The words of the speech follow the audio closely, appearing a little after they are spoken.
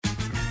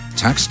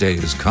Tax day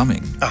is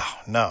coming. Oh,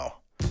 no.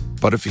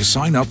 But if you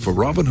sign up for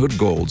Robinhood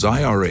Gold's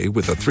IRA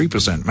with a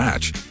 3%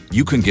 match,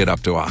 you can get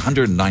up to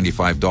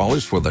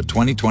 $195 for the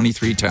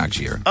 2023 tax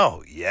year.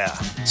 Oh, yeah.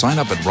 Sign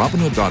up at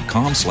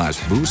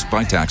Robinhood.com/boost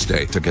by tax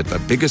day to get the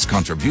biggest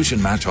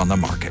contribution match on the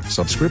market.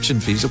 Subscription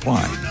fees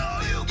apply.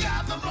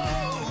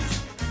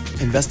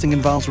 Investing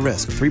involves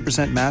risk.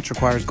 3% match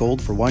requires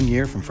gold for 1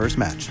 year from first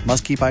match.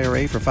 Must keep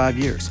IRA for 5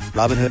 years.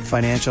 Robinhood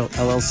Financial,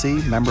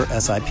 LLC, member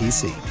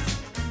SIPC.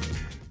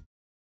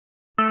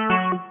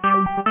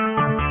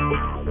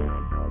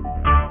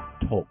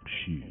 Talk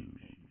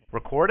shoes.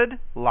 Recorded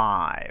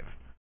live.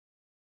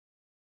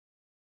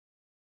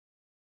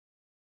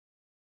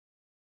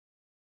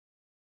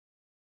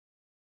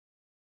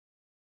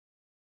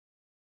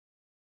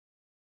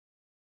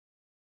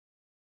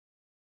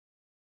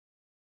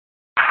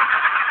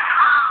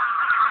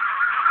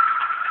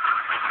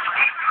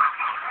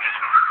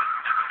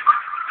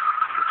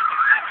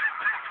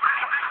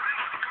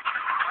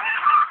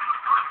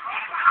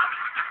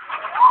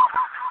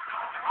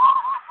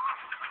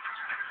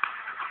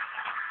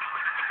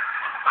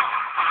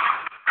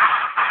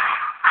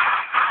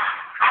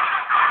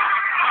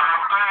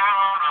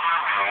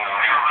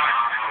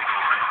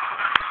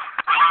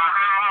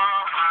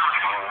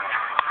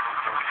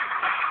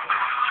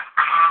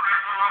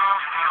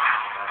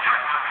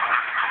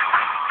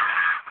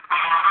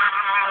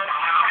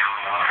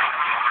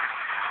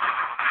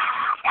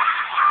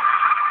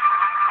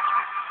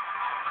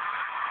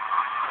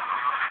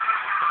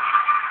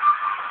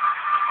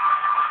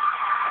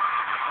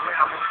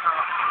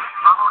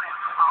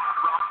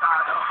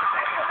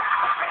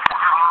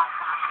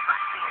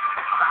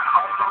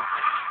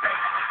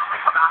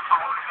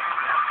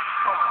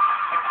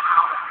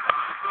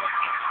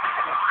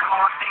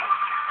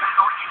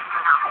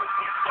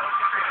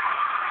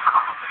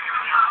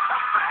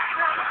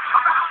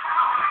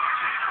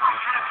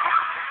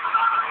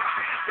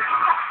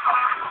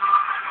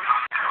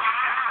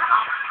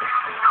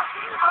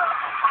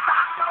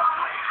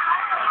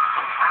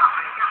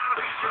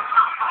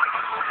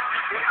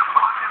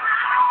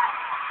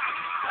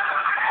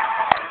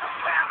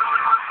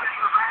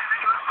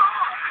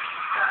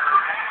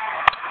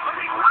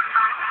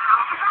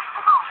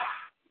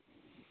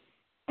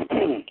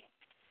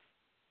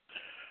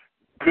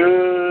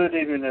 Good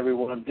evening,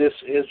 everyone. This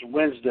is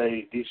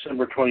Wednesday,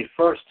 December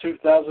 21st,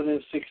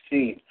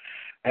 2016,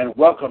 and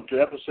welcome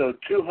to episode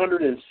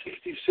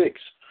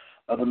 266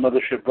 of the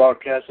Mothership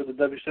broadcast of the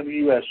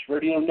WCWUS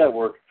Radio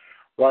Network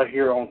right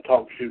here on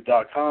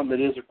TalkShoe.com.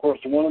 It is, of course,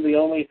 the one and the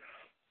only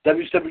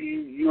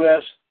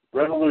WCWUS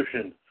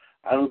Revolution.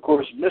 I'm, of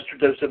course, Mr.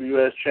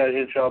 WCWUS, Chad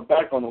Henshaw,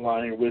 back on the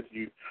line here with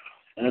you.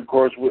 And, of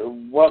course,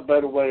 what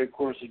better way, of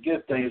course, to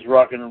get things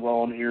rocking and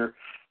rolling here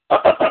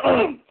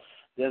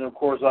then, of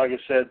course, like I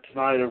said,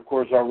 tonight, of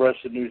course, our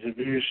Wrestling News and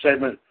Views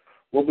segment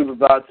will be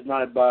provided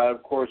tonight by,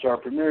 of course, our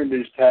premier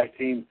news tag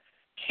team,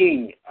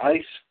 King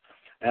Ice.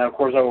 And, of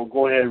course, I will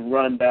go ahead and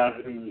run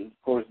down who,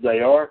 of course,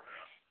 they are.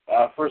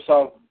 First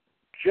off,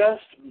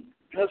 just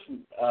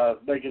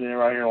making it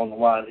right here on the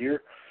line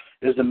here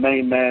is the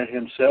main man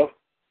himself,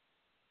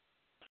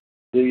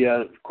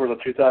 of course,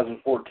 the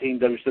 2014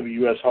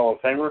 WCWUS Hall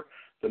of Famer,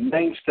 the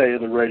mainstay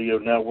of the radio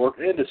network,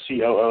 and the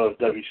COO of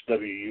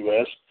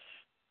WCWUS.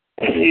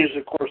 He is,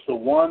 of course, the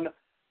one.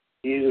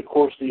 He is, of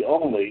course, the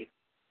only.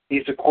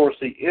 He's, of course,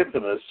 the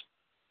infamous.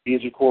 He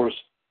is, of course,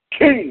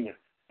 King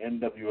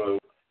NWO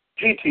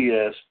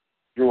GTS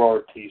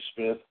Gerard T.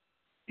 Smith.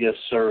 Yes,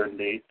 sir,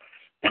 indeed.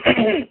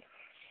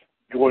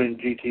 Joining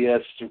GTS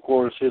is, of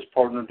course, his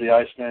partner, the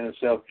Iceman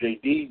himself,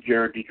 JD,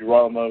 Jared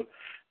DiGirolamo.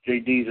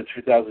 JD is a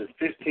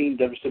 2015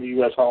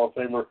 WCWUS Hall of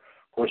Famer,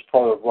 of course,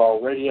 part of Raw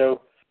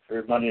Radio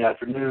every Monday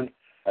afternoon,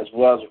 as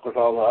well as, of course,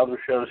 all the other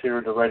shows here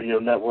in the radio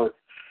network.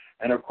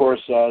 And, of course,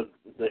 the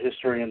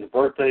history and the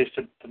birthdays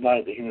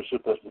tonight, the Human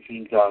Suplex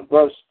Machine, John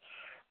Gross,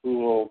 who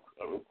will,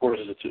 of course,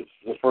 is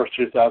the first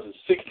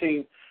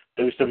 2016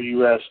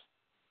 WCWUS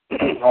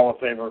Hall of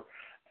Famer,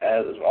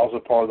 as also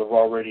part of the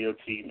Raw Radio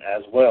team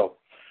as well.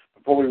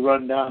 Before we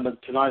run down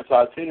tonight's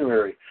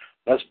itinerary,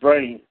 let's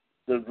bring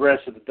the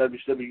rest of the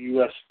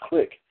WCWUS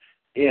clique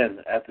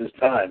in at this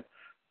time.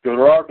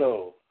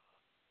 Gerardo,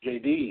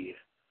 JD,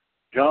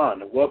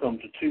 John, welcome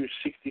to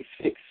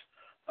 266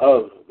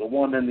 of the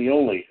one and the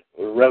only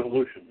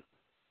Revolution.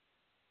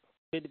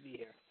 Good to be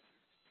here.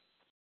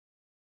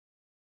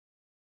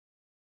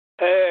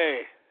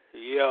 Hey,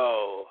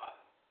 yo.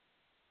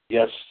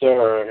 Yes,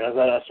 sir.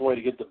 That's the way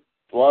to get the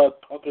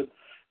blood pumping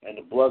and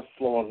the blood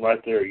flowing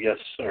right there. Yes,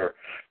 sir.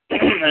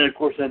 And, of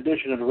course, in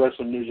addition to the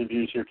wrestling news and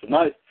views here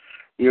tonight,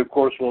 we, of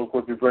course, will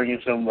be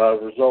bringing some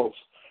results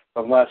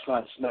from last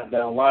night's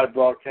Smackdown live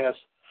broadcast.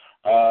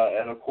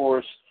 And, of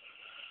course,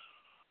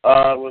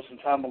 with some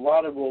time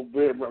allotted, we'll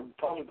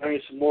probably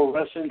bring some more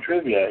wrestling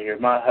trivia here.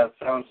 Might have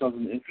found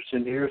something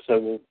interesting here, so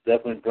we'll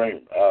definitely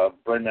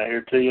bring that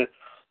here to you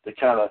to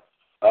kind of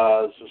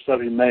some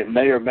stuff you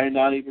may or may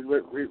not even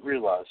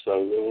realize.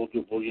 So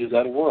we'll use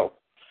that as well.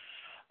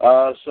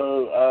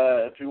 So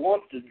if you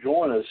want to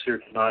join us here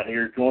tonight,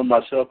 join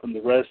myself and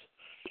the rest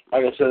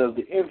like I said, of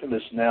the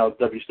infamous now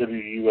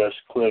WCWUS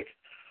clique.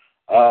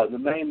 The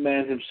main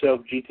man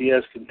himself,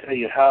 GTS, can tell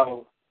you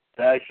how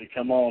to actually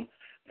come on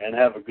and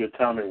have a good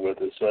time here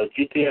with us.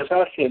 GTS,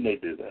 how can they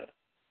do that?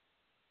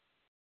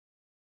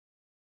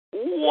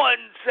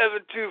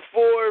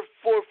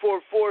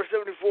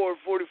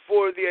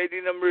 1-724-444-7444. The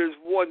ID number is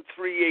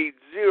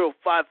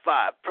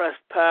 138055. Press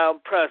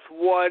pound, press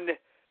 1.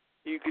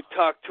 You can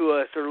talk to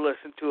us or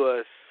listen to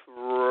us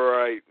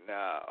right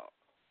now.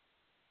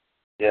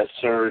 Yes,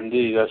 sir,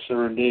 indeed. Yes,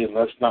 sir, indeed. And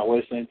let's not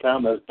waste any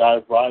time. Let's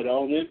dive right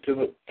on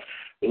into it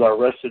with our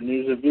Wrestling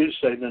News and Views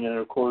segment. And,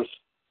 of course,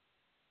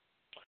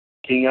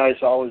 King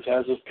Ice always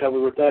has us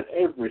covered with that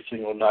every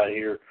single night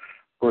here.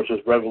 Of course,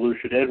 there's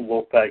Revolution and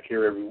Wolfpack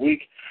here every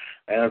week.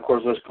 And, of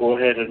course, let's go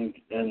ahead and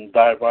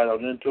dive right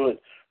on into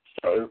it.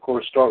 Of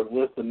course, starting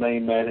with the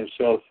main man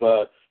himself,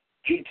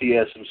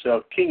 GTS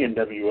himself, King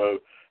NWO.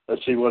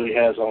 Let's see what he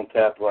has on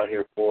tap right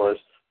here for us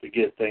to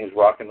get things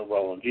rocking and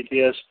rolling.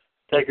 GTS,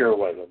 take her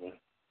away, my man.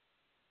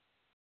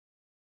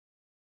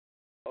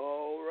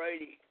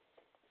 Alrighty.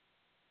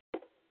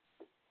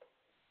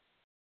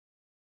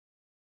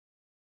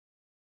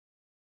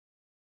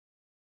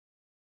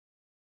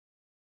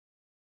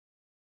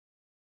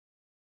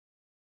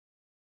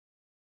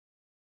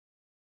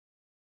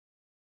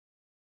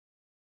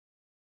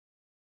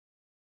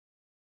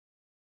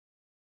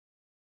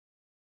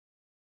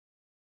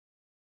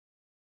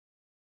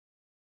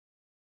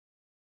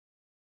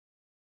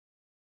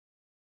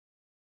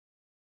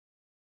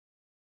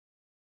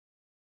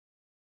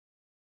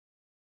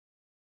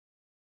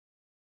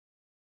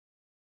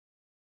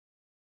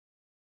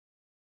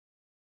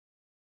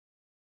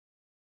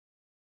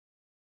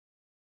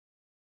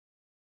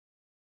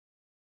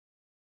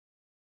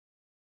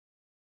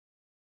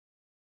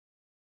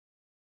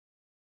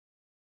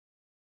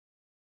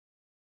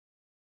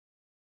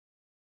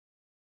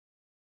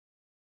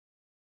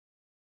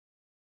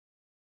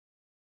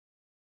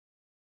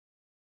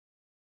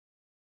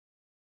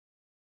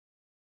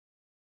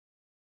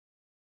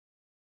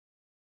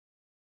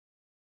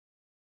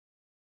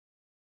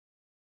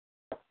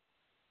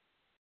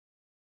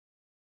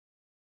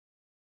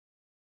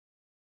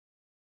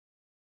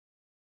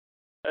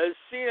 As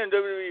seen on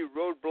WWE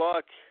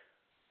Roadblock,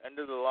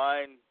 end of the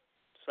line,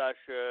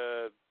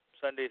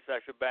 Sunday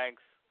Sasha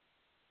Banks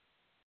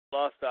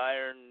lost the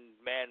Iron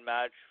Man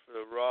match for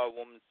the Raw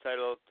Women's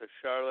title to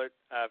Charlotte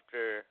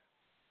after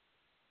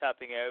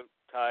tapping out,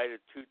 tied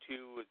at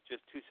 2-2 with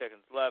just 2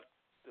 seconds left.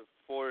 The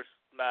forced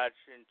match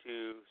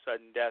into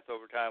sudden death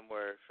overtime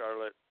where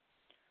Charlotte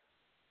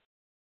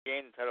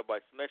gained the title by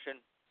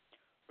submission.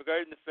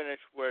 Regarding the finish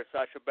where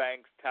Sasha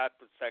Banks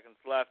tapped with seconds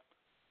left,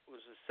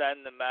 was to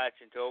send the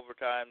match into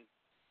overtime.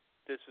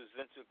 This was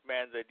Vince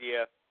McMahon's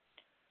idea.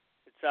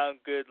 It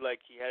sounded good, like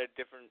he had a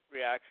different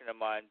reaction in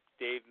mind.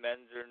 Dave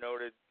Menzer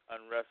noted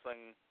on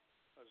Wrestling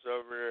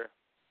Observer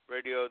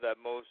Radio that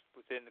most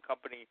within the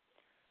company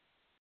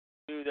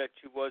knew that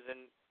the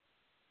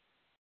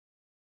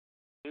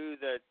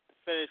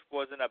finish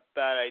wasn't a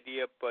bad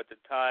idea, but the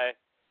tie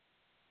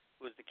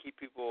was to keep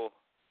people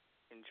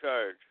in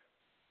charge.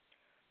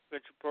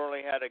 Vince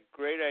reportedly had a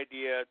great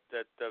idea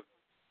that the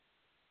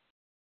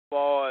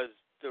ball, as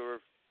they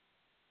were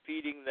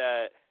feeding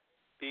that,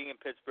 being in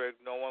Pittsburgh,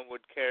 no one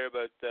would care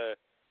about the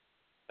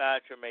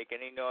match or make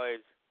any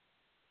noise,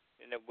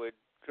 and it would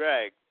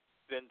drag.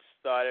 Vince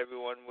thought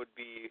everyone would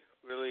be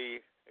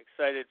really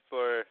excited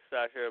for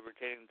Sasha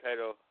retaining the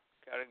title,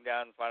 counting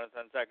down the final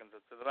 10 seconds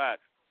to the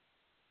match.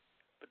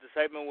 But the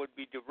segment would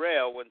be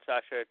derailed when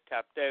Sasha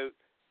tapped out,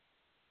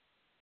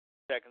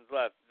 seconds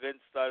left. Vince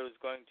thought it was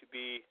going to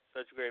be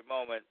such a great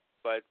moment,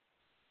 but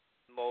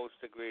most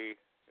agree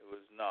it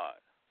was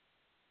not.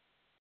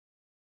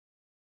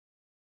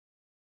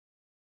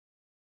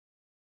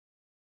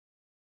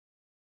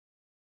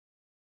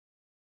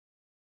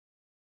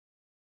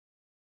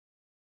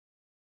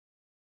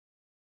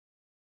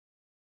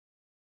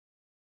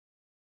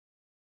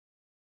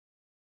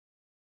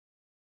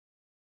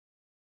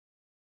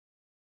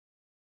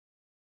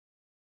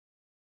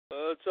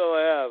 That's all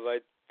I have. I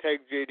tag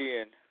JD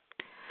in.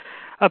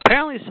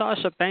 Apparently,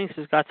 Sasha Banks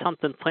has got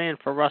something planned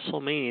for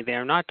WrestleMania. They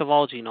are not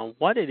divulging on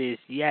what it is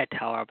yet,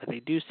 however.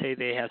 They do say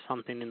they have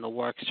something in the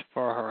works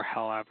for her,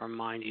 however,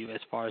 mind you, as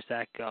far as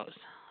that goes.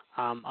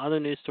 Other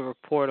news to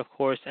report, of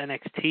course,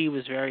 NXT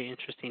was very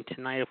interesting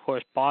tonight. Of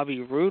course,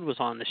 Bobby Roode was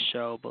on the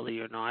show,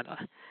 believe it or not,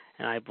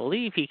 and I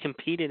believe he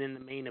competed in the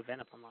main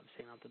event, if I'm not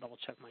mistaken. I'll have to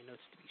double-check my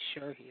notes to be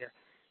sure here.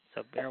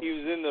 So bear He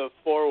was in the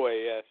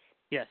four-way, yes.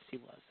 Yes, he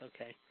was,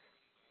 okay.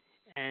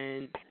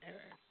 And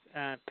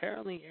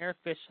apparently, Eric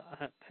Bischoff,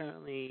 let's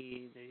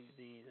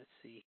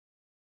see,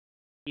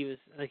 he was,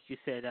 like you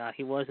said,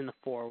 he was in the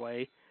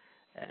four-way,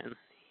 and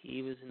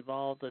he was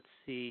involved, let's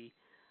see,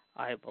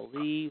 I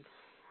believe,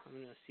 I'm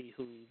going to see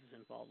who he was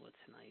involved with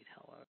tonight,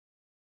 however.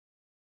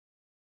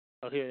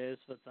 So here it is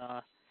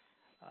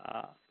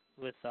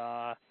with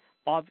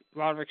Bob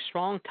Roderick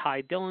Strong,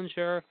 Ty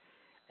Dillinger,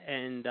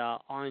 and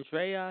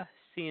Andrea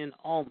Cien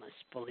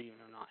Almas, believe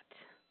it or not.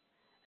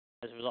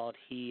 As a result,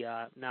 he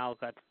now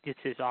gets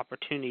his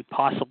opportunity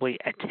possibly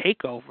at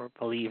TakeOver,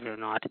 believe it or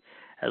not,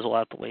 as we'll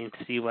have to wait and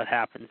see what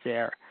happens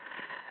there.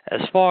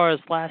 As far as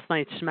last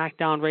night's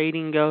Smackdown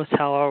rating goes,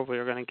 however,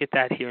 we're going to get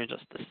that here in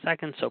just a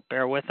second, so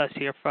bear with us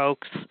here,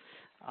 folks.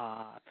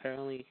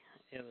 Apparently,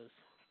 it was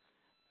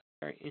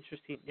very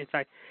interesting. In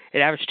fact, it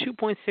averaged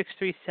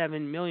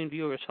 2.637 million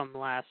viewers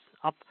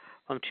up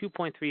from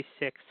 2.36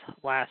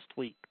 last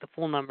week. The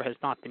full number has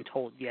not been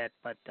told yet,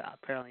 but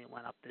apparently it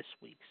went up this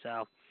week.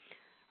 So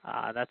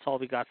that's all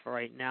we got for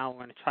right now. We're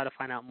going to try to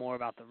find out more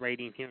about the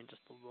rating here in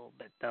just a little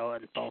bit, though,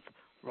 in both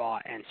Raw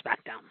and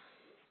SmackDown.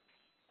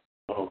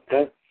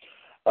 Okay.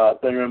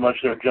 Thank you very much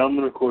there,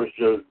 gentlemen. Of course,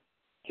 Joe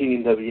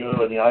King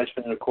WO and the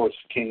Iceman, and of course,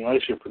 King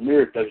Ice, your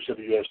premier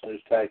WCWUS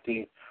News Tag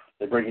Team.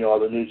 They bring you all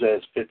the news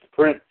as fit to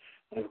print.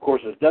 And of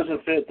course, if it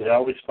doesn't fit, they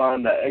always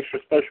find that extra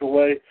special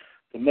way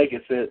to make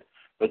it fit.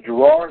 But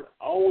Gerard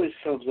always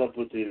comes up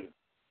with the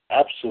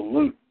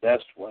absolute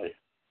best way.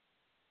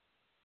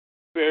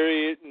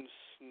 Bury it in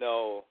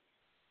snow.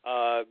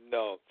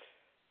 No.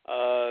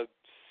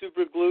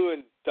 Super glue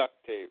and duct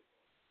tape.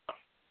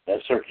 Yes,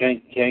 sir.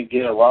 Can't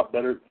get a lot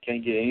better.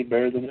 Can't get any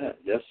better than that.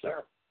 Yes,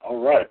 sir. All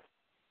right.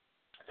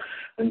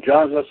 And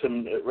John's got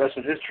some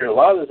wrestling history. A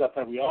lot of this, I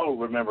think we all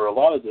remember a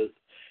lot of the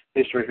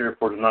history here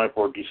for tonight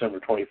for December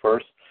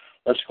 21st.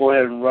 Let's go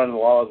ahead and run a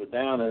lot of it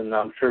down, and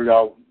I'm sure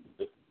y'all,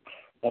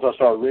 once I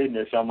start reading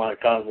this, y'all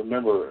might kind of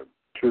remember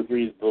 2 or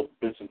 3 little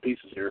bits and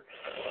pieces here.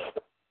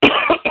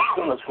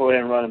 Let's go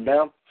ahead and run them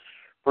down.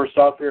 First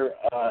off here,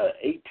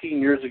 18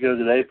 years ago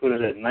today, put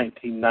it at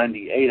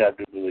 1998, I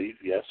do believe,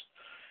 yes.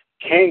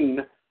 Kane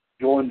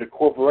joined the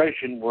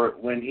corporation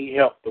when he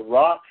helped The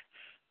Rock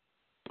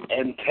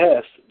and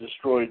Test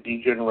destroy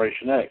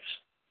D-Generation X.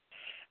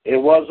 It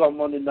was on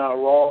Monday Night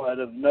Raw,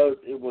 and of note,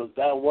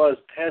 that was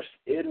Test's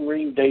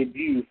in-ring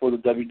debut for the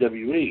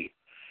WWE.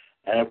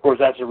 And, of course,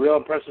 that's a real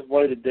impressive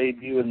way to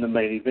debut in the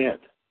main event.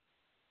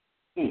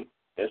 Yes,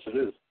 it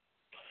is.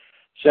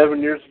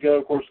 7 years ago,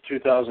 of course,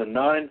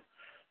 2009.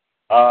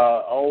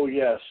 Oh,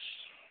 yes.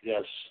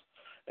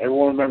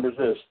 Everyone remembers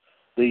this.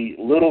 The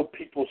Little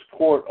People's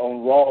Court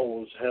on Raw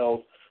was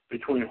held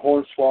between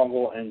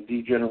Hornswoggle and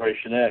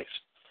D-Generation X.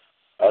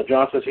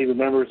 John says he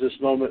remembers this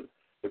moment.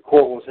 The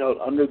court was held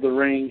under the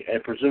ring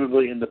and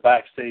presumably in the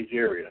backstage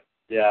area.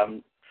 Yeah,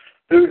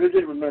 who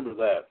did remember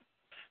that?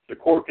 The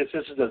court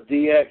consisted of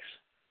DX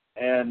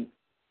and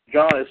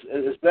John.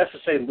 It's best to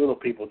say little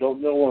people.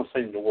 Don't want to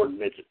say the word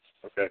midgets.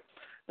 Okay,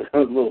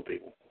 little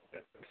people.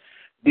 Okay.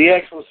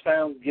 DX was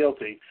found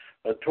guilty,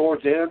 but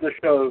towards the end of the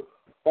show,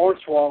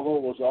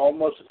 Hornswoggle was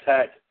almost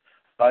attacked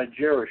by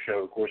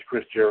Jericho, of course,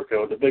 Chris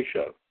Jericho, and the Big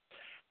Show.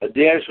 But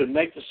DX would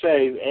make the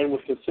save, and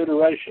with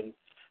consideration,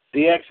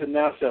 DX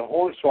announced that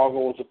Hornswoggle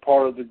was a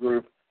part of the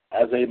group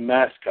as a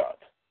mascot.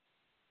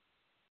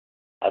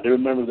 I do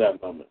remember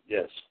that moment,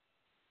 yes.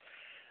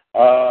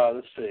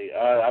 Let's see.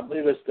 I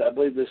believe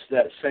this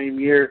that same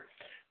year,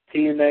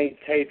 TNA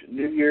taped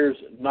New Year's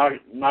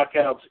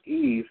Knockouts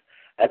Eve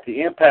at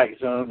the Impact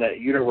Zone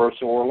at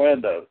Universal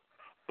Orlando.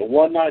 The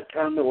one-night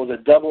tournament was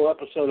a double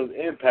episode of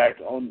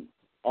Impact on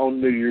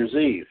New Year's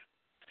Eve.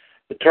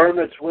 The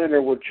tournament's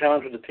winner would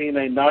challenge for the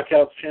TNA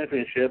Knockouts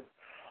Championship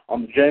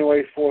on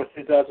January 4th,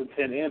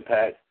 2010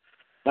 Impact.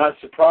 Not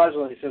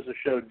surprisingly, since the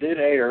show did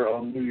air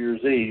on New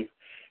Year's Eve,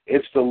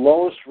 it's the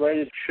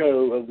lowest-rated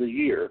show of the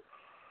year,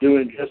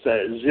 doing just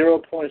a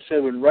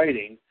 0.7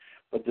 rating,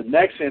 but the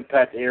next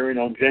Impact airing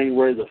on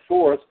January the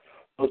 4th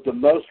was the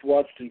most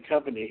watched in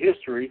company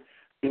history,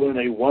 doing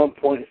a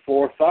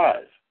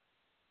 1.45.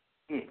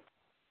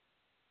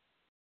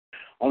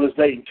 On this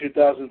date in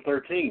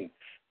 2013,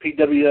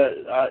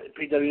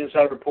 PW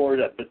Insider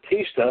reported that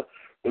Batista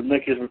would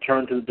make his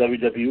return to the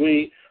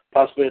WWE,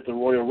 possibly at the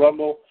Royal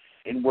Rumble,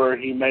 and where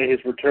he made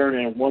his return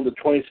and won the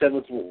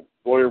 27th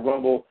Royal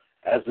Rumble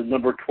as the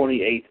number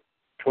 28th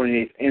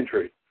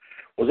entry.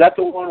 Was that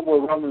the one where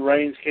Roman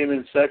Reigns came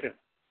in second?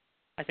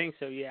 I think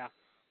so, yeah.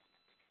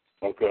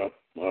 Okay,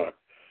 all right.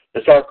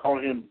 They started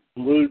calling him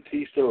Blue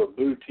Tista or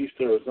Boo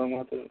Tista or something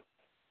like that.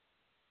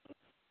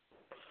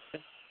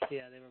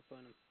 Yeah, they were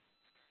putting him.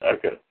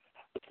 Okay.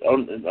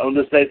 On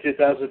this day,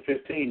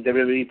 2015,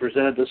 WWE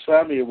presented the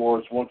Slammy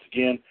Awards once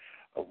again.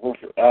 Of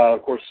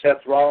course,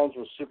 Seth Rollins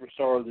was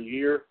Superstar of the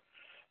Year,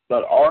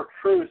 but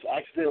R-Truth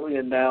accidentally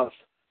announced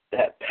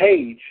that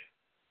Paige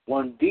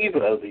won Diva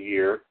of the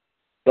Year,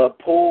 but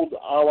pulled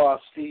a la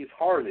Steve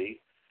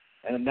Harvey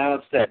and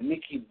announced that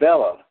Nikki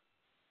Bella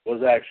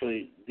was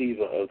actually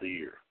Diva of the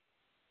Year.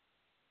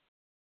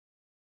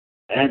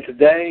 And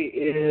today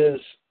is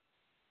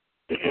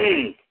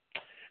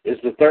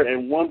the third,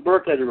 and one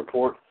birthday to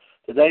report.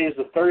 Today is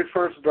the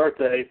 31st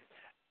birthday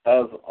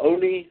of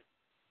Oni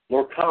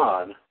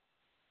Lorcan,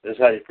 is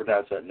how you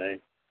pronounce that name,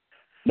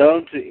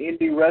 known to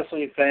indie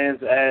wrestling fans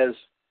as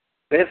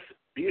Beth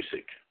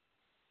Busick.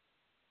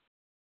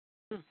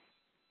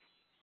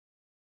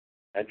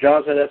 And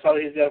John said that's all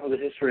he's got for the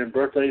history and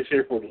birthdays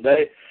here for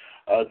today.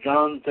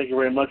 John, thank you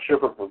very much, sir,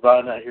 for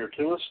providing that here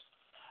to us.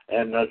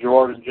 And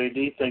Gerard and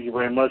JD, thank you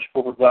very much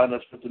for providing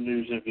us with the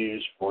news and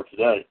views for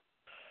today.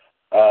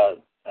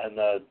 And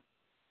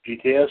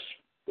GTS,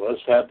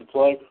 let's have the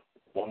plug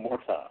one more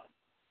time.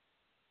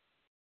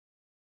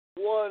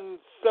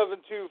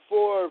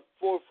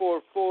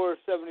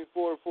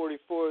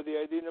 1-724-444-7444. The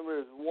ID number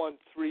is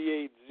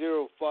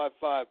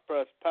 138055.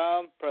 Press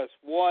pound, press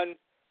 1.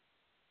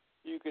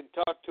 You can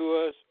talk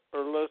to us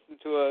or listen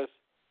to us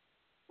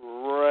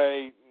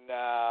right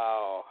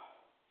now.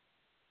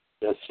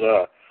 Yes,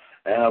 sir.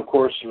 And of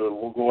course,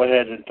 we'll go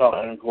ahead and talk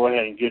and go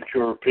ahead and get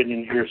your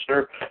opinion here,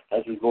 sir,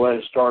 as we go ahead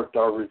and start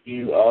our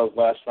review of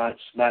last night's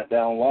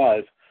Smackdown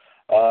Live.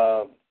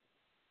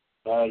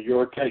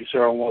 Your take,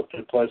 sir, on what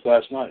took place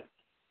last night.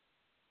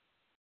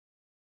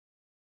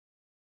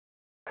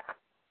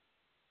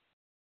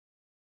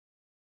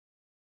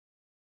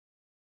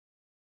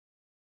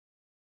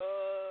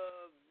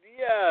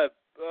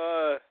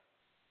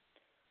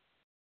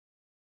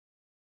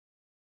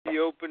 The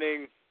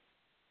opening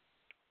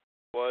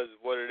was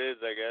what it is,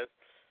 I guess.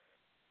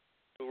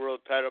 The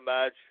world title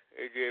match,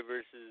 AJ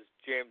versus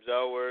James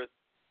Ellsworth.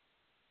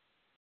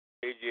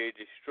 AJ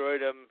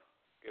destroyed him.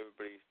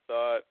 Everybody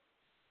thought.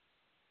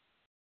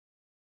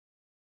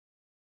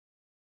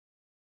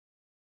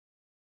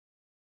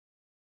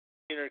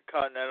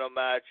 Intercontinental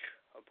match,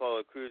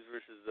 Apollo Crews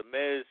versus The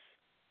Miz.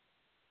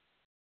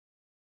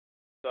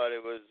 Thought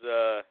it was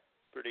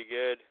pretty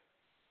good.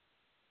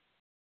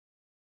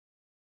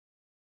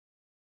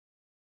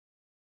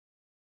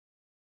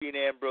 Dean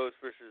Ambrose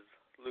versus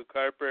Luke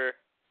Harper.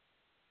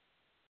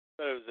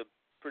 Thought it was a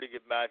pretty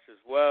good match as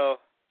well.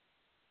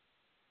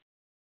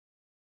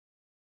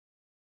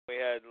 We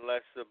had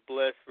Alexa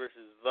Bliss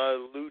versus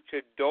the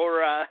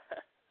Luchadora,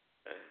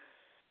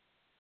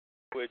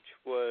 which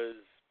was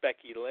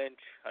Becky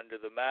Lynch under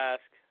the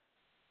mask.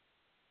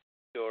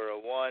 Dora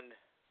won.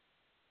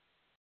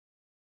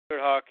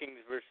 Kurt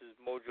Hawkins versus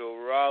Mojo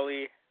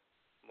Rawley.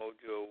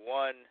 Mojo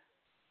won.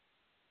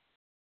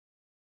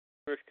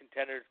 First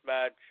contenders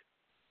match,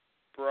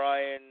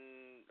 Baron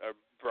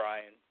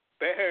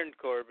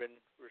Corbin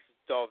versus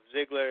Dolph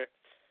Ziggler.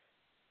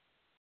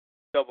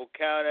 Double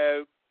count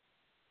out.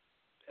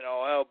 And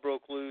all hell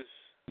broke loose.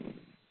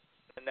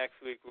 And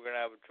next week we're going to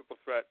have a triple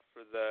threat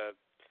for the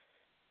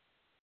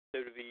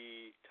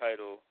WWE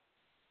title.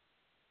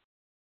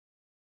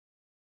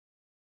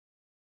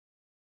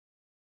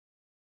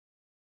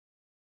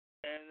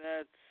 And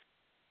that's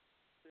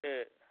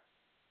it.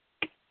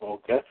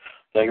 Okay.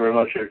 Thank you very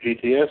much, Sir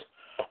GTS.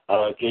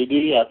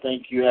 JD, I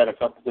think you had a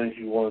couple things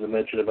you wanted to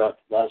mention about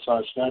last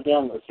night's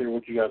Smackdown. Let's hear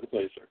what you got to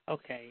say, sir.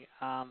 Okay.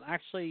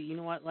 Actually, you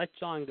know what? Let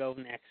John go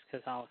next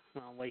because I'll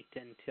wait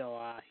until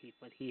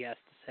what he has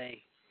to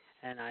say,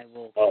 and I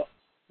will work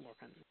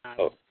on my.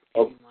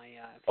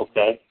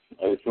 Okay.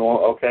 If you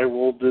want, okay,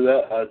 we'll do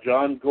that.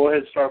 John, go ahead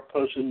and start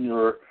posting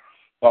your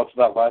thoughts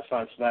about last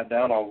night's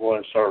Smackdown. I'll go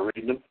ahead and start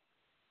reading them.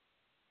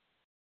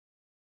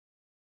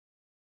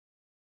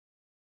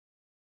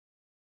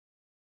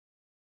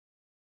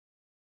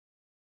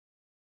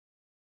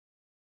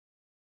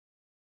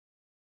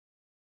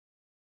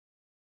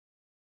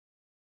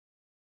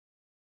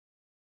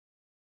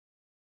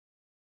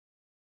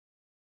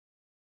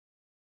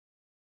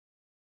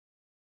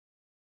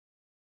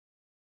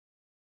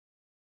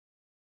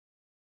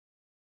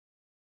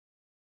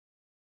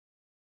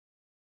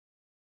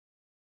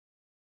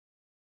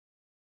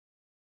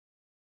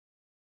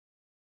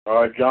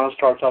 All right, John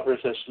starts off here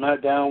and says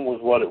Smackdown was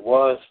what it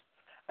was.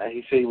 And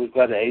he said he was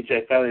glad that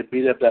AJ finally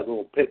beat up that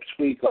little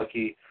pipsqueak like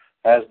he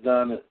has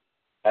done in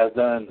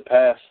the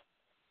past.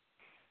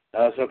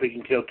 So if he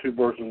can kill two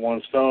birds with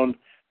one stone.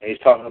 And he's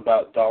talking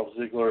about Dolph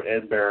Ziggler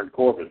and Baron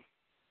Corbin.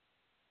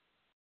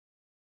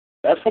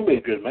 That's going to be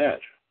a good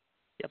match.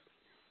 Yep.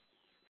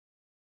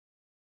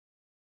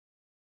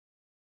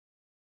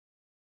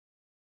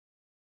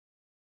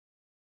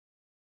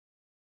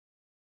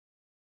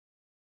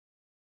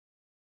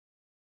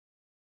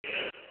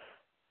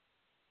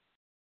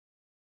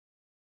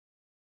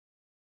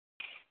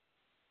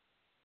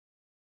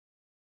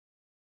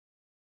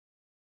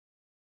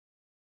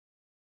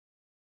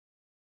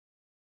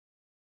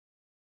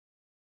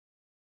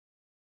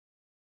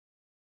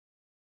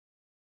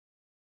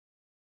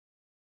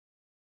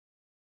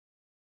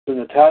 So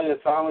Natalya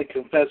finally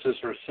confesses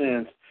her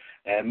sins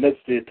and admits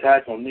the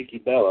attack on Nikki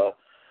Bella.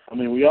 I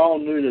mean, we all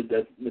knew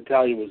that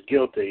Natalya was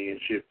guilty, and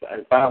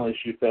finally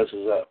she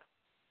fesses up.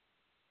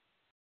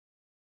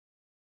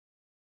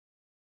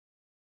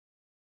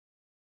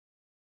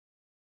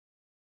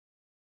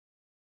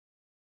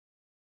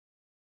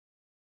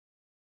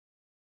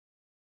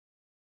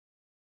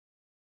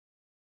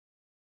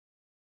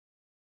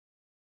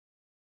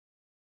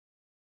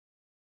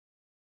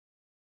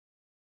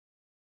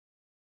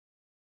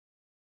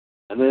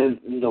 And then,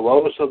 the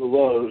lowest of the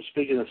low,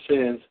 speaking of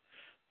sins,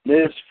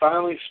 Miz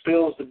finally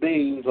spills the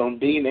beans on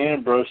Dean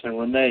Ambrose and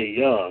Renee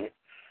Young.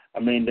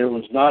 I mean,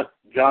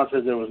 John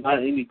says there was not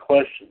any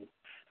question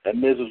that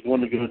Miz was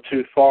going to go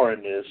too far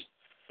in this.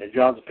 In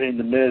John's opinion,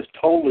 the Miz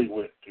totally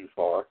went too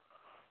far.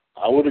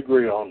 I would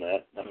agree on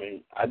that. I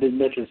mean, I did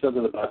mention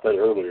something about that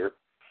earlier.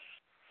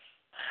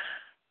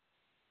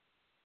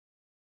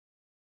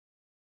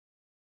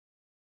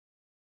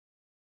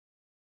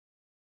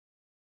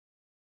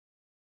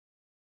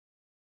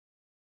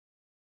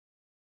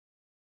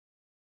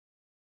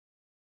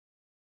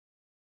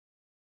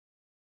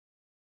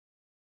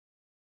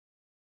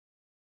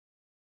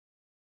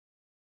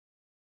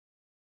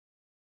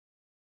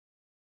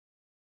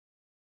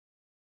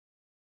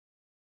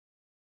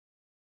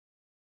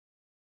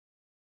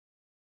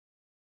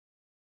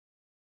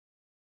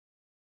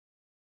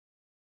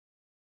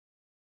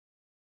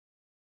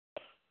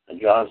 And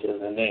John says,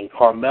 and then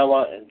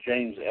Carmella and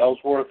James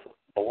Ellsworth,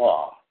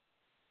 blah.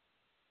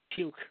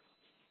 Puke.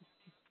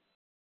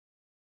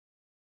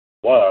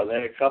 What, are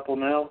they a couple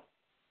now?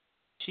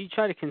 She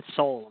tried to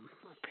console him,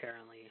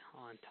 apparently,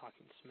 on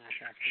Talking Smack.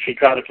 She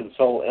tried to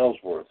console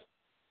Ellsworth.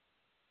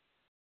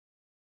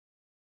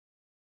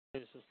 It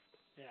was just,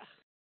 yeah.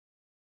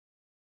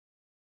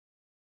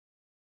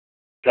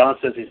 John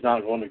says he's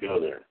not going to go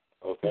there.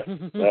 Okay.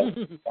 Well,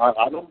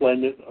 I don't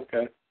blame you.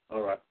 Okay.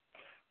 All right.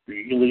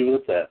 You can leave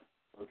it at that.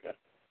 Okay.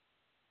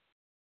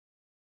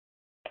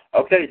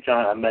 Okay,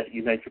 John,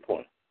 you made your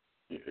point.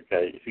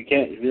 Okay. If you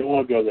don't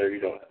want to go there, you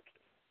don't have to.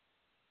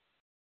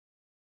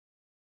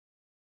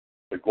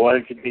 But go ahead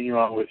and continue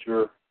on with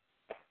your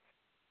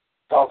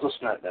thoughts of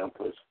Smackdown,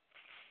 please.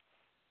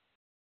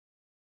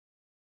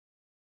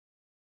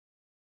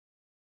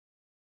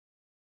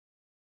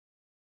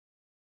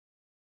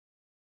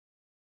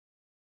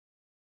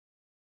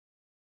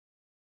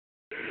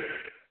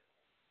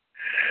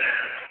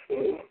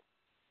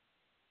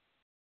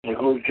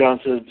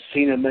 John said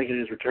Cena making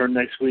his return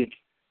next week.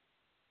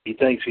 He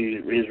thinks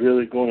he's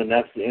really going, and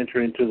that's the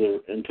entry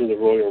into the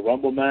Royal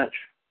Rumble match.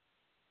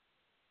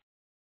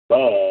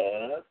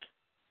 But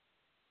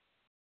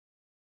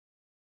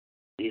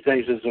he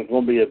thinks there's going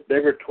to be a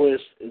bigger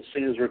twist in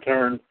Cena's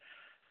return,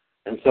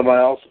 and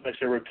somebody else makes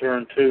a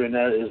return too, and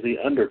that is the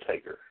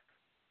Undertaker.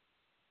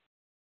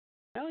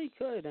 Well, he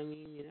could. I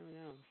mean, you never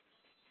know.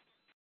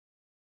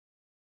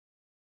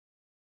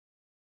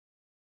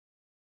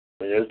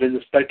 There's been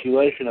the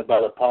speculation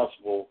about a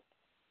possible,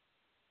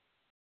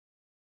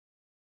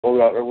 or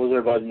was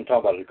everybody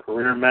talking about a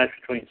career match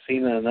between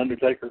Cena and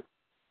Undertaker?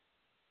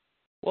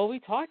 Well, we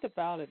talked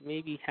about it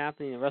maybe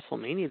happening at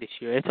WrestleMania this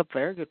year. It's a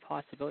very good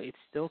possibility. It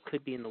still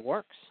could be in the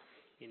works,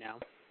 you know.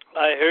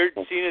 I heard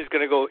Cena's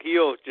going to go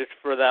heel just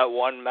for that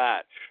one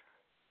match.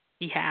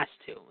 He has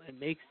to. It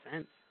makes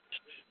sense.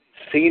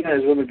 Cena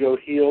is going to go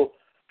heel.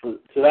 So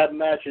that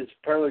match is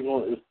possibly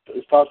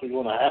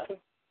going to happen?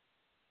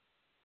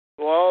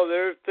 Well,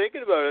 they're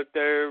thinking about it.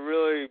 They're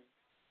really...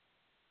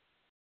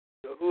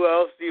 Who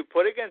else do you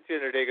put against the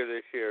Undertaker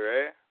this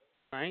year,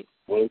 right? Right.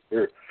 Well,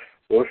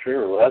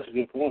 sure. Well, that's a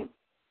good point.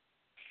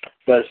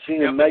 But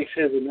Cena makes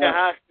his announcement. He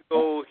has to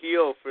go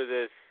heel for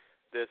this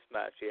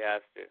match. He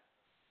has to.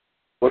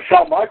 Well,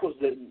 Shawn Michaels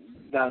didn't.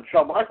 Now,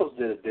 Shawn Michaels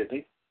did it, didn't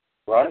he?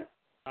 Right?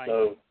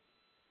 So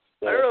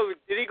I don't know.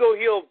 Did he go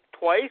heel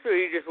twice, or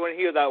he just went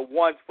heel that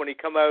once when he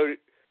come out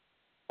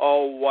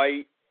all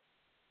white?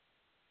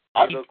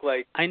 I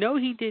know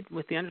he did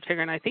with The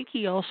Undertaker, and I think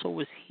he also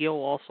was heel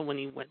also when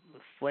he went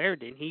with Flair,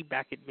 didn't he,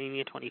 back at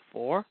Mania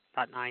 24,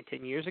 about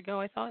 9-10 years ago,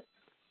 I thought?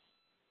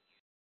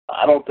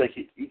 I don't think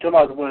you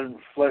talking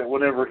about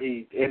whenever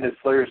he ended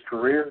Flair's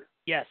career?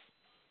 Yes.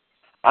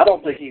 I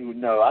don't think he would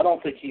know. I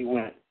don't think he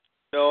went.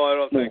 No, I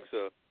don't think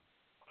so.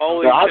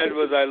 All he said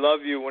was "I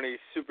love you" when he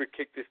super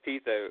kicked his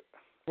teeth out.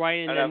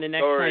 Right, and then the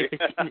next night,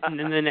 and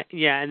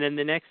then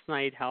the next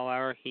night,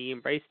 however, he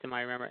embraced him.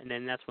 I remember, and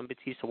then that's when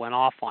Batista went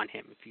off on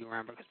him, if you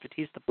remember, because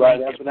Batista. Right,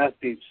 that's when that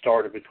beef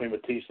started between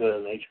Batista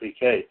and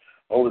HBK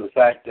over the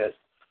fact that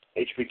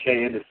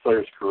HBK ended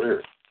Flair's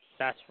career.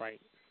 That's right.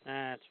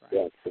 That's right.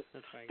 Yeah.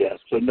 That's right. Yeah.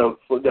 So no,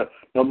 I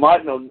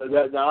don't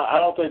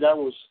think that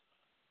was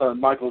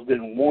Michaels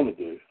didn't want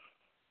to do.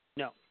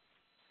 No.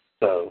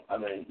 So I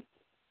mean,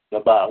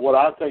 about what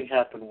I think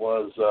happened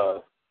was.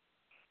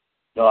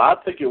 No, I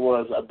think it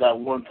was at that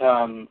one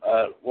time,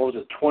 what was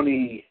it,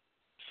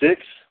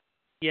 26?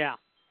 Yeah.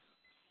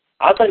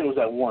 I think it was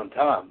at one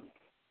time.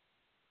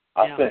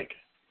 I think.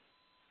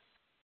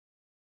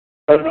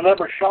 But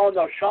remember, Shawn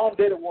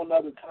did it one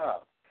other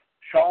time.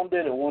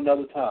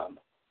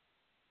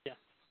 Yeah.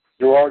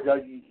 You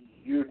and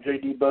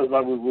J.D. Buzz,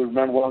 we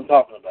remember what I'm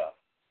talking about.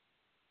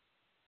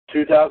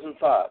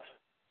 2005.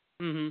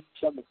 Mm-hmm.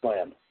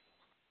 SummerSlam.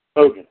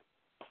 Hogan.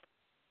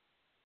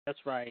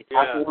 That's right.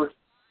 Yeah.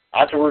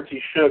 Afterwards, he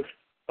shook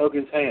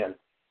Hogan's hand.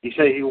 He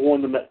said he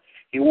wanted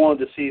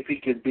to see if he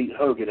could beat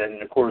Hogan,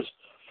 and of course,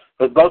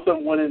 but both of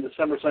them went into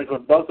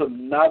SummerSlam. But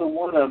neither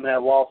one of them had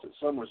lost at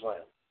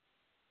SummerSlam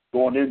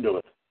going into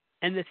it.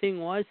 And the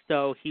thing was,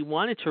 though, he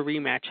wanted to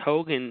rematch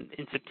Hogan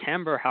in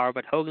September, however,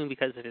 but Hogan,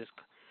 because of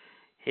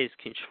his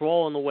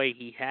control and the way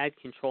he had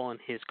control in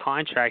his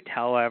contract,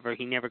 however,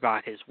 he never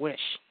got his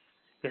wish.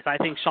 Because I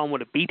think Shawn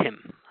would have beat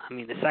him,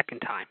 the second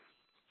time.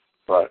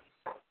 Right.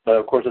 But,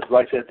 of course, it's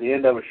like I said, at the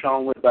end of it,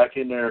 Shawn went back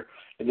in there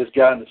and just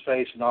got in his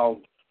face, and all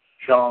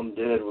Shawn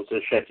did was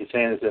just shake his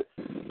hand and said,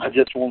 I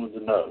just wanted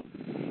to know.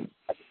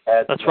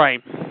 That's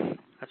right.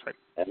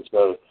 And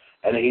so,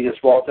 and then he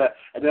just walked out.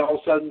 And then all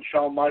of a sudden,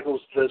 Shawn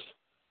Michaels just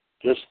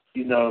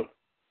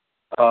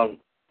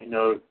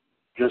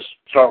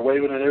started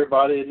waving at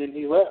everybody, and then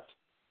he left.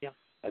 Yeah.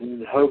 And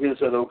then Hogan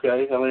said,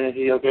 okay.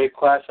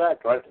 Class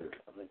act right there.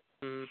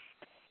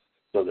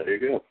 So there you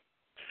go.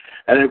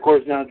 And then, of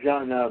course, now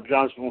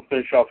John's going to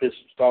finish off his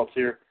thoughts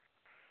here.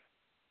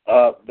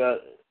 But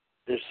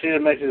if Cena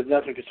makes it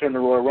nothing concerning the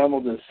Royal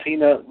Rumble, then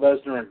Cena,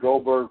 Lesnar, and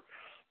Goldberg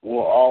will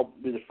all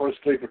be the first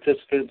three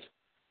participants.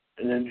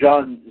 And then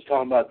John is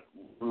talking about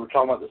we were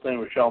talking about this thing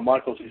with Shawn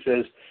Michaels. He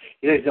says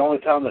the only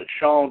time that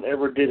Shawn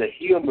ever did a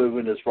heel move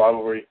in this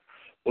rivalry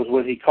was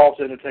when he cost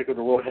the Undertaker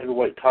the World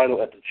Heavyweight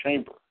title at the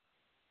Chamber.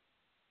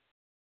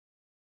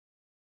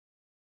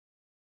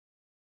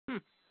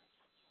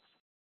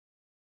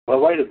 Well,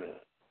 wait a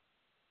minute.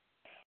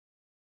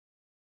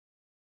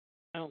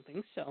 I don't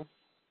think so.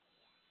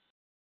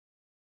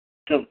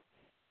 Did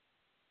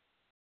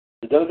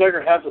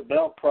Undertaker have the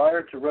belt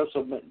prior to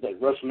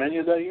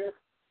WrestleMania that year?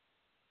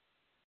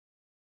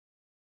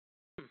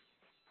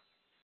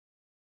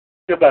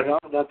 Go back. I'll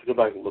have to go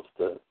back and look at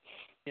that.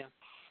 Yeah.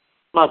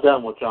 I'm not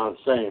down with what John's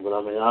saying, but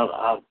I mean,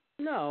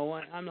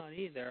 No, I'm not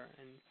either.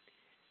 And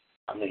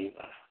I mean,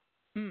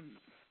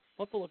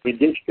 what to look?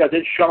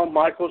 did Shawn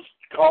Michaels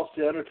cost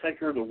the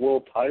Undertaker the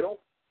world title?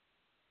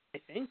 I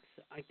think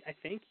so. I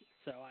think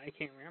so. I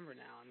can't remember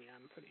now. I mean,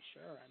 I'm pretty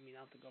sure. I mean,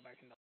 I'll have to go back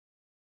and.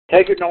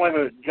 Taker, no, wait a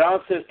minute.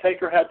 John says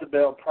Taker had the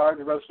belt prior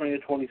to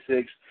WrestleMania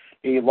 26,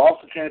 and he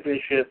lost the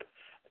championship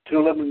to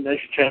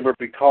Elimination Chamber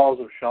because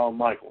of Shawn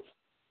Michaels.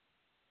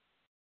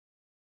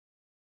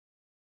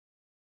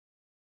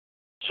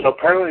 So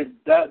apparently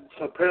that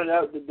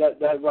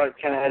right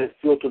kind of had his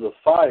fuel to the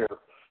fire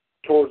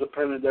towards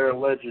apparently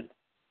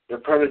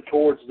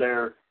towards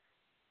their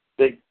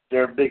big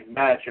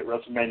match at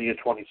WrestleMania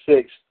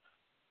 26.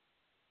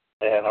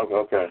 And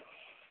okay,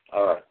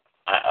 all right,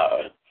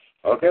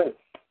 okay.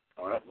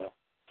 All right, no.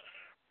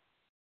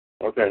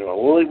 Okay,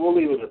 well, we'll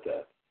leave it at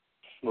that.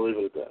 We'll leave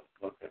it at that.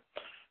 Okay.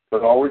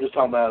 But all we're just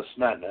talking about is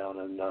SmackDown,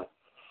 and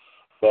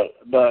but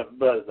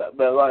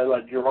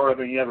like Gerard,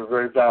 I mean, you have a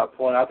very valid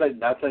point. I think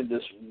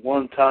this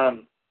one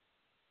time,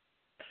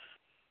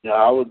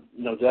 I would,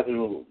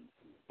 definitely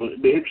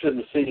would be interested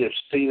to see if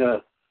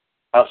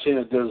how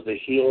Cena does the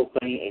heel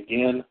thing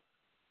again.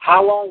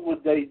 How long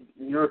would they,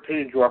 in your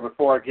opinion, Gerard,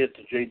 before I get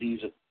to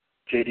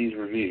JD's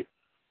review?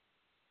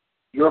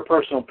 Your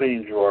personal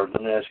opinion, Gerard,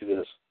 let me ask you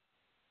this.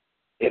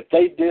 If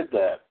they did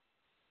that,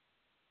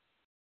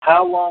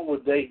 how long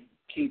would they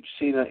keep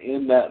Cena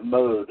in that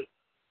mode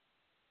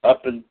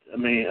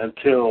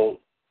until,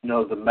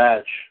 the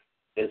match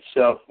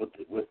itself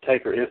with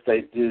Taker, if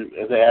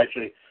they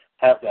actually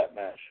have that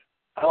match?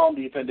 How long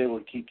do you think they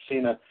would keep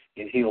Cena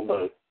in heel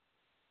mode?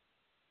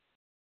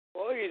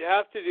 Well, you'd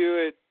have to do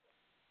it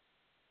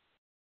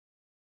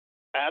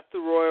at the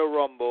Royal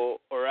Rumble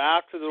or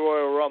after the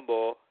Royal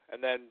Rumble,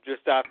 and then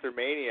just after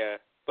Mania.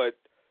 But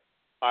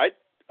I'd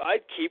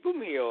keep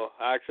him heel,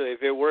 actually,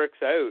 if it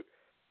works out.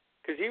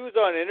 Because he was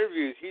on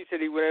interviews. He said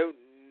he went out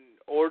and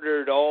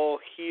ordered all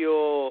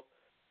heel.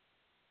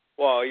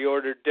 Well, he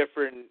ordered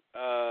different,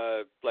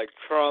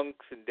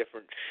 trunks and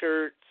different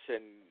shirts,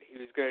 and he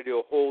was going to do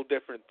a whole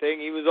different thing.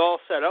 He was all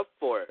set up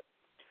for it.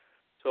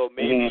 So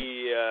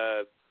maybe,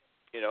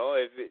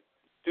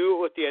 do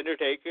it with The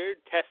Undertaker,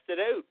 test it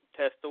out,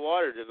 test the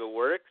waters. If it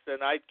works,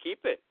 then I'd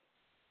keep it.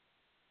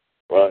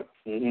 Right.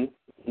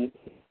 Mm-hmm.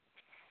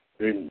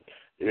 I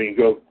mean,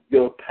 go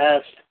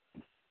past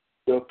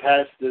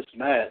this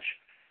match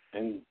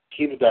and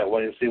keep it that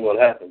way and see what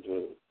happens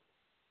with it.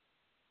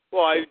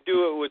 Well, I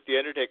do it with The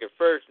Undertaker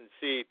first and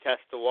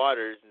test the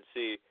waters and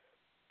see.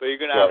 But you're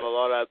going to have a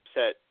lot of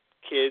upset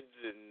kids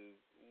and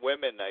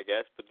women, I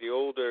guess. But the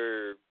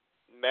older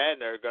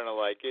men are going to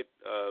like it.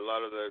 A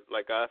lot of a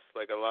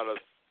lot of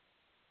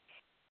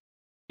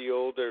the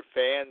older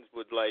fans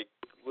would like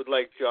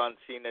John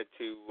Cena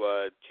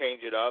to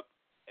change it up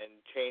and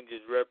change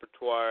his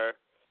repertoire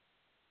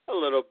a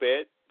little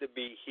bit to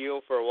be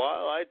heel for a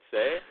while, I'd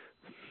say.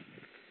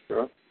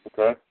 Sure.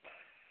 Okay.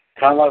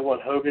 Kind of like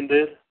what Hogan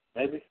did,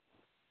 maybe?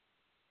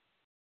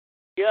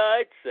 Yeah,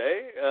 I'd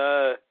say.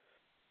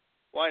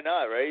 Why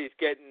not, right? He's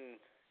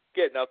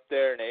getting up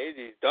there in age.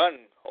 He's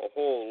done a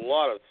whole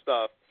lot of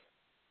stuff.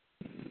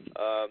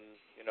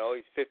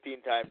 He's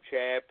 15-time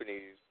champ, and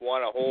he's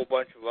won a whole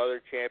bunch of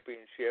other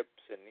championships,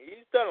 and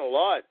he's done a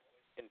lot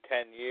in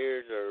 10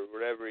 years or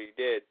whatever he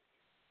did.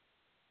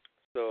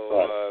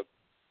 So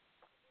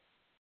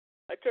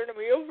I turn him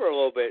heel for a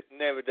little bit,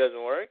 and if it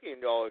doesn't work, you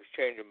can always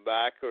change him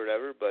back or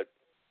whatever, but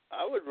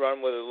I would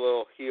run with a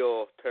little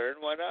heel turn.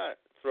 Why not?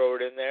 Throw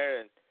it in there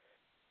and,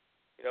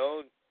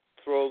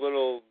 throw a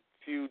little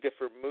few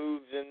different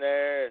moves in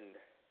there and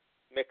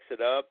mix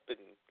it up, and,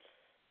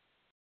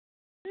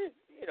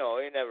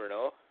 you never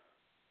know.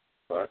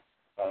 Right.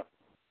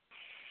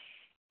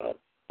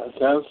 That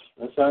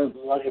sounds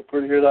like a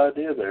pretty good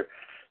idea there.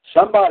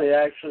 Somebody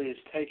actually is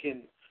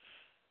taking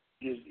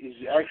a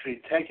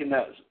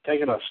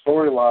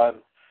storyline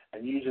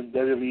and using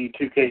WWE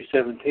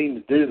 2K17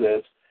 to do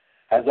this,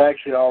 has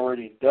actually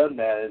already done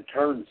that and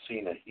turned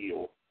Cena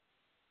heel.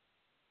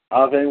 I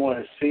don't know if anyone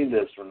has seen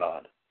this or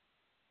not.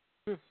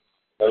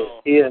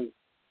 He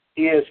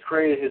has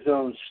created his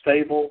own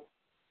stable.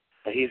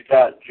 He's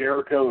got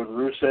Jericho and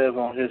Rusev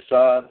on his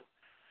side.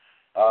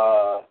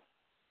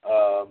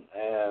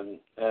 And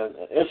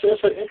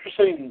it's an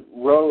interesting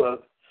row of,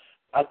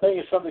 I think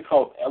it's something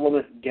called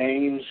Element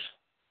Games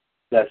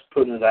that's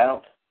putting it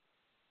out.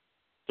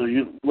 So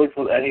you look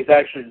for, and he's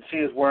actually,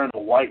 Cena's wearing a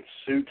white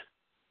suit,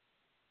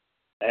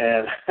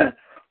 and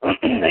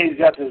He's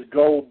got this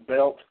gold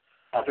belt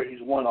after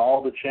he's won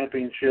all the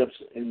championships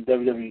in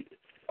WWE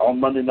on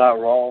Monday Night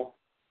Raw.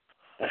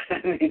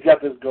 He's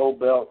got this gold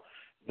belt.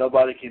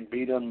 Nobody can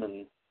beat him,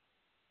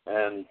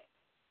 and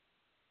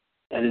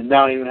he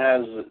now even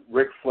has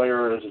Ric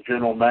Flair as a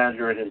general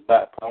manager in his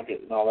back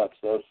pocket and all that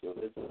stuff. So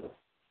it's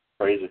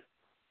crazy.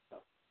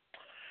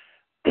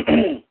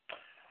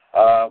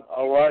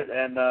 All right,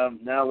 and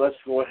now let's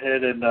go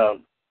ahead and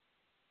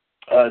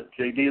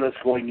JD, let's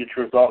go ahead and get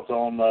your thoughts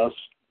on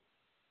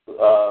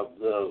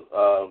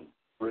the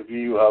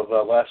review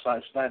of last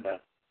night's SmackDown.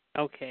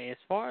 Okay, as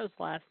far as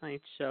last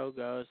night's show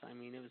goes,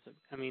 it was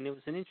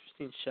an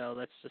interesting show.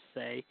 Let's just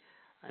say,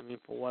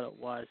 for what it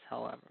was.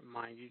 However,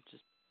 mind you,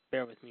 just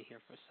bear with me here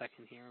for a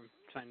second. Here, I'm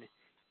trying to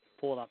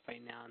pull it up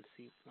right now and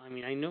see.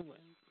 I know,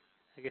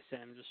 like I said,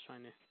 I'm just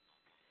trying to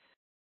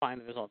find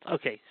the results.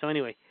 Okay, so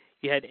anyway,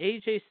 you had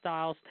AJ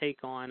Styles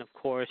take on, of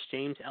course,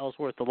 James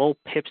Ellsworth, the little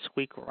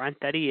pipsqueak runt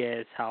that he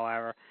is.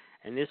 However,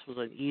 and this was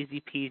an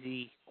easy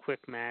peasy, quick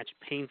match,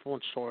 painful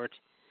and short.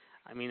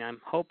 I'm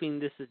hoping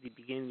this is the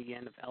beginning of the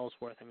end of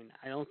Ellsworth.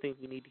 I don't think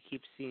we need to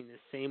keep seeing the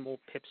same old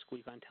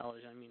pipsqueak on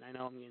television. I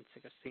know I'm getting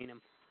sick of seeing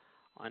him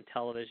on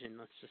television,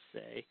 let's just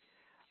say.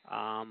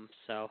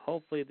 So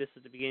hopefully this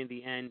is the beginning of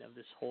the end of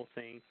this whole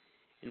thing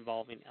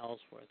involving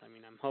Ellsworth.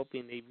 I'm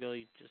hoping they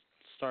really just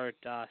start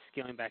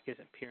scaling back his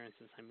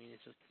appearances.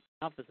 It's just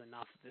enough is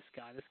enough of this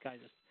guy. This guy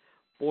just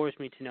bores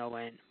me to no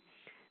end.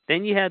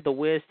 Then you had the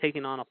Wiz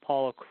taking on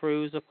Apollo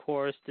Crews, of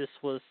course. This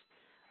was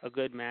a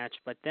good match.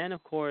 But then,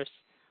 of course,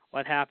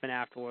 what happened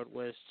afterward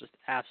was just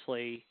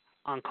absolutely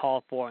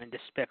uncalled for and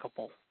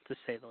despicable, to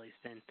say the least.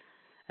 And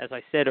as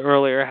I said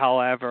earlier,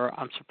 however,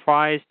 I'm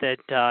surprised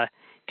that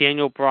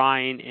Daniel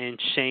Bryan and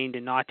Shane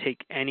did not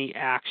take any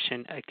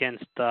action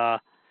against,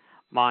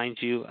 mind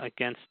you,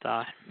 against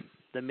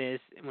The Miz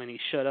when he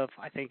should have.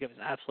 I think it was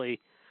absolutely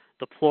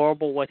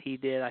deplorable what he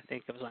did. I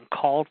think it was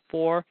uncalled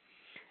for.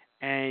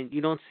 And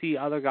you don't see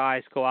other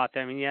guys go out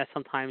there. Yes,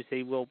 sometimes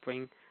they will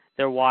bring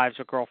their wives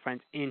or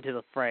girlfriends into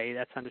the fray.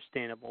 That's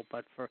understandable.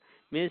 But for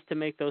Miz to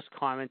make those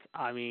comments,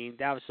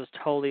 that was just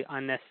totally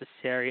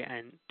unnecessary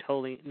and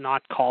totally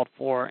not called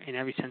for in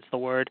every sense of the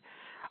word.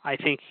 I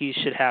think he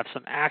should have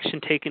some action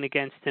taken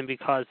against him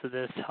because of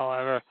this,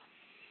 however.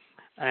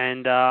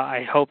 And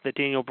I hope that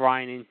Daniel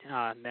Bryan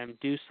and them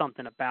do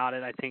something about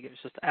it. I think it was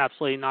just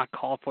absolutely not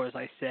called for, as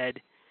I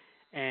said.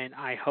 And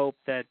I hope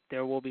that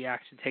there will be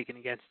action taken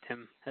against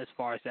him as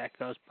far as that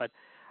goes. But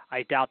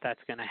I doubt that's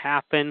going to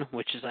happen,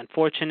 which is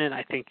unfortunate.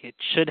 I think it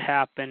should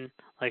happen,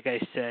 like I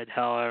said,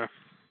 however.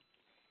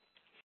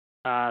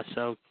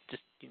 So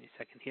just give me a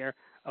second here.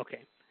 Okay.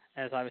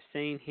 As I was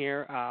saying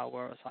here,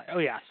 where was I? Oh,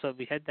 yeah, so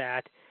we had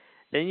that.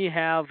 Then you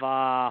have,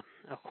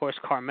 of course,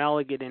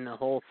 Carmella getting the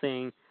whole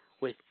thing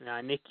with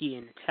Nikki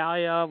and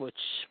Natalya, which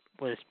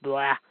was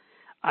blah.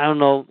 I don't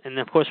know. And,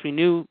 of course, we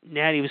knew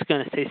Natty was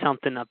going to say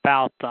something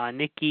about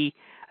Nikki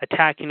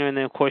attacking her, and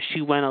then, of course,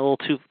 she went a little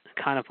too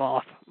kind of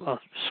off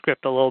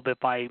script a little bit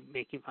by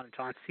making fun of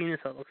John Cena,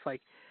 so it looks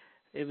like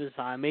it was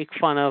make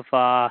fun of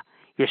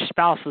your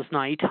spouse's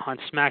night on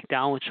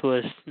SmackDown, which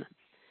was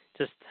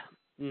just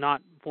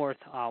not worth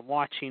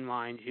watching,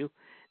 mind you.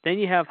 Then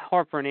you have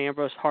Harper and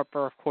Ambrose.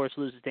 Harper, of course,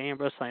 loses to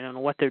Ambrose. I don't know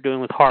what they're doing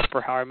with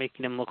Harper, how they're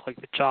making him look like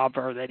the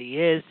jobber that he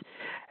is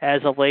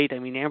as of late.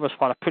 Ambrose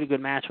fought a pretty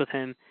good match with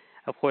him.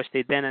 Of course,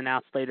 they then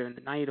announced later in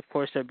the night, of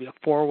course, there'll be a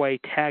four-way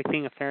tag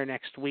team affair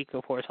next week,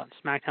 of course, on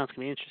SmackDown. It's going to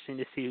be interesting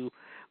to see who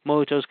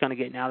Mojo's going to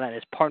get now that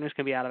his partner's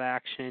going to be out of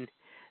action.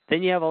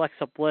 Then you have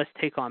Alexa Bliss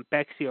take on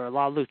Becky, or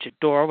La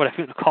Luchadora, whatever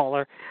you want to call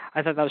her.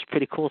 I thought that was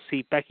pretty cool to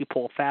see Becky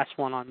pull a fast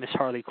one on Miss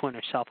Harley Quinn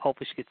herself.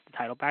 Hopefully she gets the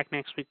title back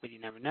next week, but you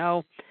never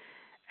know.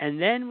 And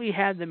then we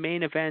had the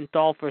main event,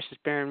 Dolph versus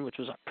Baron, which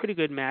was a pretty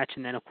good match.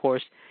 And then, of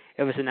course,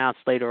 it was announced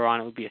later on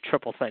it would be a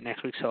triple threat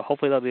next week. So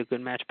hopefully that'll be a good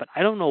match. But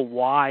I don't know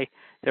why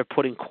they're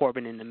putting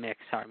Corbin in the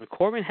mix.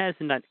 Corbin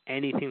hasn't done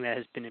anything that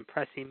has been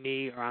impressing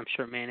me, or I'm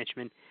sure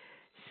management,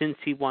 since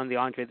he won the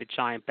Andre the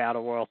Giant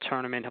Battle Royal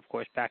tournament, of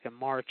course, back in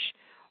March.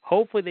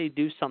 Hopefully they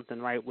do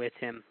something right with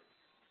him.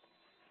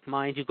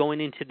 Mind you,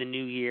 going into the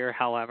new year,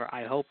 however,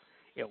 I hope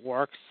it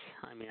works.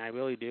 I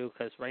really do,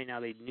 because right now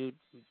they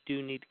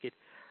do need to get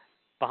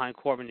behind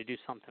Corbin to do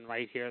something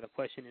right here. The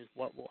question is,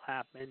 what will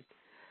happen?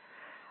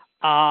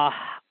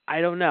 I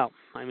don't know.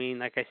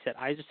 Like I said,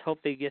 I just hope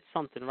they get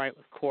something right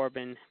with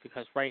Corbin,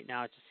 because right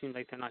now it just seems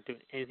like they're not doing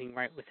anything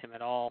right with him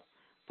at all.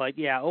 But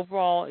yeah,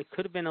 overall, it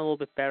could have been a little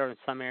bit better in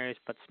some areas,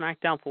 but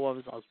SmackDown for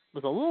was a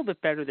little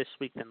bit better this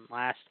week than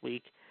last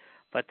week,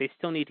 but they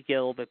still need to get a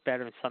little bit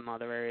better in some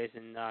other areas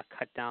and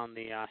cut down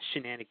the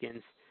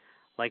shenanigans,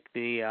 like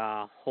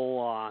the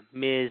whole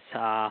Miz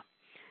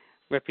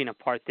ripping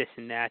apart this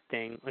and that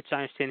thing, which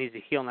I understand he's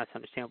a heel, and that's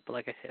understandable. But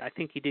like I said, I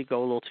think he did go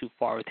a little too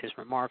far with his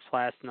remarks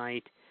last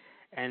night.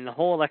 And the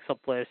whole Alexa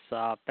Bliss,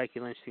 Becky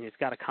Lynch thing has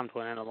got to come to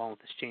an end along with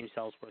this James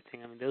Ellsworth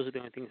thing. Those are the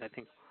only things I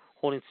think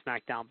holding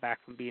SmackDown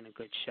back from being a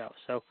good show.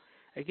 So,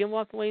 again, we'll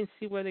have to wait and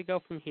see where they go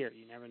from here.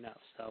 You never know.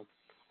 So,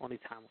 only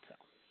time will tell.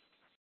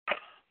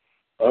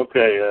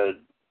 Okay,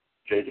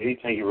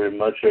 JD, thank you very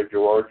much,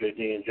 Gerard,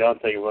 JD, and John.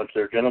 Thank you very much,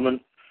 there,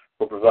 gentlemen,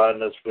 for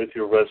providing us with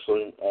your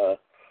wrestling,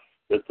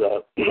 with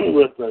your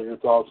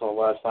thoughts on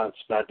last night's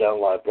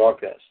SmackDown live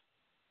broadcast.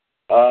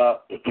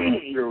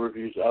 Your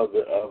reviews of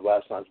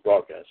last night's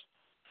broadcast.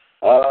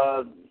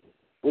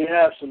 We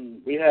have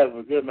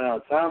a good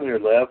amount of time here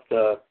left.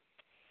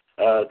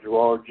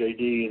 Gerard,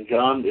 JD, and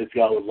John, if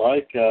y'all would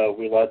like,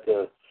 we'd like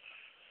to.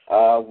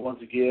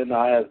 Once again,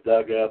 I have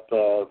dug up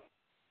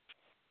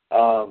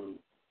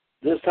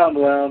this time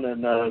around,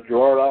 and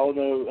Gerard, I don't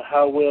know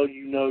how well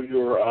you know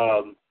your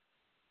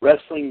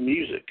wrestling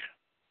music,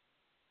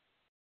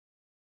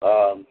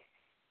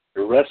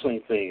 your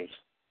wrestling themes,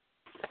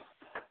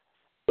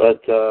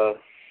 but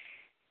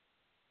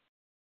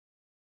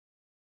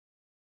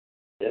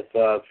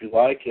if you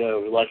like,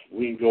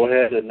 we can go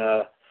ahead and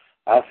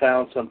I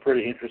found some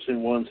pretty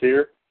interesting ones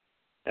here,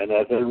 and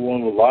if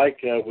everyone would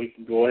like, we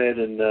can go ahead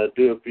and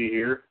do a few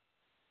here.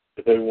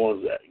 If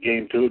everyone's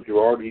game to it,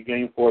 Gerard, are you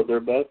game for it there,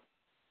 bud?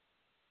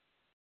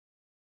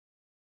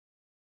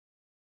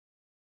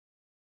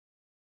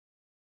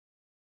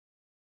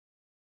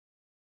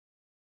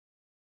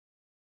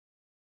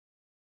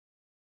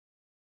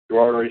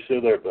 Gerard, are you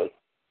still there, bud?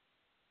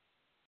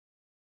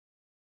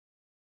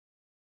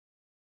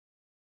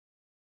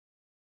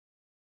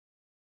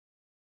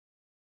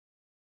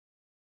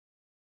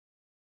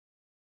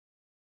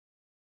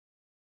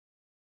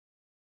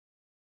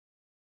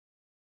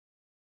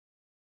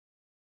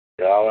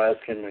 Yeah, I'll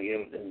ask him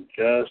again in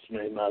just a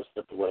minute. He might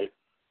step away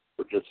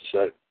for just a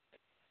sec.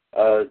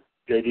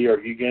 JD, are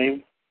you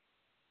game?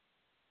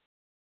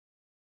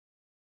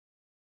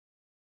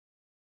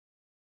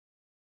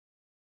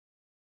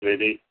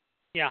 JD?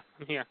 Yeah,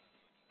 I'm here.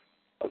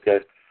 Okay.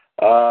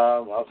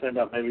 I'll say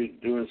about maybe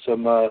doing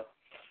some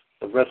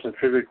wrestling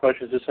trivia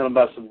questions. Just something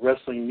about some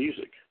wrestling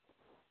music.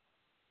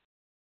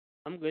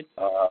 I'm good.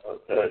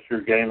 If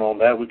you're game on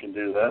that, we can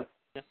do that.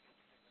 Yeah.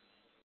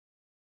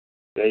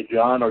 Okay,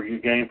 John, are you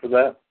game for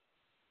that?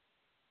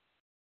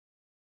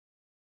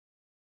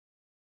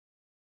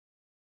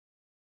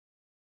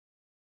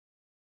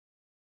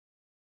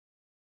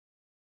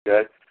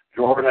 Okay.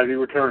 Jordan, have you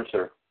returned,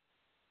 sir?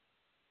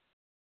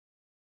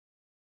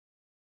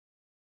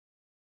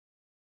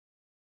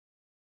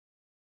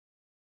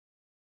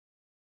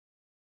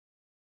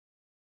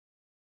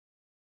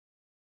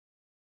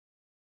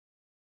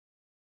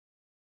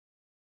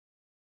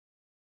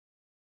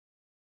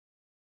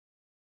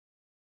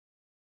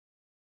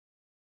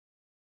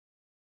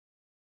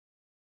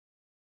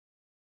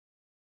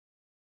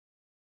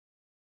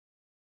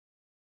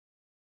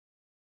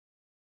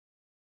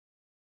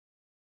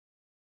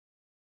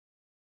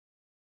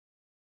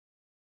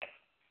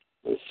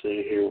 Let's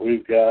see here.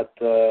 We've got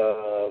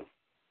well,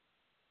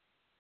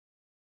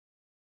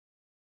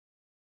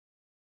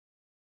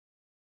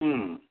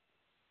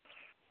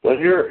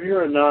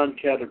 here are 9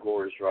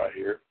 categories right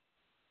here.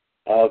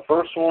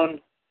 First one,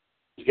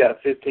 he's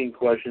got 15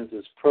 questions.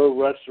 It's pro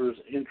wrestlers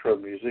intro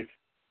music.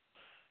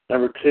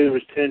 Number 2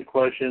 is 10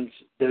 questions.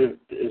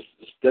 Is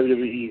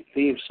WWE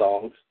theme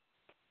songs.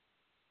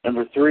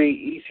 Number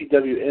 3,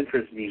 ECW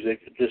entrance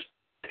music, just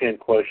 10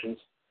 questions.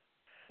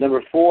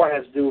 Number 4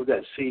 has to do with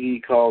that CD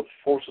called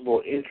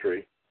Forcible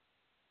Entry.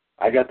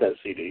 I got that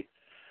CD.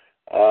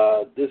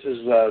 This is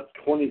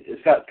 20.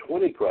 It's got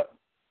 20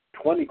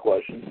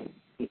 questions.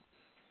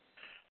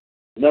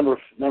 Number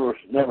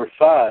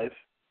 5.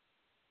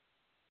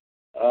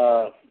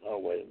 Oh,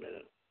 wait a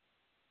minute.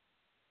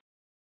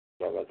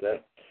 Sorry about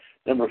that.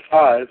 Number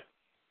 5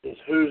 is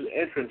whose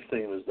entrance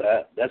theme is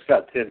that? That's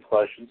got 10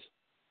 questions.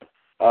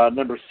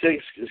 Number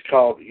 6 is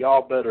called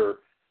Y'all Better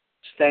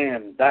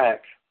Stand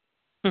Back.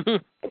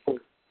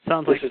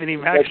 Sounds like Vinnie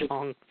Mac's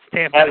song,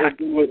 Stand Back. Has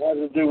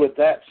to do with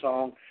that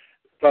song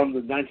from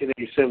the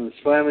 1987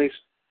 Slammies.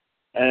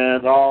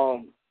 And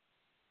of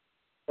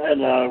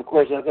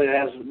course, I think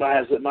it might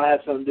have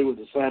something to do with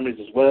the Slammies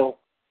as well.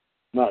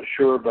 Not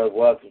sure, but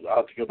I'll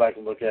have to go back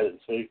and look at it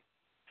and see.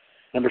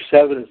 Number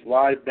 7 is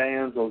live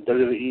bands on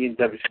WWE and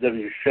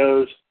WCW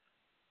shows.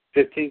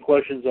 15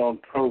 questions on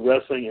pro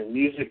wrestling and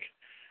music.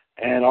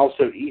 And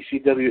also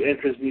ECW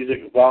entrance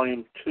music,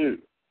 Volume 2.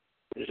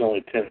 There's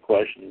only 10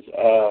 questions.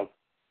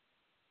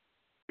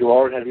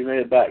 Gerard, have you made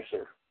it back,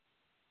 sir?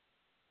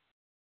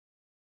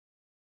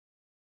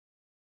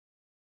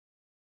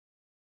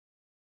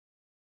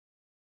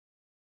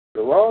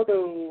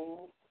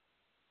 Gerardo.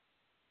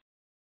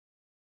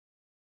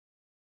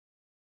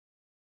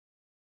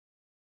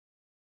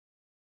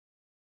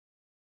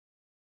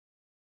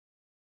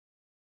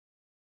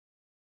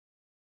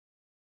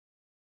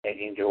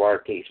 And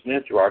Gerard T.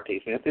 Smith. Gerard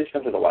T. Smith is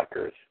something to like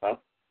Earth, huh?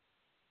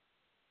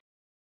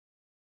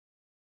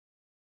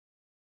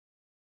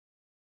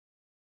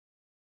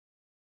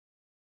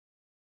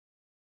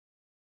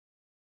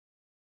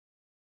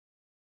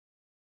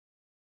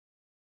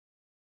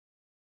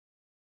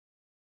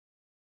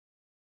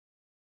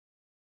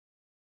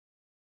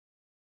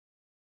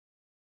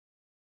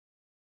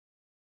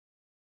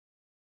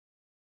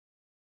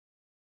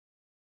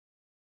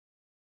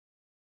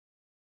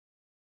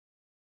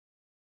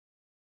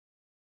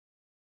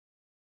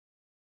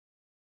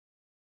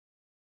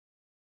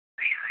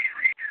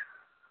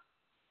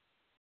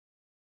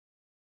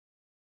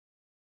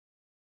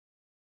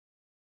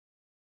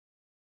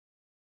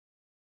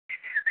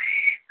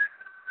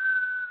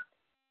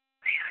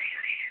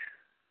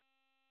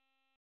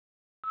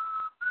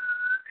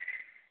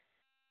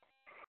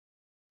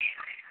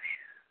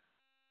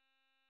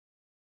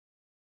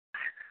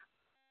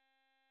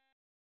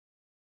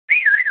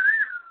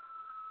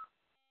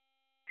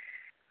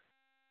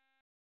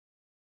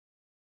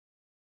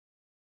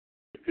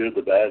 good,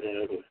 the bad,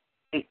 and ugly.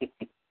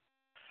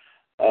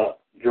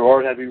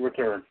 Gerard, have you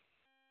returned?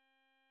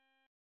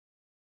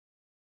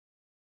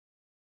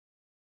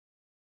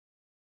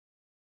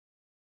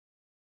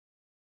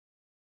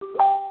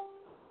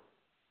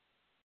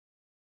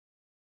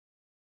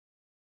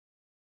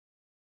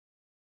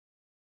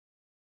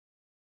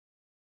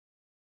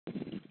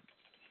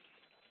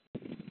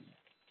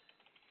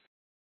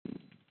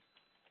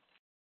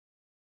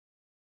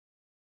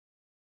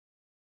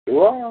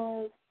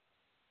 Gerard.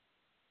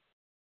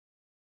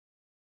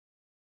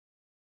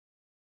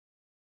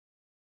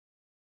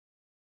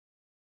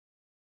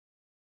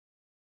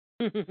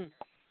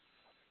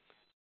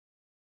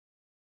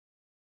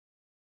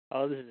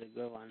 Oh, this is a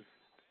good one.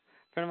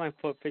 A friend of mine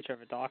put a picture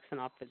of a dachshund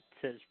up. It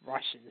says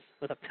Russians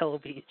with a pillow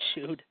being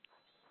chewed.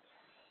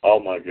 Oh,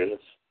 my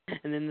goodness.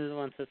 And then there's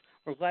one that says,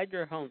 "We're glad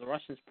you're home. The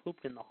Russians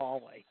pooped in the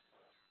hallway."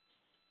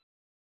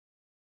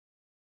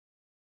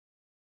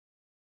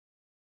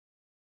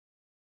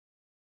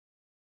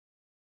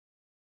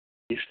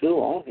 He's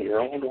still on here.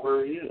 I wonder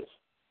where he is.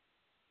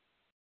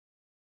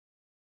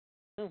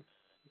 Oh,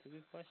 that's a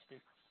good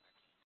question.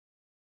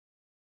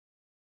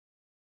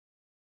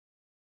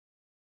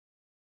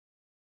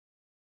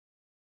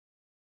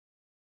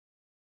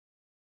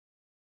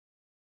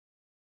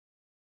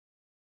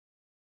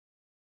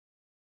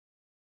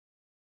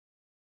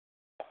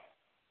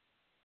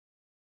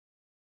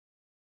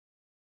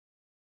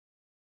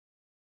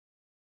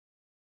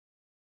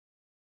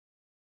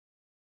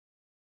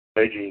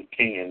 Beijing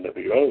King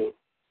NWO.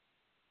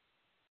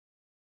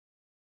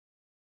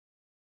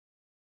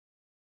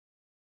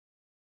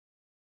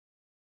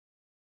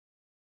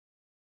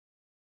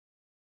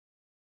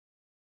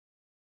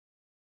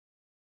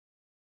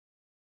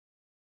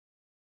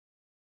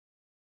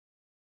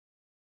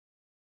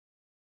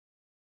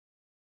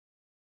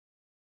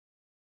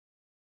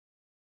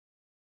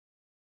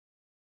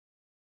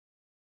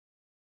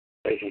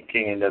 Beijing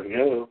King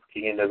NWO.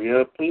 King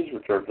NWO, please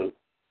return to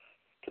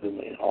the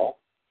main hall.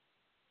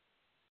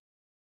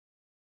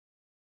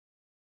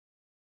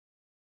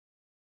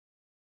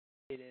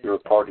 It is Your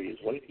party is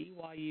waiting.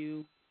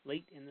 BYU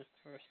late in the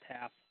first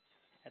half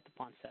at the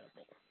Poncetta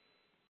Bowl.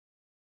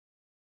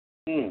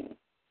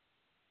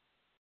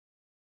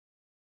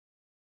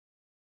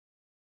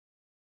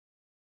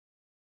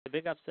 The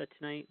big upset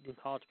tonight in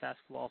college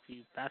basketball for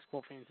you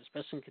basketball fans,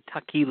 especially in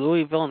Kentucky.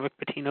 Louisville and Rick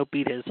Pitino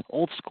beat his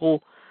old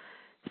school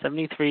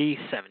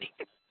 73-70.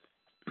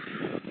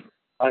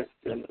 My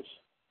goodness.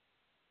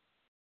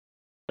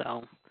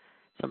 So,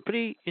 some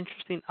pretty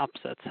interesting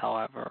upsets,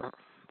 however,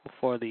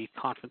 before the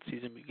conference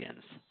season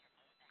begins.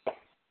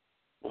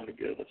 My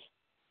goodness.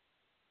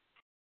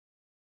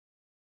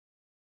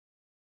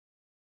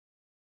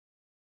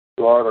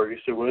 Gerard, are you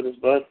still with us,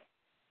 bud?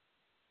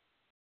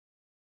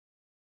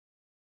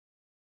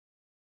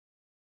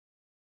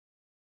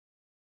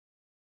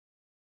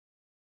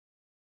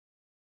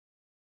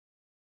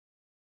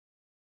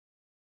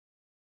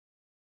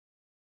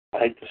 I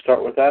hate to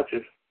start without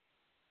you.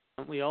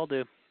 We all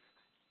do.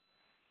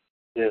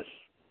 Yes.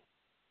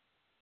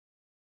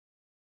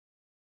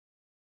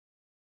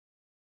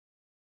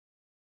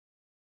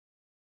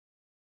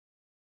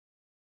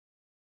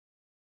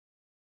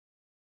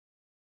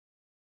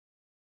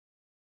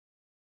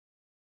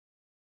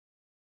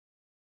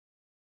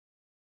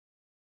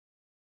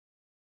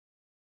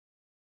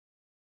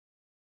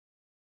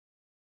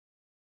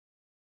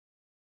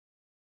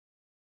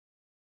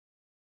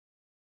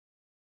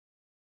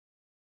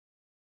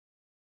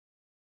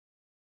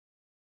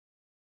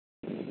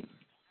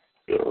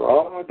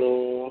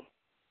 Gerardo.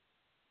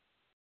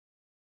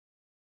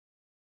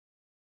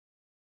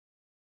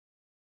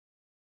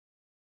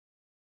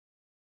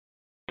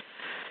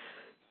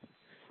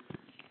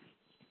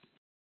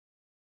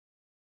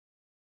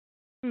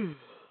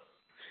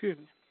 Excuse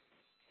me.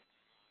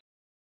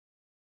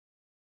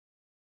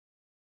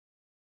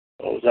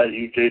 Oh, was that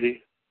you,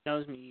 JD? That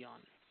was me on.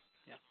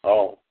 Yeah.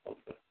 Oh,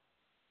 okay.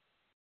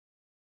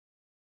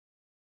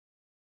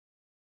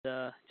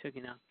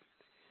 Checking out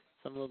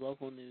some of the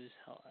local news.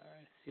 All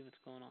right, see what's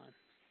going on.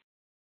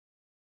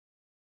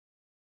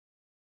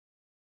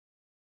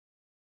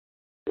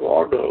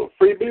 Gerardo,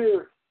 free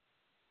beer.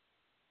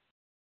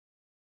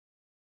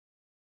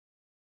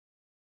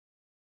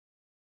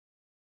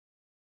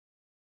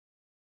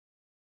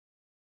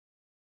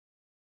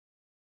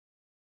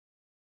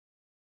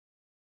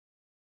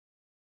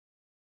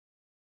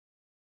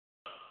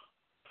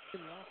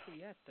 Didn't offer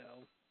yet,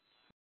 though.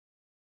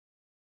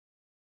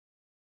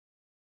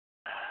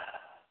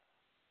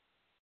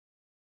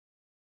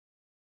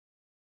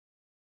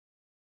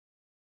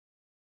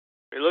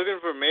 Are you looking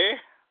for me?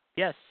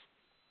 Yes.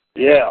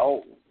 Yeah,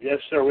 oh, yes,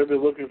 sir. We've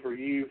been looking for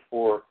you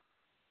for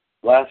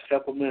last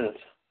couple minutes.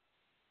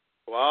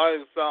 Well,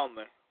 you found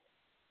me.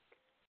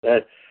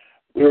 That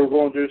we were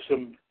going to do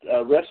some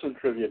wrestling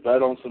trivia,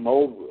 but on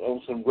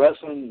some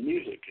wrestling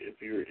music.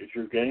 If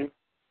you're game.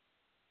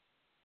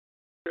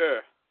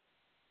 Sure.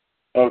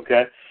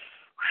 Okay.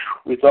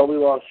 We thought we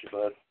lost you,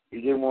 bud. We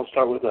didn't want to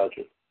start without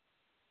you.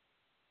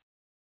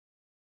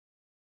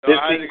 So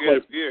I had to get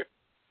a beer.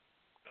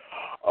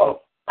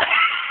 Oh.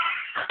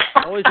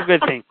 Always a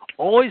good thing.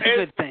 Always a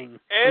good thing.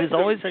 And There's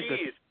always some a good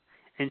cheese.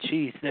 and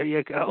cheese. There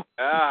you go.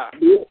 Ah.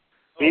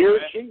 Beer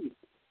and cheese.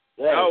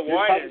 Yeah, No, good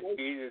wine and combination.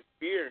 cheese. It's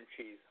beer and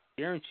cheese.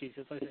 Beer and cheese.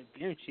 That's what I said.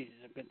 Beer and cheese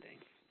is a good thing.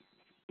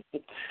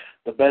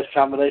 The best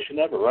combination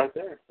ever, right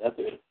there. That's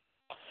it.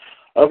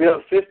 Okay, we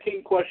have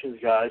 15 questions,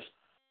 guys.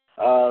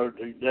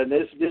 And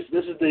this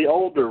is the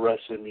older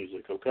wrestling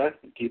music. Okay,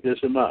 keep this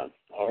in mind.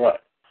 All right.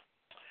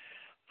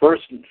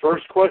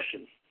 First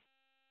question.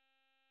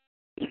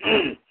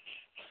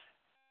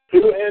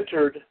 Who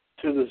entered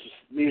to this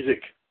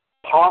music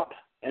Pop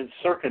and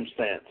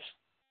Circumstance?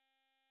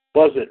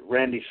 Was it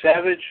Randy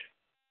Savage,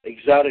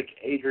 Exotic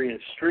Adrian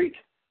Street,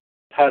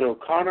 Pat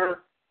O'Connor,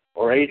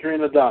 or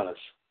Adrian Adonis?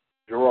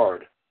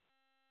 Gerard.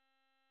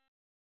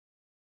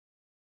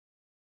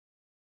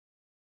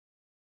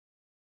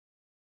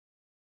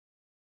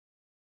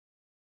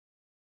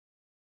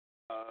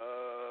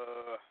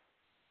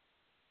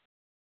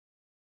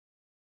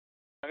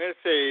 I'm going to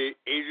say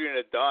Adrian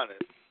Adonis.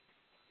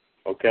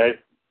 Okay.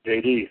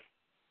 JD.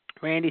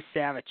 Randy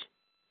Savage.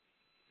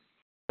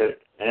 Okay.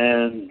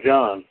 And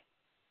John.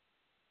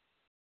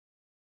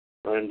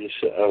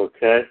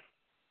 Okay.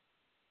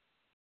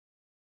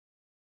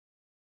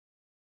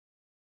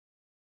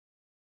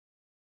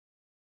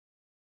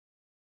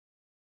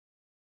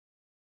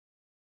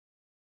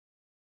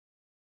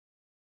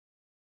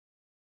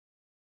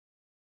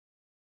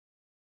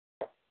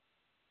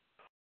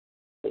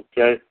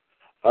 Okay.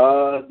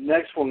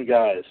 Next one,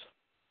 guys.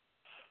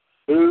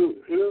 Who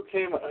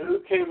came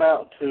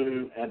out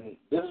to, and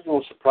this is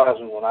going to surprise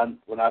me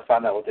when I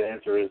find out what the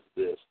answer is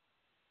to this.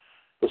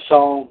 The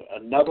song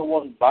 "Another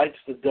One Bites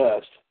the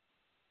Dust"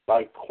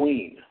 by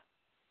Queen.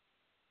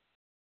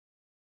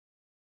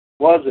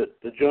 Was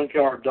it the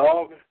Junkyard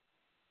Dog,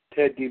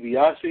 Ted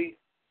DiBiase,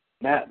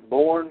 Matt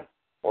Bourne,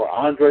 or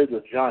Andre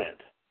the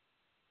Giant?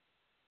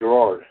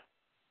 Gerard.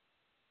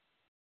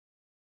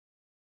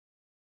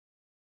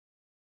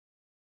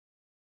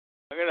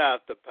 I'm going to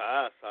have to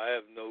pass. I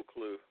have no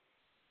clue.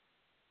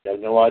 You have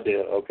no idea.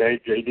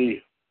 Okay,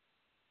 JD.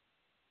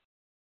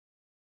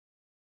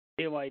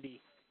 JYD.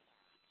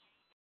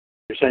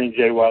 You're saying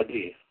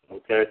JYD.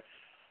 Okay.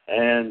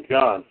 And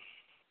John.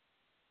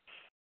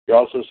 You're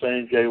also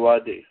saying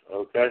JYD.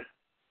 Okay.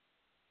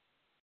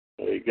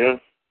 There you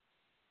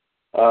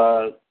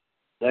go.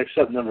 Next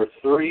up, number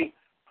 3,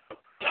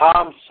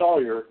 Tom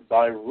Sawyer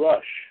by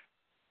Rush.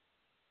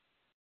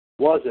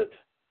 Was it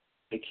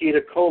Nikita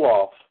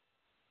Koloff,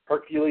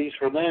 Hercules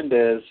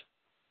Hernandez,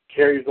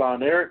 Kerry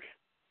Von Erich,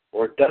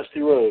 or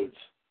Dusty Rhodes?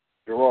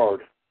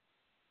 Gerard.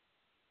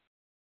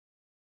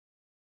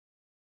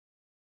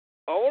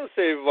 I want to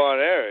say Von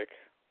Erich.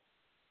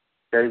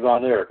 Kerry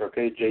Von Erich.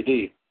 Okay,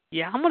 JD.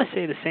 Yeah, I'm going to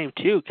say the same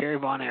too. Kerry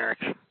Von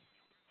Erich.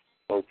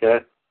 Okay.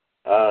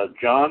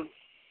 John.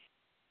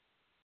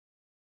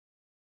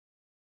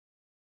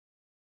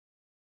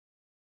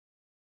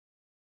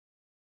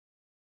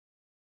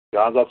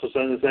 John's also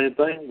saying the same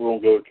thing. We're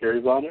going to go with Kerry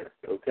Von Erich.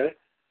 Okay.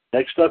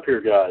 Next up here,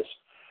 guys.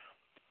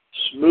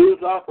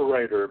 Smooth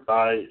Operator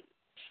by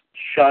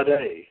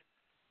Sade,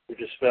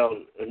 which is spelled,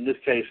 in this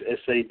case,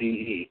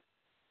 S-A-D-E.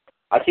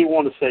 I keep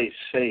wanting to say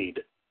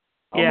Sade.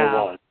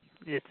 Yeah,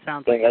 it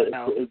sounds like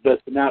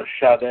it's pronounced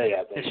Sade,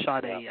 I think. It's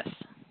Sade, yes.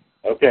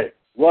 Okay.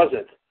 Was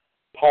it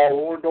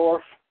Paul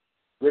Orndorff,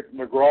 Rick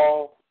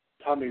McGraw,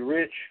 Tommy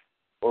Rich,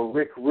 or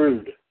Rick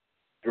Rude?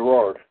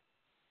 Gerard.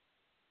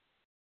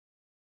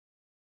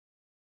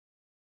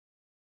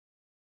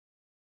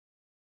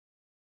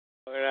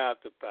 I'm going to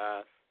have to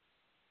pass.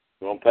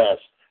 You're going to pass.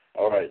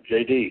 All right.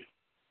 JD.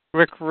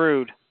 Rick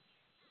Rude.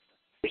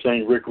 You're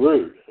saying Rick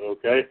Rude.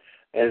 Okay.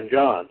 And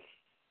John.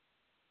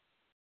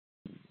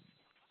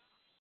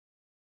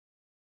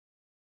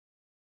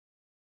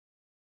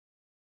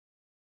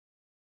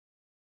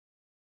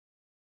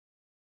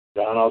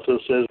 John also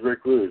says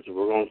Rick Rude, so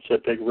we're going to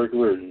pick Rick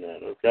Rude in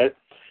that, okay?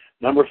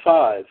 Number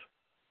 5,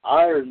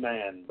 Iron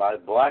Man by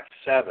Black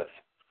Sabbath.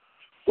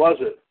 Was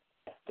it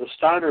the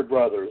Steiner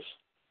Brothers,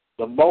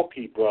 the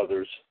Mulkey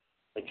Brothers,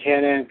 the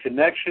Can-Am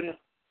Connection,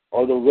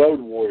 or the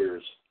Road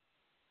Warriors?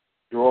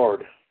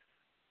 Gerard.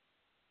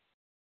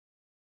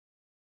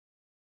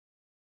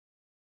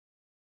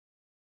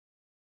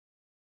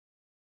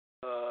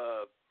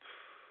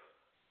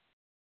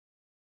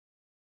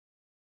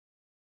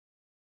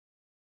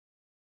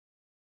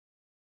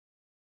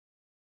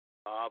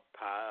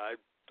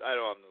 I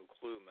don't have no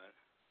clue, man.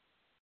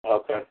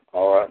 Okay,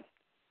 all right.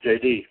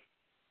 JD.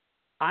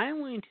 I'm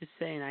going to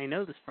say, and I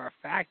know this for a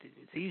fact,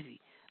 it's easy,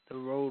 the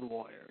Road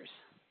Warriors.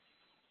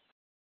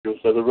 You'll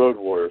say the Road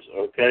Warriors,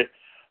 okay?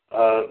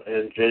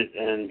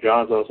 And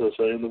John's also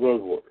saying the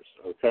Road Warriors,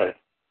 okay?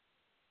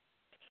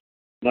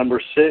 Number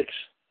 6,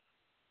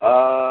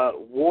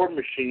 War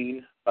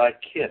Machine by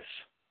Kiss.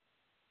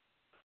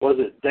 Was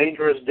it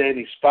Dangerous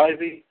Danny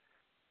Spivey,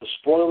 The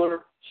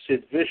Spoiler,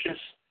 Sid Vicious,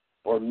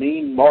 or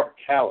Mean Mark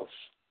Callis?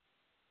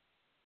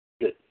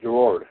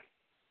 Gerard.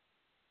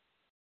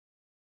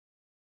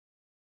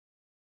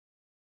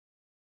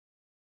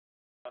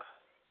 I'm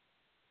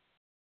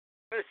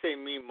going to say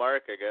Mean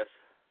Mark, I guess.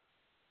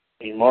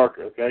 Mark,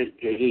 okay.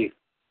 JD.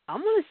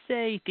 I'm going to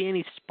say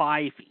Danny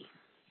Spivey.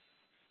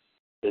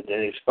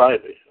 Danny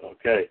Spivey,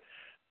 okay.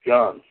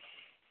 John.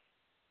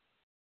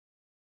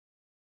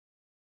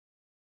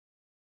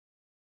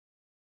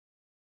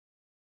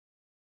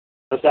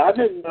 I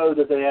didn't know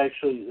that they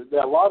actually,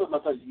 that a lot of them,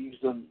 I thought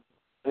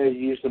they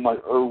used them like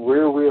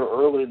real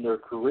early in their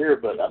career,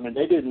 but I mean,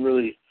 they didn't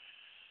really,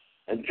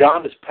 and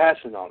John is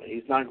passing on it.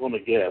 He's not going to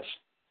guess.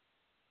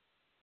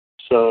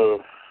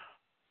 So,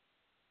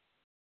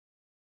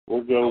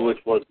 we'll go with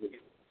what?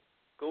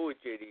 Go with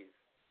JD.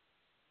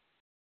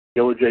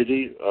 Go with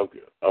JD?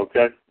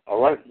 Okay.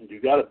 All right.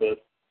 You got it, bud.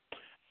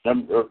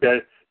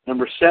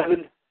 Number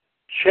 7,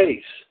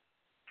 Chase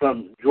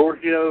from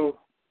Giorgio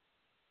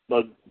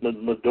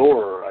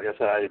Medora. I guess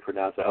that's how you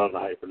pronounce it. I don't know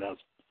how you pronounce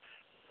it.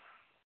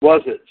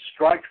 Was it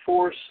Strike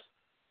Force,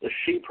 the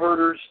Sheep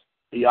Herders,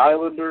 the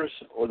Islanders,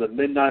 or the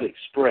Midnight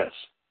Express?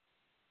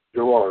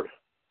 Gerard.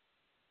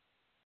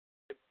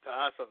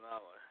 Pass on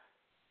that one.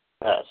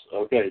 Pass.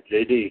 Okay.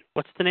 JD.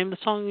 What's the name of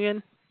the song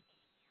again?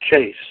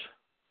 Chase.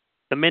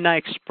 The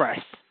Midnight Express.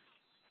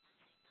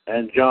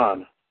 And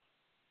John.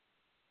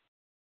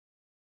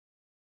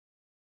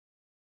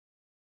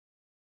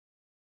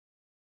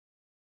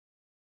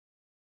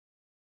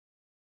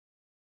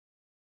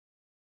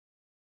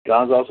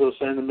 John's also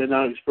saying the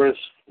Midnight Express.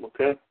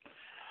 Okay.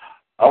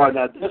 All right.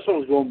 Now this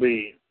one's going to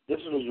be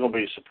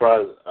a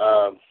surprise.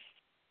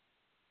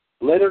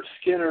 Leonard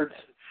Skinner's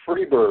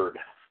Freebird.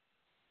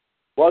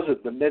 Was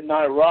it the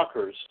Midnight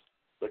Rockers,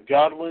 the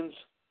Godwins,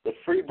 the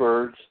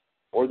Freebirds,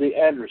 or the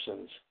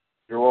Andersons?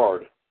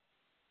 Gerard.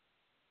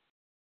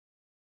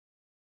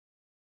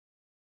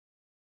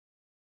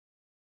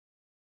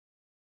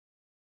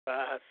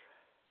 Pass.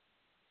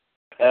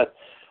 Pass.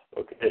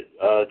 Okay.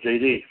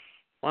 JD.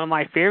 One of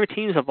my favorite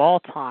teams of all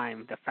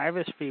time, the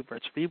Fabulous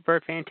Freebirds.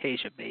 Freebird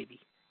Fantasia,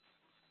 baby.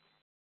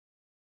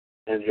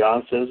 And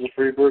John says the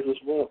Freebirds as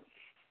well.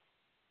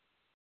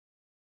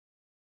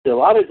 See, a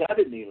lot of I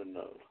didn't even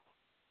know.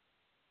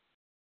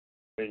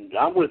 I mean,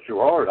 I'm with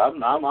Gerard. I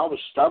was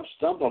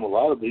stumped on a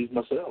lot of these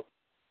myself.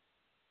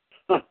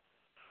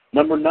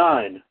 Number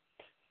 9,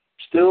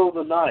 Still of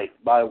the Night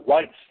by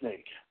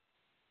Whitesnake.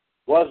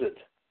 Was it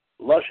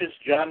Luscious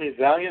Johnny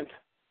Valiant,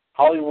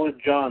 Hollywood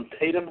John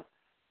Tatum,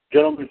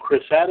 Gentleman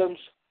Chris Adams,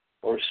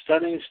 or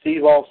Stunning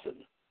Steve Austin?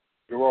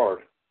 Gerard.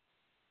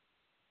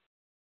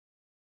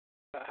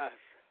 Pass.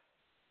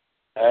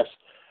 Pass.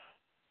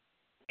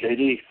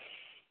 JD.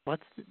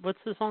 What's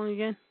the song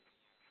again?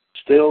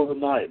 Still of the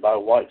Night by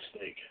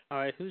Whitesnake. All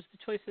right, who's the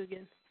choices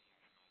again?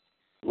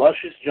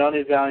 Luscious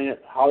Johnny Valiant,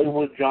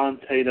 Hollywood John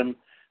Tatum,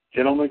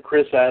 Gentleman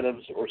Chris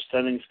Adams, or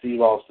Stunning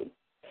Steve Austin?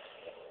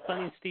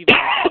 Stunning Steve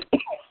Austin.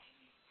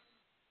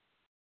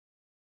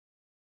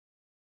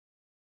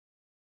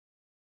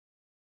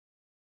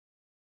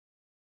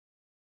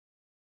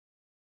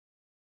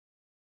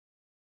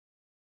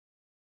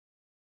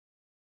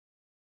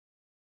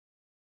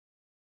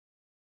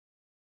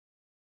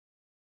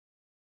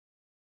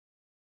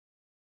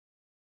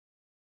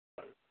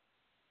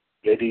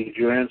 JD, did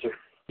you answer?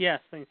 Yeah,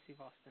 Stunning Steve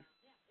Austin.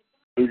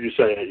 Who did you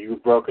say? You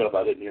broke up.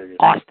 I didn't hear you.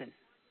 Austin.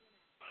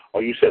 Oh,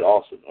 you said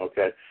Austin.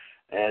 Okay.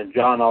 And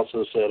John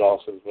also said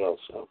Austin as well,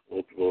 so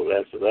we'll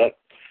answer that.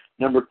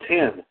 Number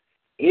 10,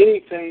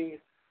 anything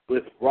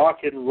with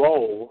rock and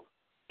roll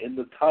in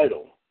the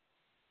title.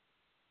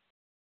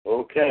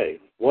 Okay.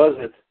 Was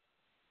it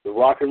the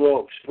Rock and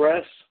Roll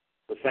Express,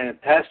 the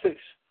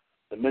Fantastics,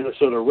 the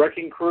Minnesota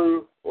Wrecking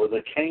Crew, or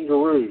the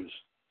Kangaroos?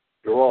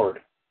 Gerard.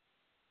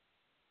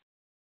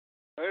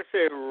 I'm going to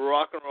say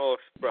Rock and Roll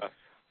Express.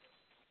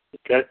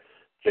 Okay.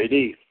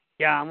 JD.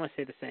 Yeah, I'm going to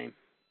say the same.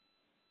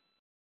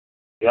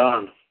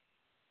 John.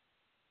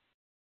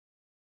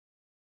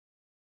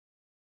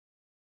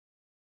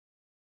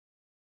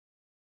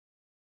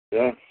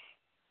 Yeah.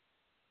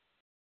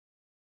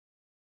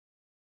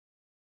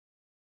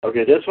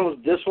 Okay, this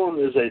one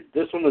is a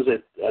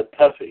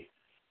toughie,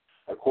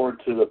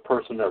 according to the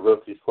person that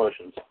wrote these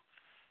questions.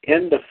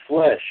 In the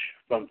Flesh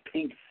from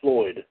Pink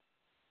Floyd.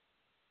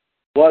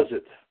 Was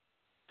it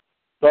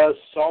Buzz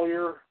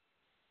Sawyer,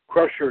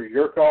 Crusher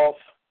Yurkoff,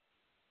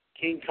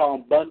 King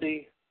Kong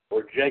Bundy,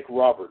 or Jake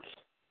Roberts?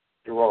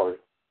 Gerard.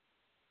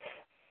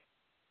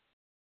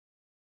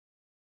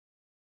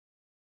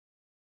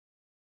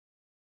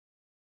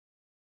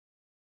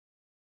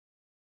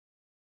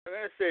 I'm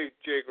going to say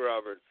Jake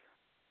Roberts.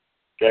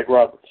 Jake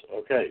Roberts.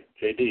 Okay.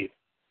 JD.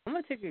 I'm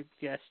going to take a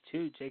guess,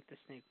 too, Jake the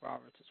Snake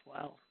Roberts as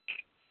well.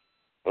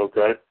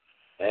 Okay.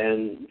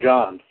 And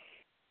John.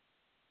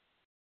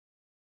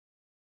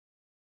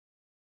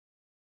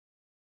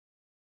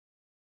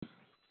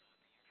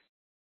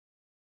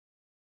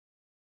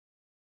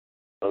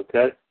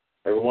 Okay.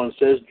 Everyone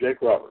says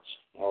Jake Roberts.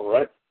 All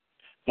right.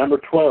 Number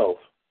 12,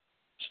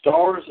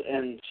 Stars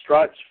and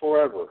Stripes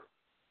Forever.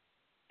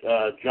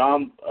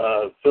 John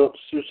Philip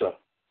Sousa.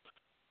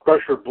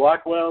 Crusher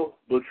Blackwell,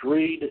 Butch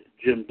Reed,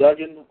 Jim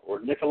Duggan, or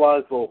Nikolai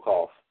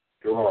Volkov?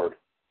 Gerard.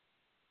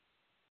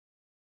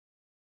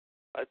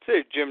 I'd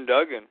say Jim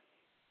Duggan.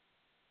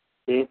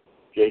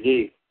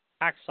 JD.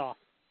 Hacksaw.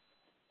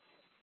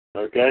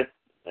 Okay.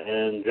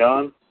 And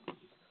John?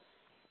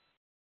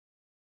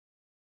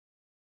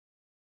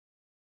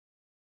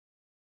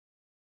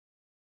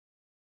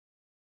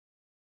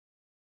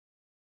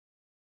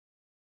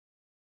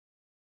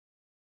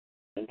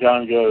 And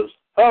John goes,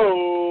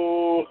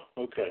 oh!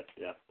 Okay,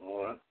 yeah,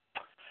 all right.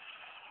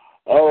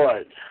 All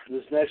right,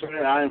 this next one,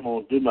 I am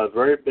going to do my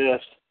very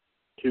best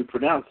to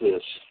pronounce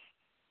this.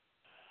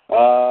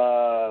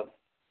 Also,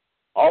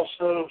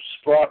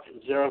 Sprach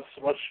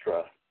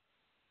Zarathustra.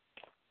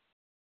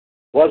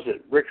 Was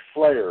it Ric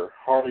Flair,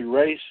 Harley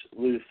Race,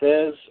 Lou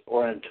Thesz,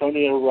 or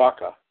Antonio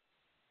Rocca?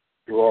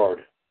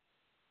 Gerard.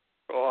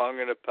 Oh, I'm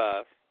going to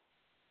pass.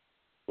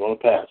 You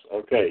want to pass?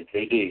 Okay,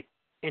 JD.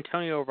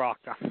 Antonio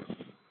Rocca.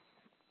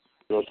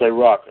 You want to say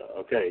Rocca?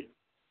 Okay,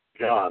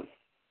 John.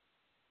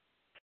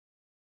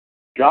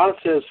 John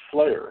says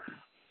Flair.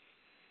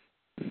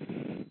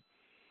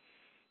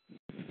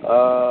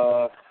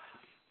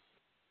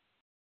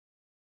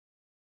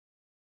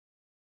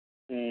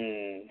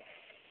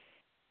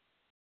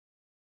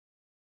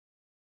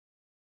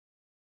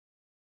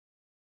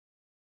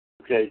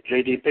 Okay,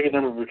 JD, pick a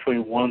number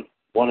between 1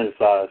 and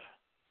 5.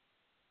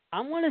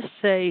 I'm going to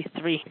say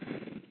 3.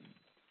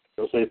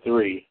 You'll say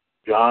 3.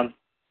 John?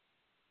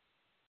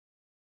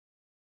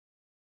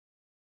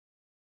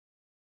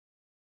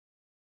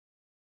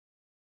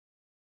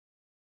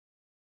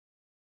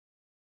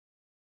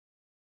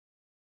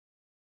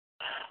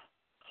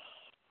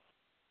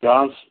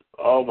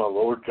 Oh my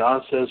Lord,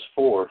 John says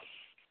 4.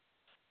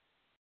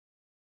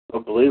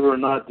 But believe it or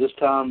not, this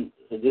time,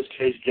 in this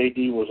case,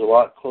 JD was a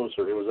lot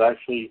closer. It was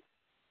actually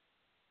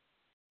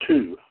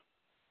 2.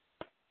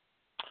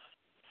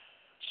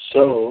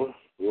 So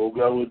we'll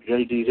go with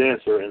JD's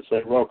answer and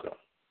say Rocca.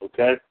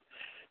 Okay?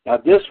 Now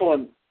this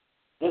one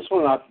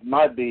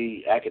might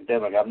be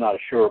academic. I'm not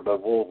sure,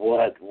 but we'll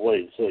have to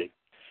wait and see.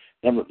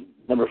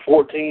 Number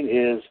 14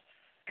 is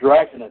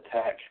Dragon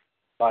Attack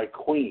by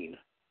Queen.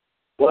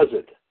 Was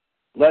it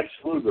Lex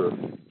Luger,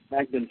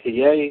 Magnum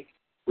TA,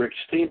 Rick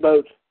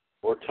Steamboat,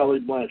 or Tully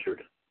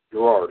Blanchard?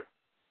 Gerard.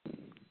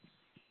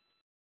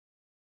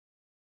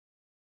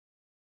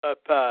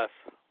 Pass.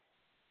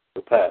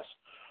 Pass.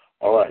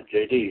 All right,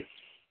 JD.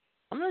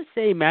 I'm going to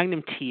say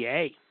Magnum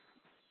TA.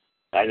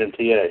 Magnum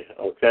TA.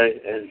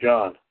 Okay, and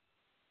John.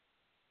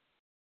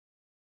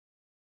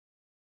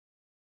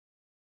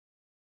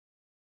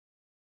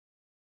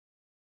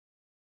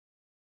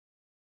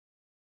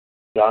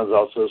 John's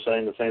also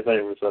saying the same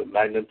thing with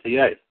Magnum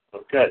TA.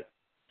 Okay.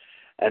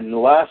 And the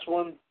last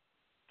one,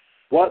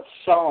 what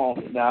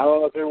song, now I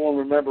don't know if everyone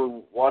remember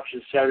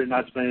watching Saturday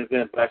Night's Main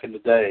Event back in the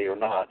day or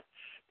not,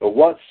 but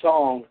what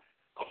song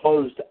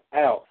closed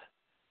out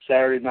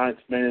Saturday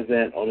Night's Main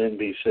Event on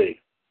NBC?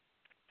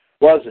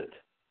 Was it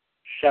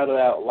Shout It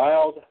Out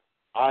Loud,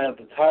 Eye of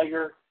the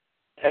Tiger,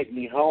 Take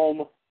Me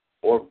Home,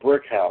 or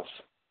Brick House?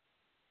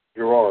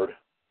 Gerard.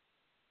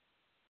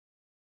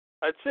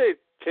 I'd say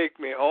Take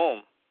Me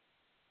Home.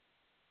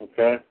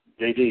 Okay.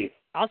 JD.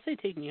 I'll say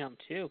Take Me Home,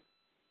 too.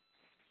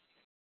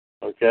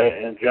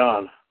 Okay. And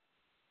John.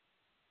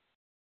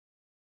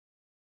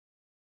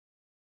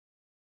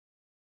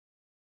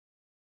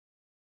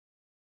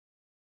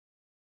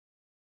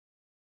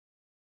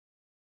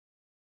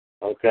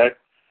 Okay.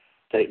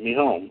 Take Me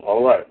Home.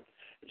 All right.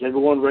 Is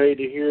everyone ready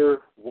to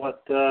hear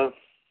what the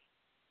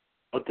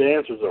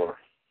answers are?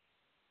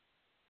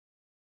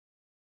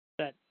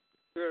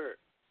 Sure.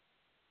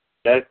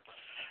 Okay.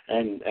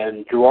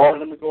 And Gerard,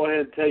 let me go ahead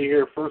and tell you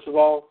here, first of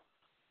all,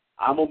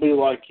 I'm going to be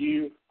like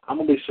you. I'm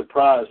going to be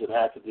surprised at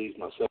half of these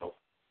myself.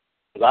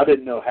 Because I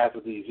didn't know half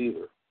of these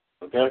either.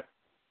 Okay?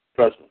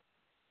 Trust me.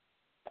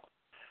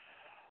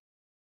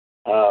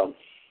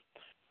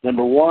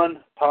 Number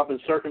 1, Pomp and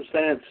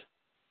Circumstance.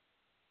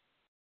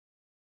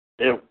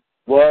 It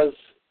was,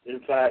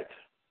 in fact,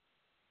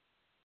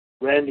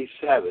 Randy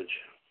Savage.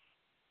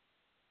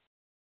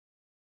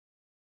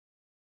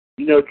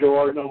 You know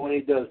Gerard, know when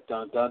he does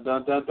dun dun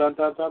dun dun dun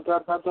dun dun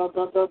dun dun dun dun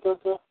dun dun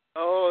dun.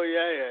 Oh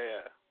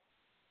yeah.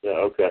 Yeah,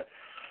 okay.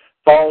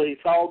 He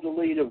followed the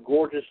lead of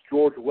gorgeous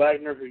George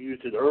Wagner, who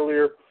used it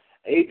earlier.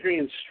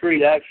 Adrian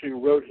Street actually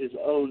wrote his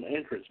own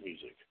entrance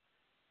music.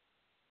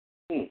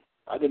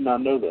 I did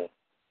not know that.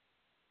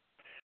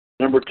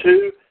 Number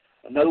 2,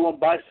 another one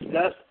bites the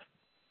dust.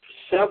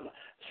 Son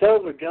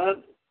of a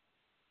Gun.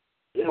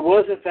 It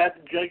was, in fact,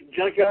 the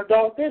Junkyard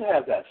Dog did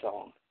have that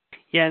song.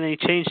 Yeah, and they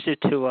changed it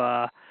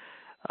to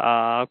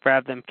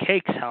Grab Them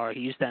Cakes, however.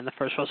 He used that in the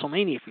first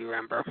WrestleMania, if you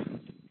remember.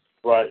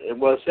 Right. And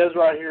what it says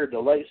right here, the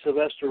late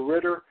Sylvester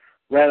Ritter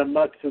ran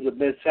amok through the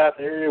Mid-South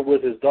area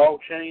with his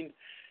dog chain.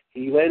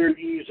 He later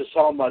used a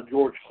song by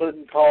George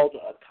Clinton called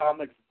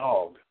Atomic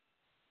Dog.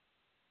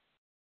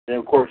 And,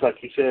 of course,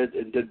 like you said,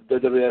 in the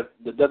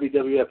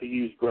WWF, he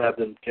used Grab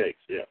Them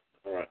Cakes. Yeah,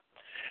 all right.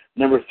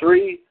 Number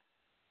 3,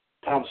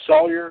 Tom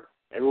Sawyer.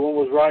 Everyone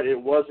was right. It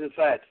was, in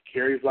fact,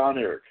 Kerry Von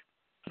Erich.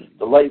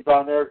 The late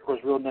Von Erich, of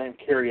course, real name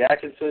Kerry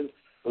Atkinson,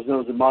 was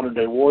known as the Modern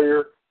Day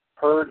Warrior.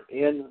 Heard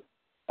in,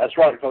 that's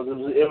right, because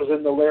it was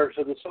in the lyrics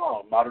of the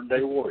song, Modern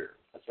Day Warrior.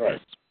 That's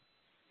right.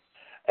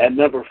 And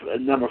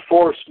number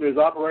 4, Smooth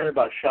Operator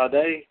by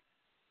Sade.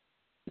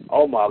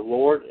 Oh, my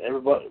Lord.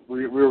 Everybody,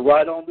 we were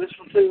right on this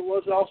one, too. It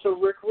was also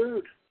Rick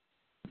Rude.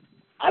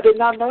 I did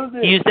not know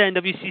this. He used that in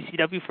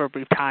WCCW for a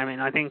brief time,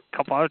 and I think a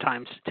couple other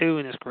times, too,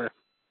 in his career.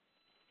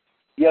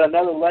 Yet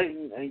another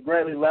latent and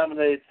greatly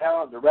laminated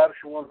talent, the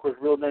Rapture one, of course,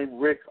 real name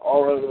Rick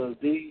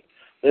R-O-O-D,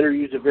 later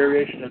used a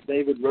variation of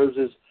David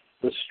Rose's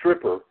The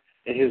Stripper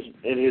in his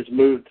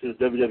move to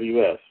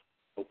WWF.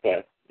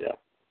 Okay, yeah.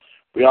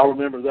 We all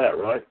remember that,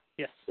 right?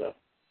 Yes. So.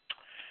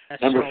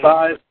 Number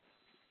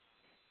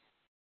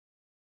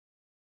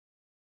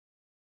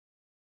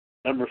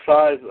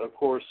 5, of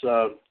course,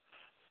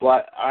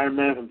 Iron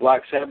Man from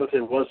Black Sabbath.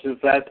 It was, in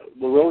fact,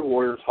 the Road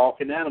Warriors, Hawk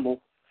and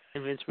Animal.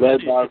 And Vince Russo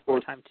used it for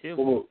a time,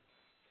 too.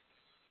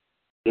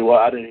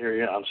 I didn't hear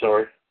you. I'm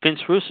sorry.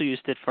 Vince Russo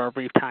used it for a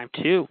brief time,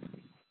 too.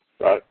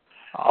 Right.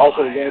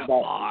 Also,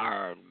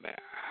 Iron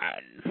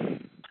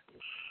Man.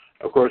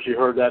 Of course, you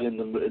heard that in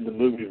the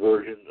movie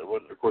version.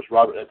 Of course,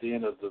 at the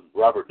end of the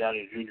Robert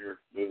Downey Jr.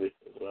 movie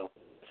as well.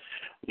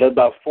 Led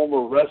by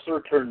former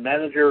wrestler turned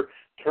manager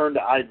turned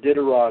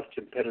Iditarod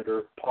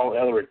competitor Paul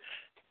Ellering.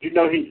 I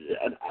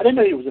didn't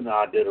know he was in the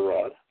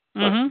Iditarod.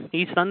 Mm-hmm.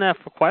 He's done that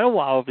for quite a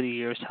while over the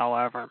years,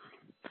 however.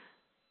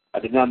 I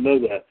did not know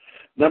that.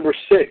 Number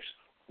 6,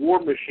 War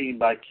Machine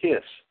by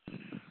Kiss.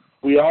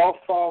 We all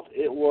thought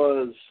it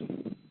was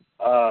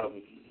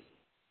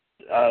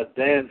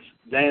Dan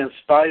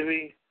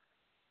Spivey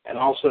and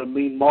also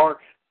Mean Mark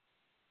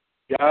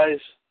guys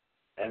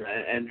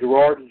and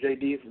Gerard and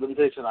JD. Let me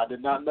tell you something. I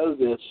did not know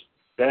this.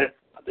 Okay,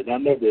 I did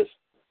not know this.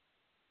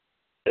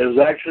 It was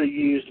actually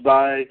used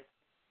by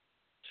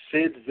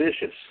Sid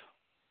Vicious.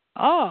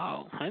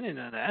 Oh, I didn't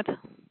know that.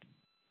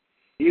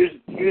 Used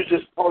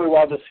this probably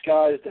while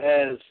disguised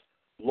as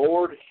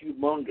Lord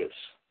Humongous.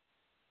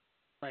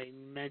 Right,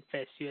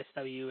 Memphis,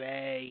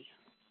 USWA.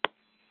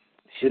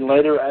 And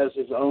later as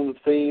his own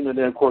theme, and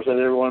then, of course, as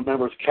everyone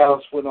remembers,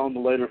 Callis went on to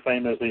later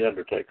fame as The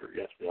Undertaker.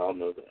 Yes, we all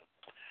know that.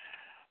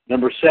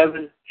 Number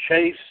 7,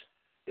 Chase.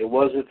 It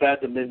was, in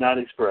fact, the Midnight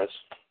Express.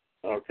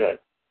 Okay.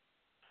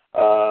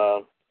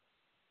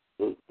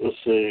 Let's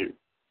see.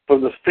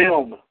 From the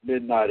film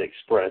Midnight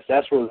Express.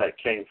 That's where that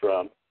came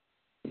from.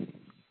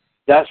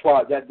 That's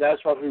why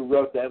who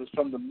wrote that. It was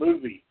from the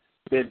movie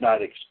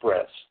Midnight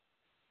Express.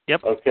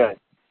 Yep. Okay.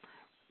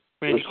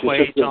 Randy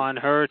Quaid, John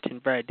Hurt,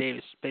 and Brad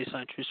Davis, based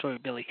on a true story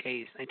of Billy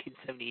Hayes,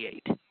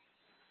 1978.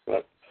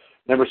 Right.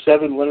 Number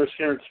 7, Leonard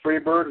Skinner's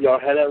Freebird. Y'all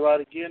had that right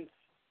again.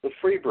 The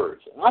Freebirds.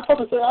 I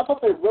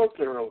thought they wrote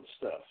their own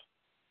stuff.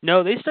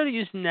 No, they started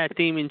using that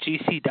theme in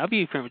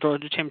GCW from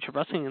Georgia Championship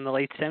Wrestling in the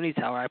late 70s,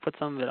 however. I put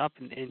some of it up,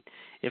 and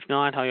if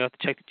not, you have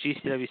to check the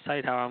GCW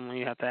site, however,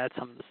 you have to add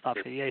some of the stuff.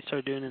 But yeah, they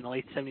started doing it in the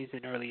late 70s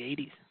and early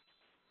 80s.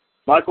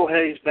 Michael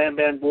Hayes, Bam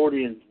Bam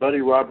Gordy, and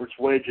Buddy Roberts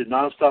waged a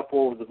nonstop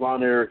war with the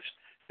Von Erichs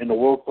in the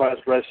world-class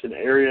wrestling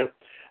area.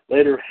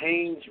 Later,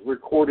 Haynes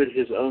recorded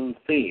his own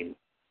theme.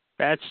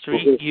 Bad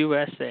Street,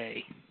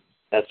 USA.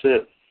 That's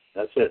it.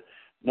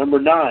 Number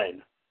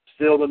 9,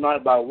 Still the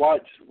Night by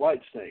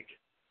Whitesnake.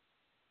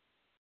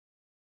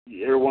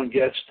 Everyone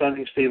gets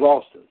Stunning Steve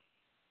Austin.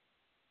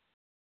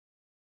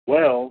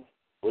 Well,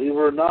 believe it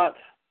or not,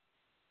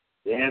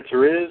 the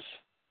answer is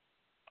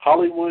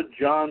Hollywood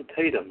John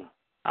Tatum.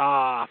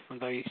 From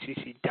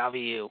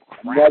WCCW.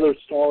 Another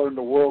star in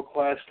the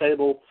world-class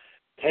stable.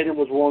 Tatum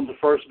was one of the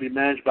first to be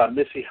managed by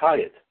Missy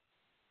Hyatt.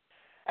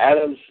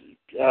 Adams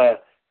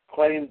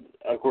claimed,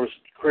 of course,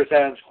 Chris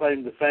Adams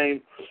claimed the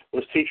fame,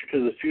 was teacher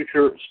to the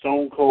future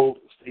Stone Cold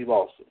Steve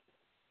Austin.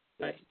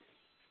 Right.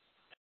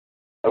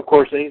 Of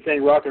course,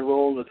 anything rock and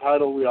roll in the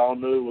title, we all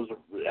knew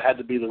had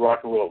to be the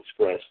Rock and Roll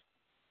Express.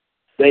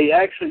 They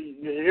actually,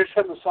 here's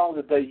some of the songs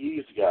that they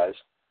used, guys.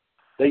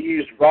 They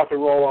used Rock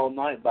and Roll All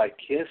Night by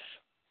Kiss,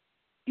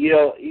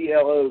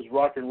 ELO's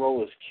Rock and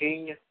Roll is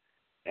King,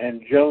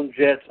 and Joan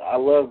Jett's I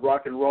Love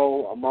Rock and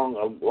Roll, among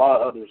a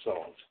lot of other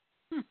songs.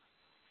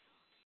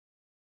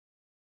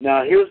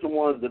 Now, here's the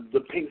one, the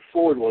Pink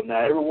Floyd one.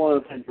 Now,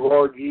 everyone, and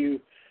Gerard, you,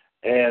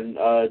 and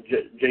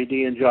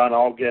JD and John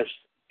all guessed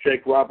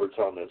Jake Roberts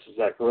on this. Is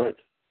that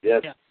correct?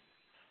 Yes. Yeah.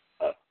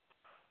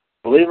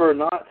 Believe it or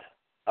not,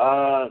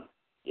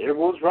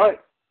 everyone's right.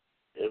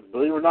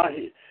 Believe it or not,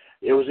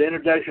 it was the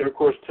introduction, of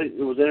course, it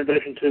was the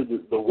introduction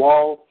to the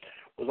Wall.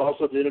 It was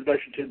also the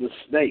introduction to the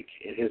Snake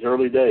in his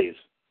early days.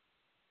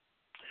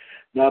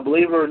 Now,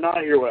 believe it or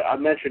not, here I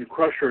mentioned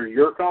Crusher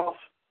Yurkoff.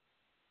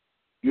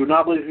 You would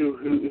not believe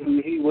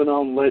who he went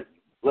on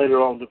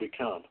later on to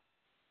become.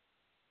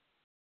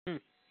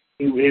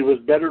 He was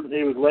better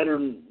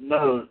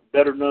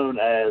known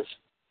as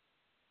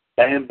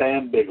Bam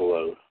Bam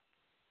Bigelow.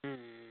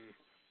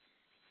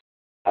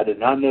 I did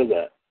not know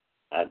that.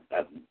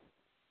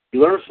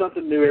 You learn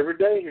something new every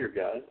day here,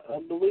 guys.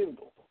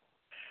 Unbelievable.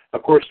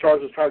 Of course,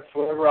 Stars of Stripes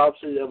Forever.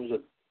 Obviously,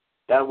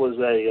 that was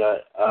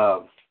a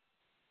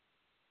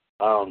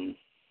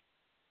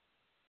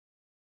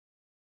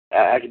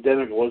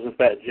academic. It was in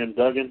fact Jim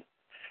Duggan.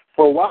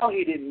 For a while,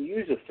 he didn't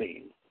use a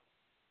theme,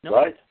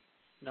 right?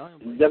 No.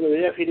 In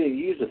WWF, he didn't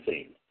use a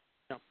theme.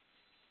 No.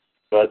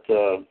 But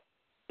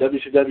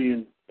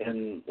WCW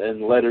in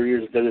the later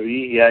years of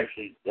WWE, he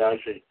actually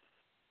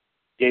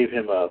gave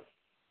him a,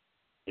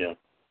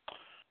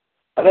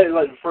 I think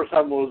like the first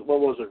time was, what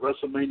was it,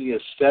 WrestleMania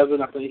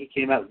 7, I think he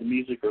came out with the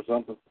music or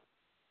something.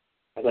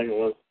 I think it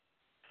was.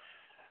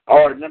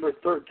 All right, number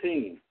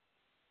 13.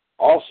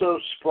 Also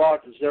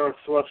Sprott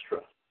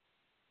Zarathustra.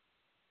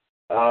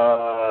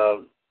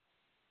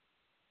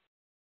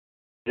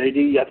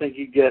 JD, I think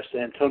you guessed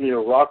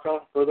Antonio Rocca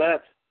for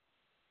that.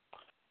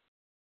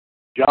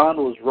 John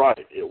was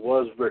right. It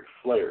was Ric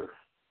Flair.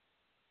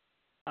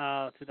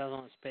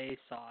 2001 Space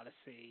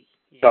Odyssey.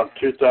 Yeah.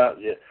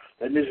 2000, yeah.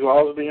 That music will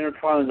always be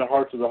intertwined in the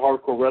hearts of the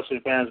hardcore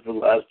wrestling fans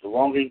as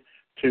belonging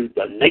to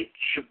the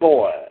Nature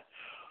Boy.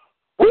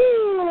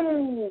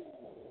 Woo!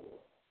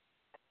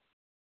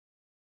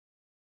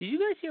 Did you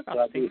guys hear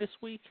about Sting this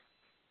week?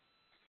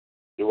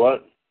 Do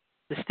what?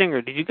 The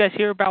Stinger. Did you guys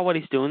hear about what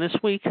he's doing this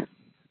week?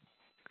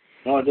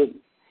 No, I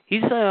didn't.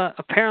 He's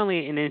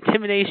apparently an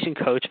intimidation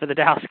coach for the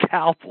Dallas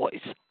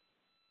Cowboys.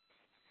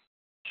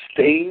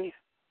 Sting?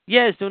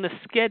 Yeah, he's doing a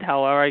skit,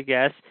 however, I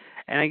guess.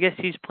 And I guess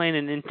he's playing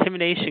an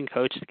intimidation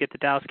coach to get the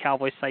Dallas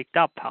Cowboys psyched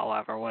up,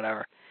 however,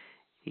 whatever.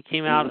 He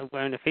came out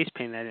wearing a face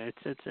paint.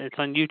 It's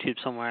on YouTube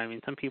somewhere. I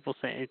mean, some people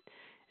say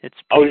it's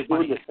pretty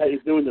funny.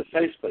 He's doing the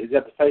face paint. He's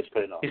got the face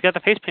paint on. He's got the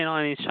face paint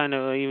on, and he's trying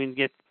to even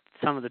get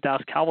some of the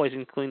Dallas Cowboys,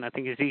 including, I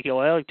think,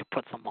 Ezekiel Elliott, to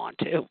put some on,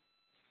 too.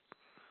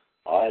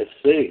 I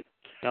see.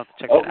 You'll have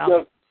to check it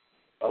out.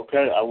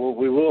 Okay,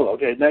 we will.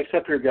 Okay, next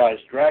up here, guys,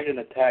 Dragon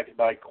Attack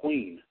by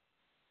Queen.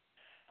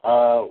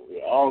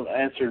 I'll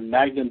answer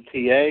Magnum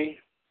TA.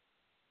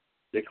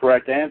 The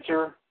correct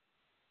answer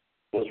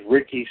was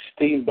Ricky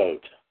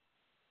Steamboat.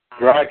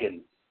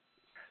 Dragon.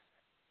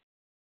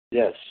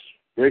 Yes.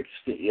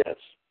 Yes.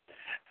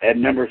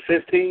 And number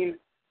 15,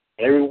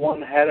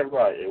 everyone had it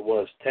right. It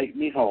was Take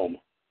Me Home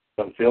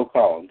from Phil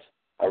Collins,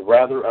 a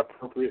rather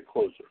appropriate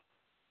closer.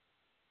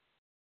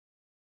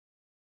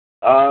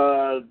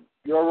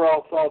 Your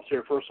overall thoughts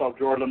here. First off,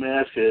 Jordan, let me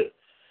ask you,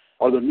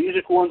 are the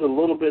music ones a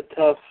little bit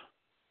tough,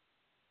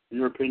 in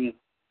your opinion?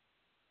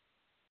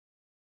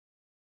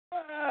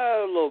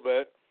 A little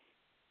bit.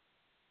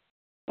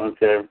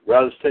 Okay.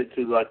 Rather stick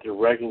to like the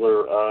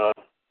regular,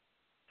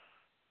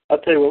 I'll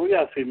tell you what, we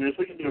got a few minutes.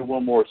 We can do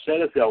one more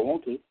set if y'all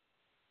want to.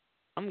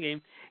 I'm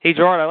game. Hey,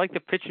 Gerard, I like the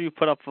picture you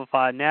put up of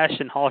Nash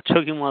and Hall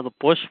choking one of the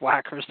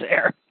bushwhackers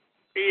there.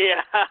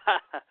 Yeah.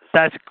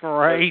 That's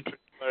great.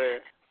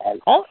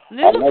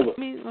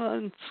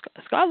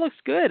 Scott looks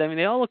good. I mean,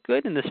 they all look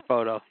good in this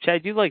photo.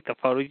 Chad, you like the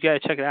photo. You got to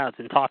check it out. It's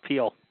in top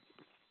heel.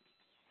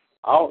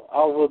 I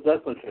will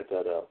definitely check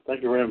that out.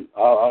 Thank you, Ram.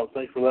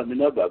 Thanks for letting me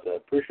know about that.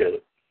 Appreciate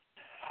it.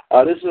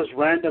 This is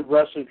random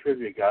wrestling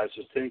trivia, guys.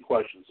 Just 10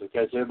 questions. Okay,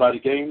 is everybody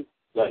game?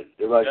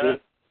 Everybody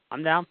good?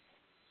 I'm down.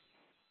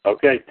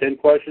 Okay, 10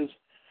 questions.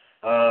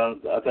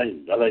 I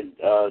think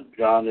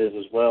John is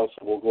as well,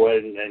 so we'll go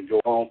ahead and go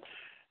on.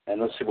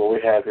 And let's see what we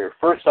have here.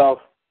 First off,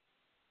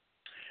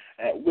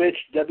 at which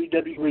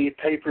WWE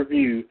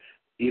pay-per-view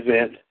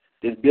event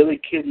did Billy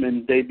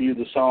Kidman debut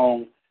the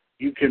song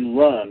You Can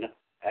Run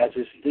as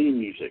his theme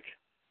music?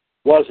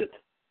 Was it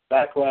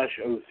Backlash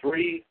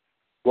 03,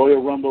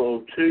 Royal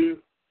Rumble 02,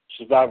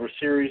 Survivor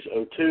Series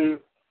 02,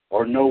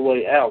 or No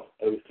Way Out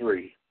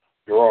 03?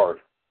 Gerard.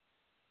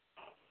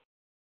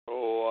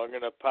 Oh, I'm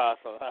going to pass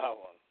on that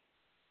one.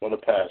 Want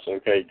to pass.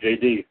 Okay,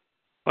 JD.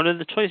 What are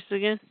the choices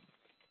again?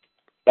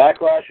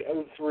 Backlash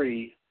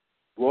 03,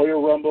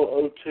 Royal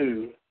Rumble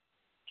 02,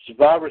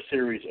 Survivor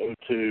Series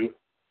 02,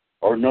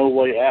 or No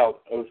Way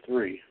Out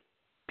 03?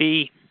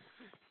 B.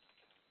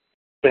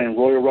 Saying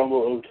Royal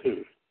Rumble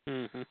 02.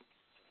 Mm-hmm.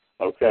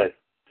 Okay.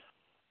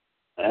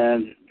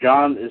 And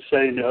John is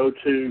saying the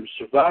 02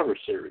 Survivor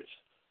Series.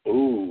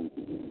 Ooh.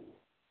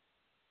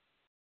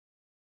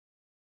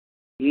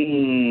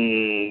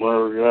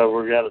 Well,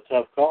 we got a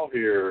tough call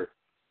here.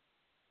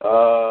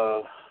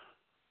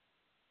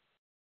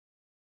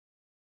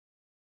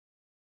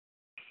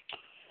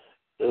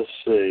 Let's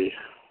see.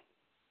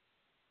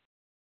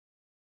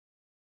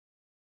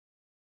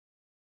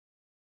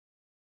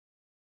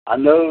 I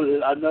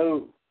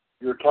know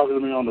you're talking to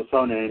me on the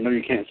phone, and I know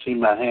you can't see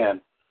my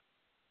hand,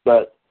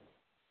 but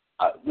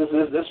this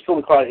is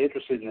really quite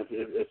interesting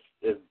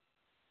if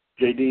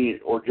JD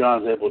or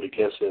John's able to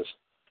guess this.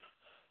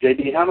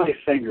 JD, how many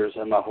fingers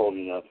am I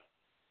holding up?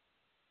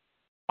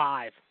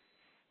 5.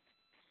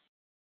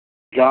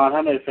 John,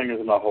 how many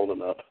fingers am I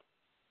holding up?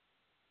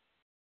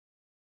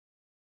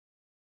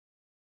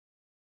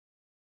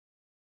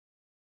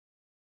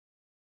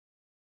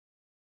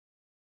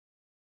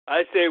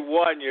 I say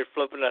 1, you're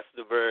flipping us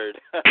the bird.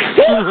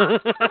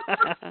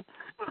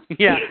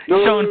 Yeah,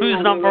 showing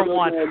who's number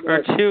 1,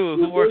 or 2,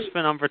 who works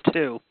for number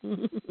 2.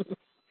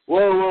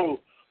 Whoa.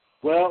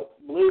 Well,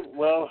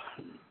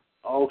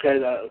 okay.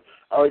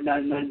 All right, now,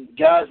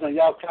 guys,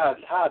 y'all kind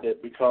of tied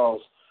it because,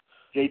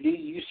 JD,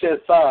 you said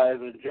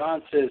 5, and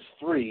John says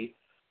 3,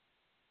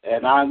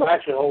 and I'm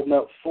actually holding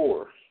up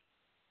 4.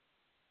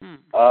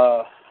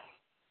 I'll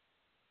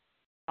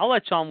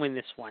let John win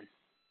this one.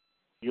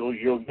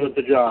 You'll go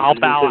to John. I'll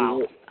bow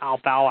out.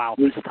 I'll bow out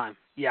this time.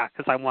 Yeah,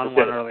 because I won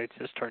one early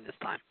this turn this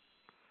time.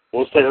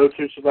 We'll say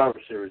 02 Survivor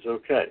Series.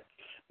 Okay.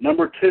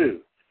 Number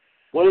 2.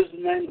 What is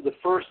the name of the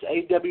first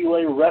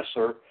AWA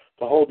wrestler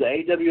to hold the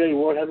AWA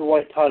World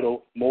Heavyweight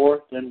title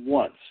more than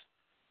once?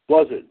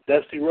 Was it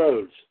Dusty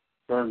Rhodes,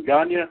 Vern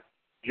Gagne,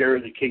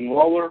 Jerry the King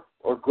Lawler,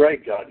 or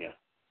Greg Gagne?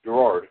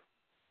 Gerard.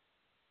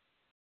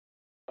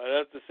 I'd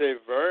have to say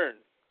Vern.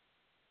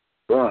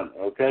 Vern.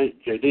 Okay.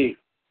 JD.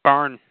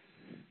 Vern.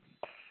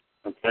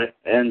 Okay.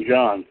 And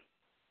John.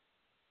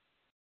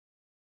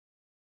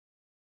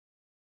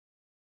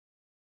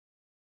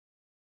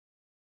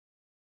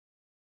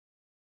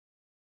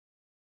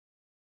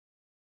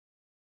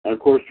 And of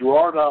course,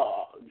 Gerard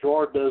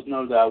does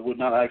know that I would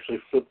not actually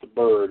flip the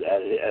bird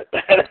at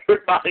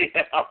everybody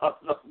else.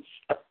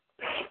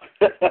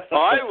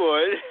 I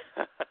would.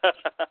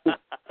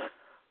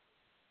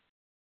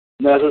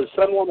 Now, if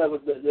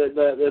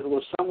it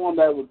was someone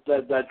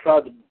that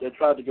tried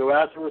to go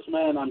after us,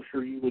 man, I'm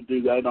sure you would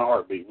do that in a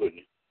heartbeat, wouldn't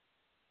you?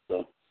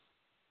 So.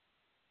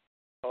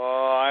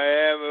 Oh, I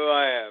am who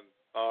I am.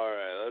 All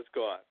right, let's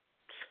go on.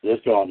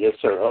 Let's go on. Yes,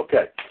 sir.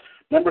 Okay.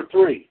 Number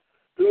 3.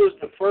 Who is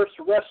the first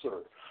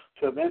wrestler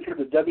to have entered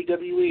the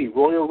WWE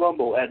Royal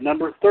Rumble at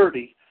number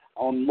 30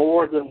 on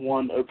more than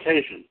one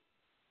occasion?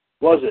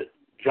 Was it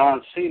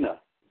John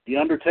Cena, The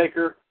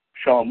Undertaker,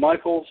 Shawn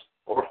Michaels,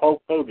 or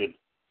Hulk Hogan?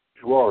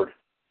 Gerard.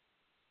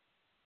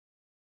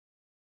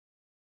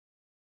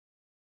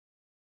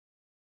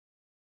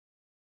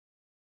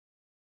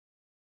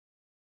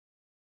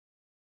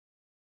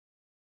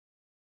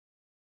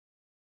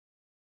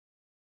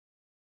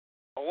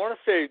 I want to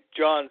say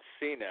John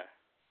Cena.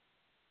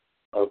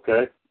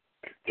 Okay.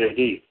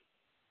 JD.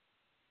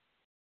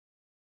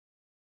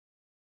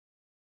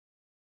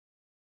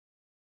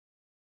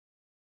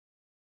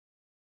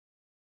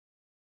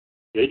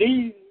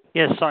 JD.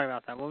 Yes, sorry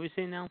about that. What are we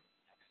saying now?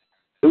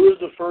 Who is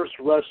the first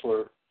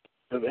wrestler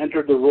to have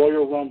entered the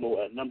Royal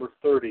Rumble at number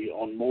 30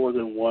 on more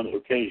than one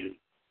occasion?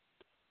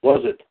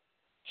 Was it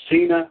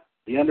Cena,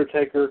 The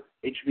Undertaker,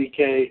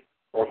 HBK,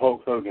 or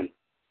Hulk Hogan?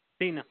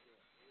 Cena.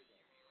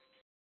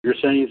 You're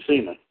saying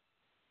Cena.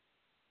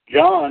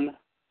 John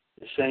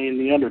is saying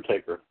The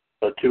Undertaker.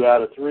 So 2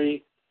 out of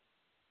 3.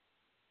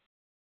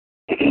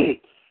 We're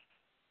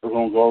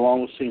going to go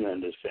along with Cena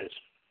in this case.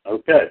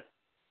 Okay.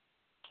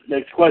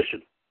 Next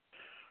question.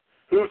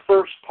 Who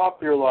first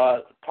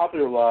popularized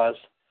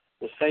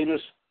the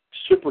famous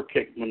super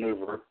kick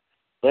maneuver,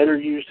 later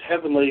used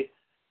heavily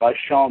by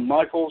Shawn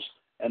Michaels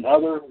and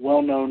other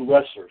well-known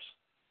wrestlers?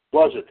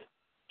 Was it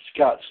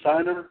Scott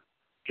Steiner,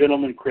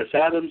 Gentleman Chris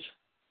Adams,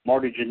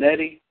 Marty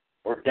Jannetty,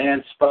 or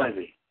Dan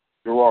Spivey?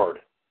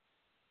 Gerard.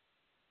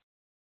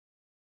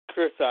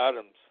 Chris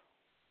Adams.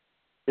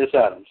 Chris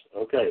Adams.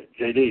 Okay.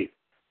 JD.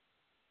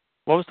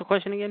 What was the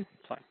question again?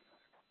 Sorry.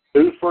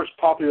 Who first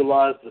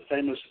popularized the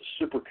famous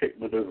super kick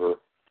maneuver,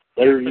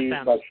 later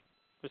used by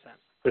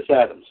Chris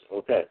Adams?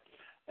 Okay.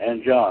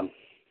 And John.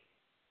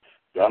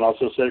 John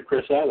also said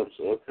Chris Adams.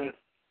 Okay.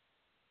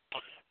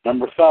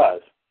 Number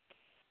 5.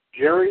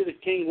 Jerry the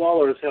King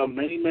Lawler has held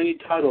many, many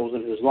titles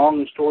in his long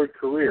and storied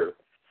career.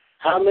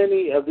 How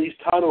many of these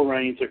title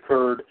reigns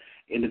occurred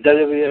in the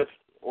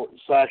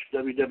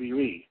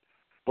WWF/WWE?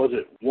 Was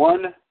it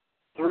 1,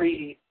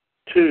 3,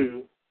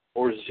 2,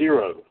 or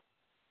 0?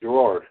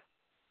 Gerard.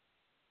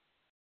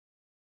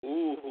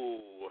 Ooh.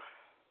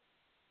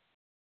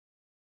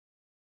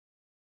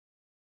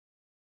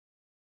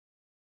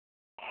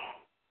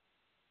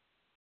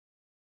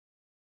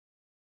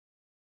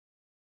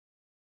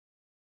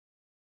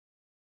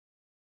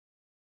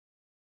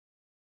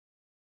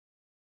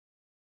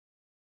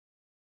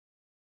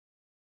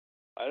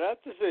 I'd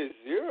have to say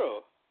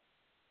 0.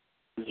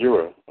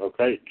 0.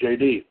 Okay.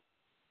 JD.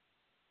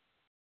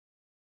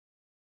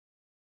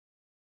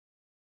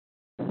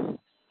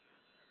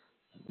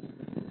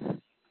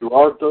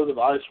 Gerard, throw the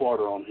ice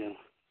water on him.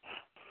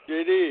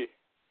 JD.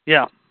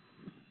 Yeah.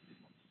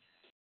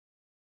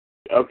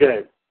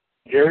 Okay.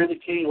 Jerry the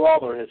King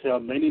Lawler has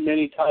held many,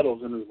 many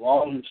titles in his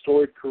long and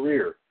storied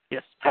career.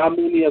 Yes. How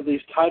many of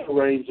these title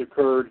reigns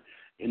occurred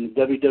in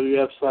the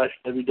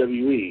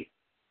WWF/WWE?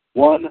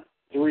 1,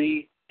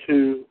 3,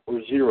 2,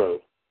 or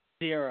 0?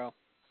 0.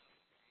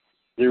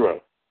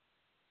 0.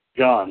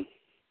 John.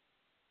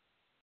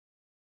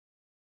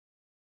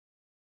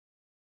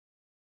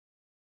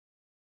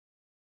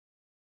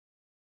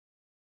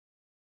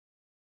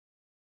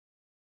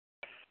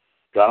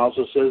 John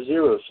also says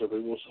 0, so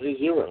we will say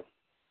 0.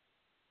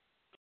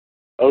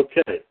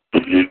 Okay.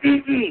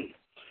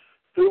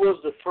 Who was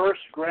the first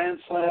Grand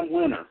Slam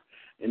winner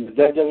in the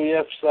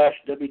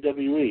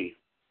WWF/WWE?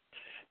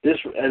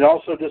 And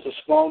also, just a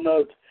small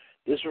note,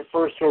 this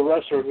refers to a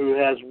wrestler who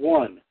has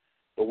won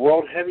the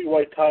World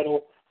Heavyweight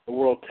title, the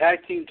World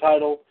Tag Team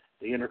title,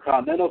 the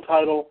Intercontinental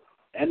title,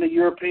 and the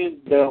European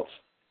belts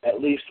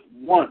at least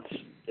once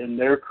in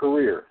their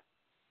career.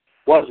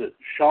 Was it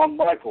Shawn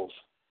Michaels,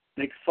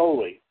 Mick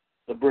Foley,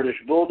 the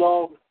British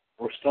Bulldog,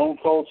 or Stone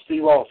Cold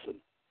Steve Austin?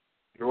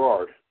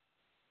 Gerard.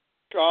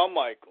 Shawn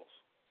Michaels.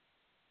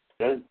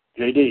 Okay.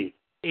 JD.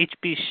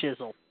 HB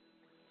Shizzle.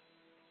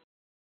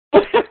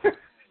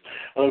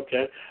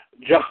 Okay.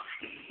 John.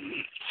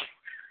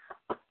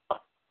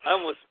 I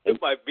almost spit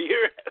my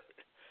beer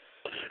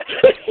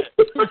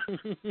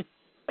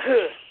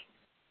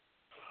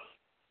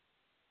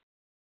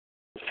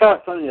It's kind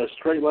of funny a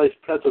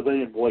straight-laced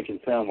Pennsylvania boy can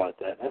sound like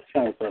that. That's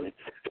kind of funny.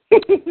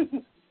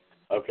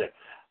 Okay.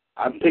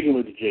 I'm picking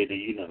with the JD.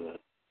 You know that.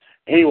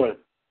 Anyway,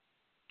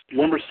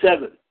 number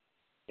 7.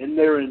 In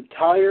their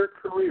entire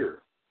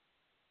career,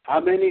 how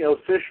many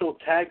official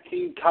tag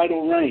team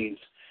title reigns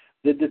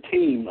did the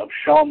team of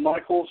Shawn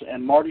Michaels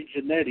and Marty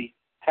Jannetty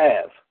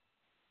have?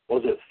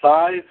 Was it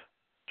 5,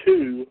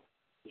 2,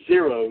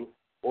 0,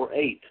 or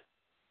 8?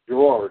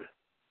 Gerard.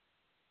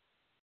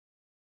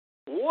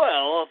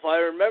 Well, if I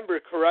remember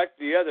correct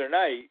the other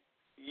night,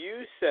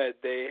 you said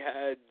they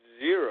had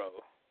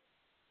 0.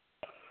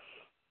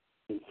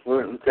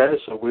 Okay,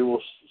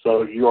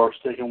 so you are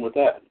sticking with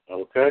that,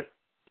 okay?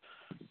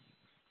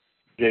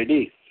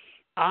 JD.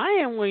 I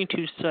am going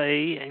to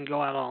say and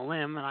go out on a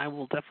limb, and I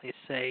will definitely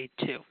say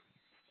 2.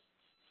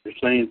 You're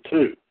saying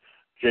 2.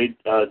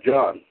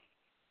 John.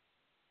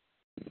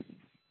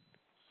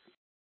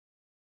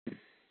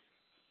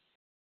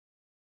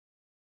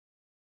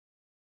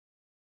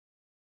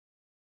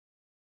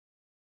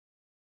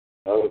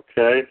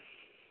 Okay.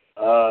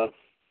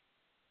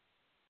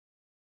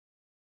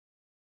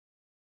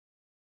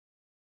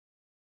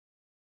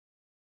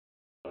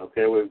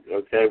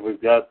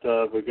 We've got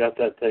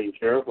that taken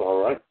care of.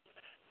 All right.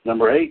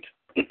 Number 8.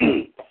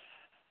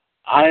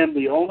 I am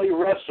the only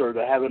wrestler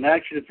to have an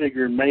action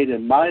figure made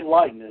in my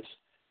likeness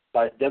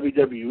by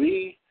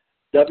WWE,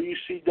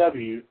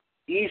 WCW,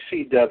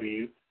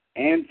 ECW,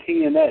 and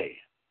TNA.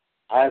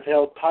 I have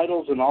held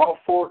titles in all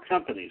 4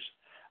 companies.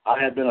 I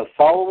have been a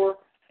follower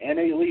and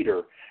a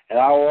leader, and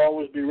I will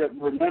always be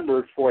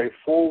remembered for a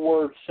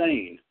 4-word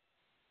saying.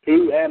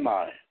 Who am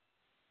I?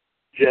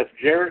 Jeff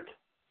Jarrett,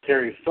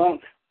 Terry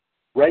Funk,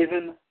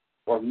 Raven,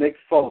 or Mick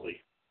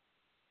Foley?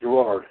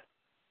 Gerard.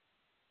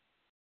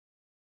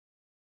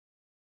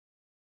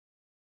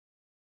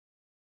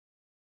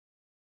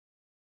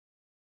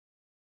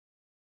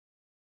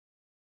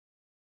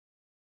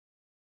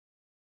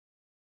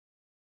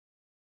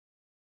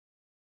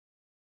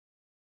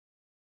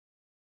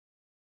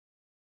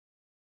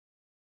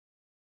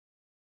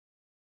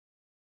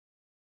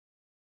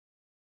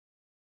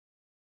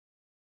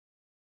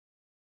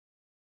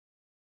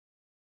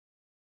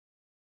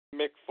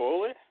 Mick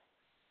Foley?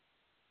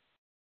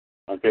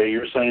 Okay,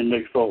 you're saying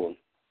Mick Foley.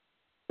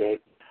 Okay.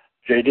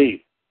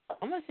 JD.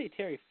 I'm going to say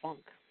Terry Funk.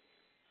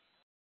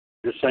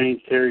 You're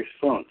saying Terry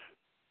Funk.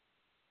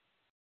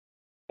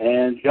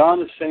 And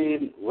John is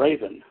saying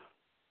Raven.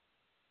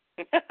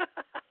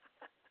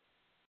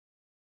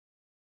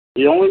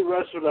 The only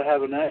wrestler to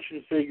have an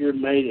action figure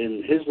made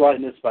in his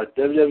likeness by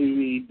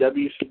WWE,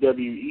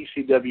 WCW,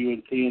 ECW,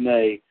 and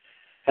TNA,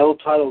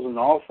 held titles in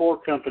all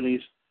 4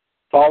 companies,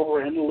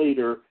 follower and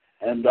leader,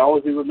 and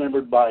always be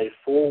remembered by a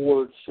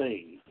 4-word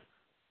saying.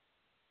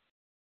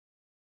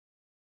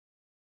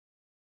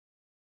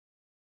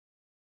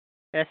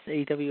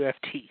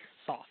 SAWFT.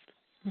 Soft.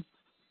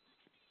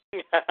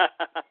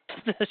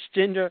 That's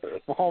Ginger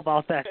Mahal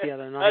about that the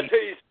other night. That's how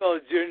you spell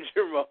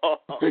Ginger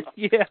Mahal.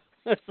 Yeah,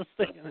 I was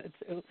thinking that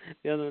too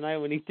the other night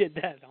when he did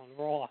that on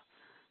Raw.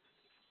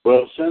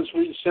 Well, since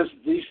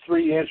these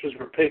 3 answers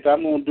were picked,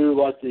 I'm going to do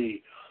like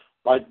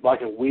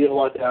a wheel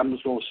like that. I'm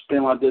just going to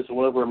spin like this, and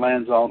whatever it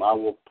lands on, I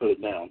will put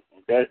it down.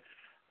 Okay,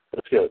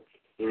 let's go.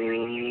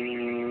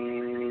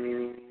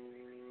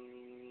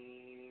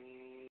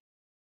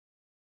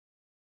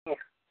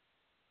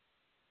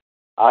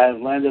 I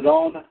have landed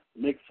on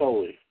Mick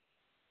Foley.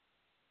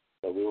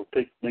 So we will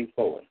pick Mick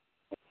Foley.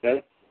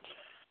 Okay?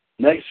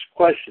 Next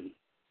question.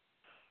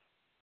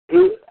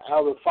 Who,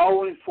 out of the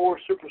following 4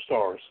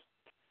 superstars,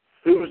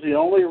 who is the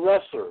only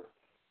wrestler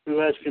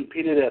who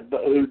competed at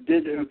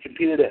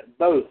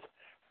both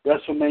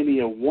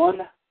WrestleMania 1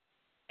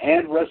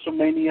 and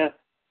WrestleMania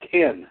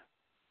 10?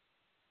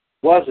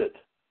 Was it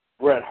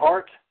Bret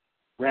Hart,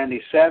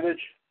 Randy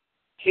Savage,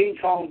 King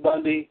Kong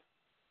Bundy,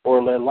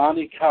 or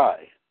Leilani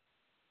Kai?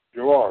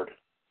 Gerard.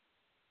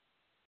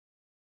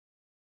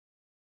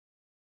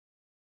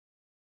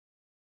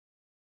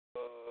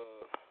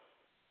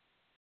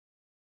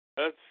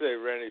 I'd say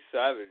Randy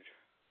Savage.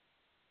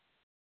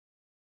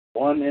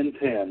 1 in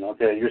 10.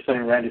 Okay, you're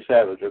saying Randy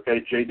Savage.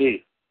 Okay,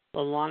 JD.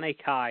 Leilani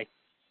Kai.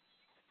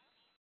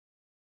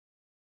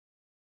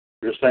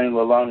 You're saying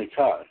Leilani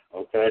Kai.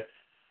 Okay.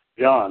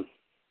 John.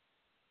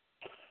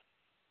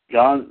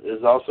 John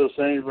is also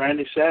saying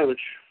Randy Savage.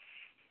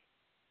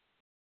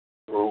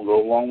 We'll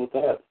go along with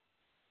that.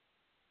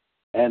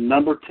 And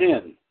number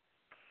 10.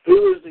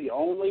 Who is the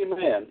only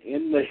man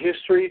in the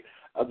history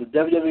of the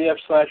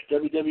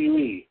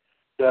WWF/WWE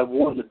to have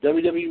won the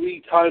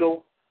WWE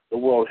title, the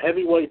World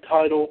Heavyweight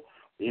title,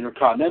 the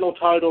Intercontinental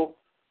title,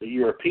 the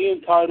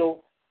European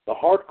title, the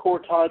Hardcore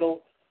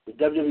title, the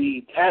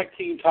WWE Tag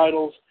Team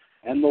titles,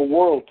 and the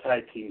World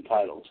Tag Team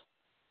titles?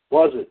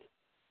 Was it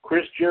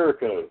Chris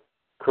Jericho,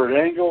 Kurt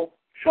Angle,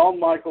 Shawn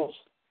Michaels,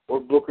 or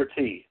Booker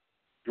T?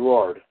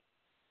 Gerard?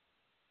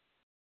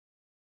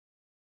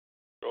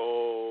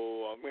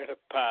 Oh, I'm going to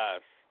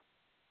pass.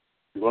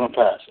 You're going to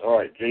pass. All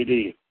right,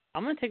 JD.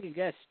 I'm going to take a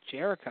guess.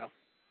 Jericho.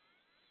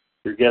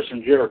 You're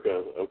guessing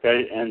Jericho,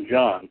 okay? And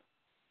John?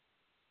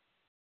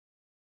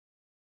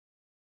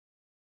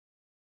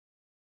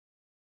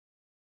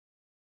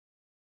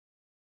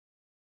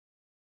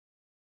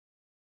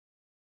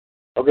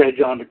 Okay,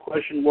 John, the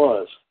question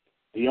was,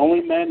 the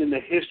only man in the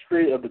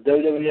history of the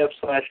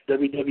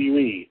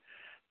WWF/WWE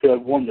to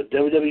have won the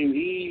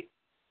WWE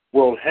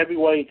World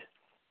Heavyweight,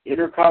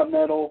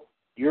 Intercontinental,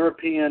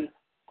 European,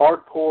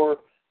 Hardcore,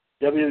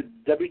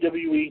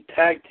 WWE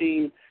Tag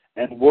Team,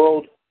 and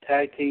World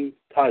Tag Team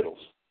titles.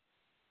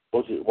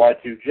 Was it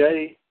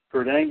Y2J,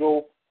 Kurt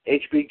Angle,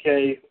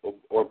 HBK,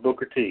 or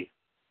Booker T?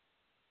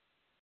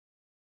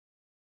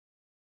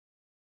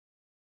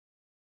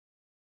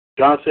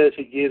 John says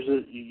he gives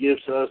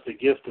us the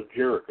gift of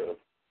Jericho.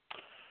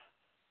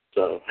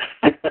 So,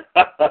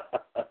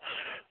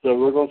 so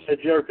we're going to say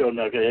Jericho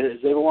now. Okay, is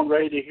everyone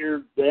ready to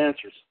hear the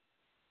answers?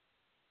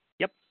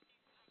 Yep.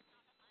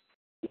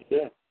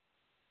 Yeah.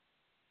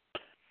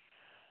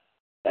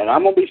 And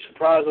I'm going to be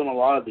surprised on a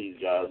lot of these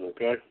guys,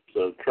 okay?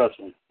 So trust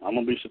me, I'm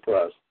going to be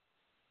surprised.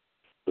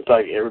 It's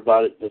like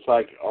everybody, it's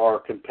like our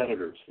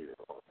competitors here.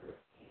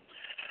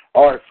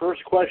 All right,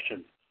 first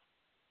question.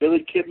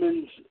 Billy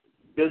Kidman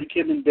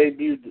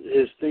debuted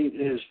his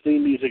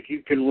theme music,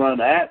 You Can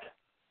Run, at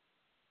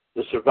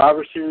the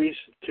Survivor Series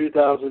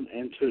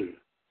 2002.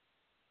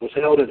 Was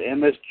held at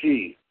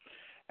MSG.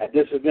 At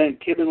this event,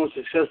 Kidman was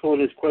successful in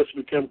his quest to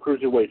become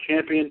Cruiserweight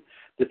Champion,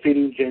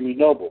 defeating Jamie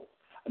Noble.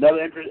 Another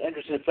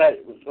interesting fact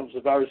from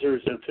Survivor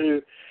Series 2002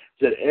 is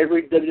that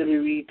every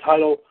WWE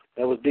title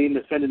that was being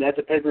defended at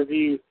the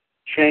pay-per-view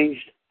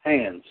changed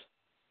hands.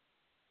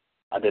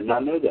 I did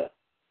not know that.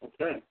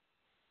 Okay.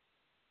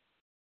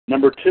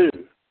 Number 2.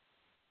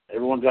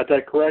 Everyone got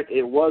that correct?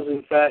 It was,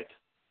 in fact,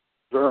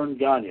 Vern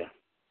Gagne.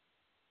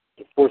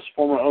 Of course,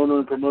 former owner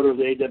and promoter of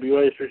the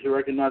AWA, is strictly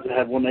recognized to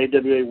have won the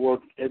AWA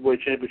World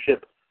Heavyweight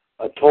Championship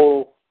a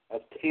total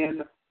of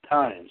 10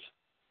 times.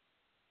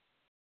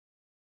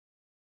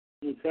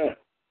 Okay.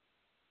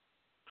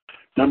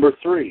 Number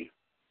 3.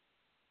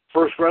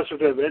 First wrestler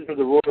to have entered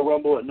the Royal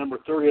Rumble at number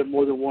 30 on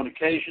more than one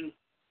occasion.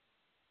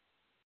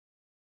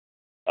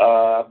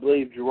 I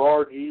believe,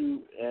 Gerard,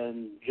 you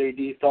and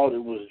JD thought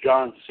it was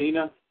John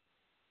Cena. Is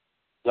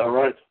that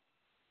right?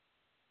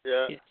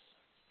 Yeah. Yes.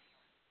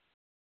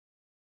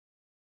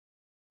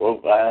 Well,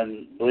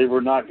 and believe it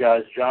or not,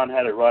 guys, John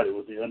had it right. It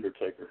was The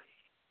Undertaker.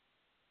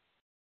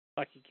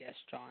 Lucky guess,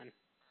 John.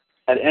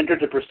 Had entered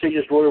the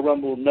prestigious Royal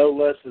Rumble no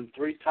less than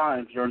 3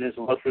 times during his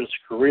illustrious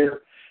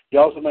career. He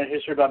also made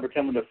history by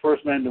becoming the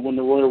first man to win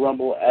the Royal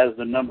Rumble as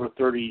the number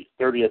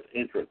 30th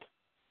entrant.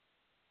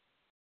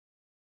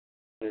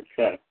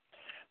 Okay.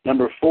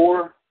 Number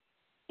 4,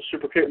 the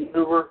Super Kick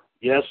maneuver.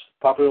 Yes,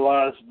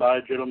 popularized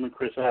by gentleman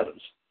Chris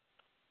Adams.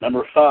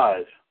 Number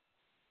 5,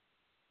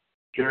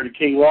 Jerry the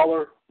King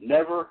Lawler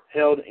never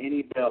held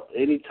any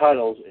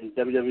titles in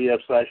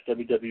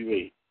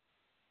WWF/WWE.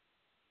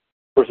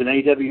 Of course, in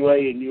AWA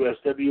and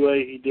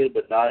USWA he did,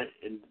 but not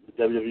in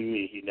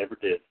WWE. He never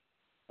did.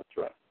 That's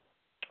right.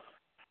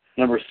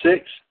 Number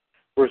 6,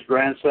 first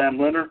Grand Slam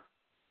winner.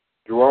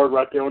 Gerard,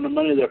 right there on the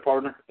money there,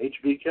 partner.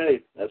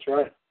 HBK. That's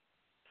right.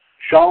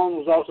 Shawn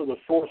was also the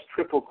 4th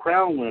Triple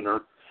Crown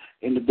winner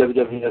in the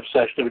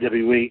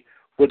WWF/WWE,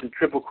 with the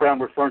Triple Crown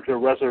referring to a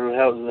wrestler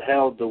who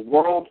held the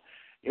World,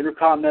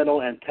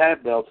 Intercontinental, and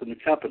Tag belts in the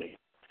company.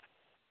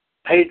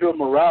 Pedro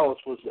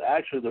Morales was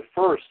actually the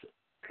 1st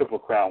Triple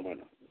Crown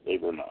winner,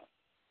 believe it or not.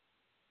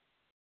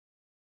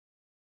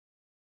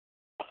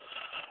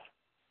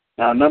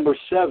 Now, number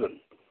 7.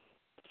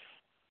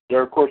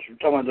 They're, of course, we're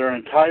talking about their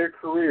entire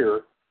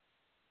career.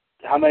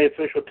 How many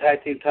official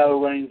tag team title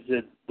reigns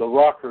did the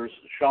Rockers,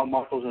 Shawn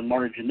Michaels and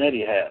Marty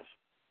Jannetty, have?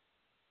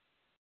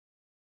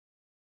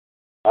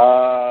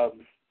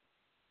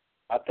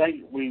 I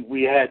think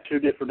we had 2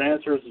 different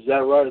answers. Is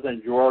that right? I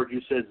think, Gerard, you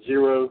said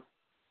 0.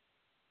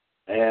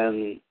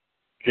 And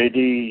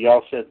JD,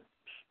 y'all said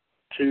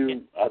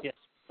 2. Yes.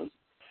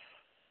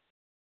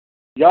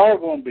 Y'all are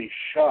going to be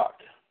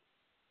shocked.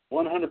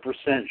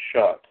 100%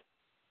 shocked.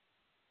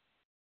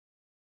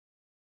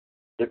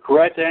 The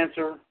correct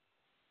answer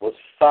was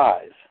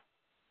 5.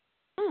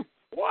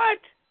 What?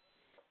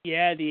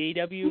 Yeah, the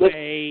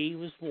AWA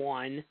was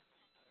 1.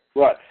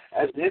 Right.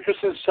 As an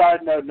interesting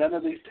side note, none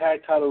of these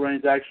tag title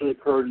reigns actually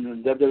occurred in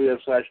the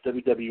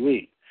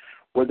WWF/WWE,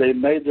 where they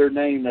made their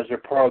name as a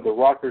part of the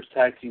Rockers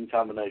tag team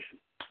combination.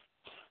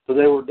 So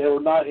they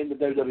were not in the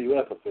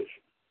WWF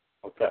official.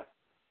 Okay.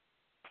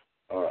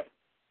 All right.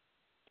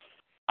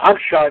 I'm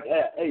shocked.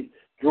 Hey,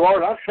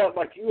 Gerard, I'm shocked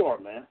like you are,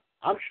 man.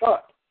 I'm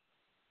shocked.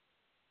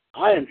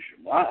 I am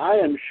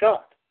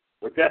shocked.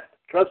 Okay?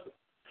 Trust me.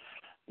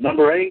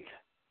 Number 8,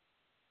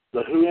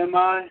 the Who Am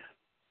I?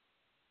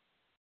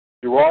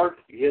 Gerard,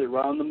 you hit it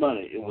right on the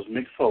money. It was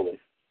Mick Foley.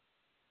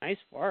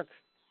 Nice work.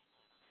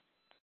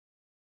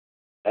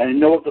 And you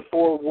know what the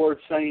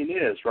 4-word saying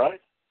is, right?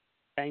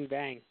 Bang,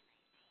 bang.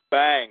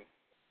 Bang.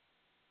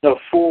 No,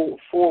 four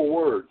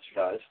words,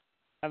 guys.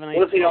 Have a nice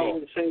What does he day.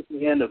 always say at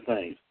the end of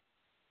things?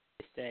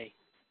 Nice day.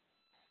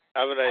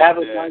 Have a nice Have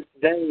a day. nice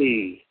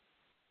day.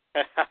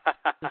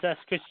 Let's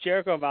ask Chris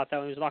Jericho about that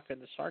when he was walking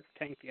the Shark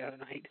Tank the other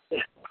night.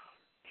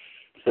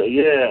 So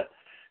yeah,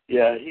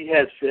 he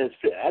has.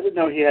 I didn't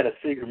know he had a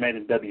figure made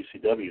in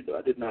WCW though.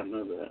 I did not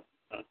know that.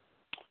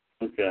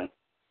 Okay.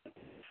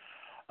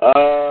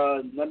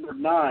 Number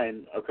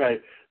 9. Okay,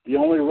 the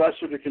only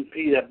wrestler to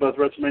compete at both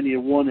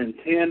WrestleMania 1 and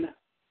 10.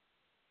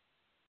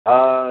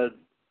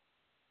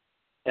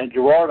 And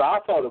Gerard, I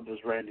thought it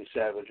was Randy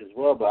Savage as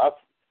well, but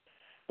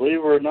believe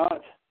it or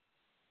not,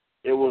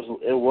 it was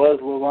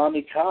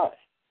Leilani Kai.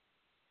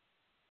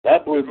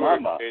 That blew my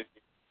mind.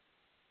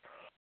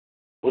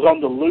 Was on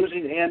the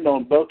losing end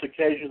on both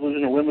occasions,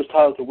 losing a women's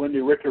title to Wendy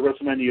Richter at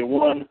WrestleMania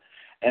 1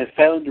 and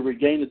failing to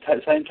regain the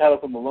same title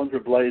from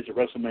Alundra Blaze at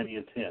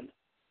WrestleMania 10.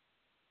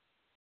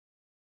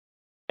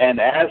 And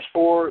as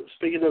for,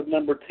 speaking of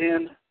number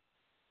 10,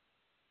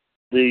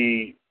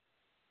 the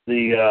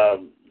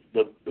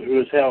who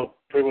has held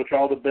pretty much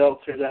all the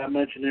belts here that I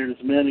mentioned here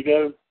just a minute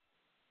ago,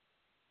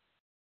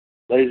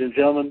 ladies and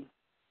gentlemen,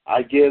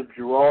 I give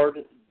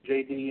Gerard,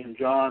 JD, and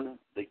John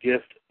the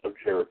gift of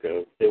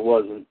Jericho. It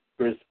wasn't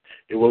Chris.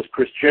 It was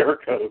Chris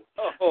Jericho.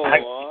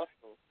 Oh,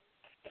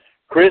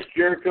 Chris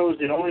Jericho is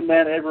the only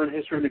man ever in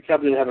history in the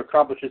company to have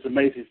accomplished this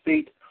amazing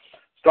feat,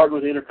 starting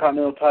with the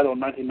Intercontinental title in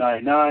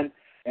 1999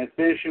 and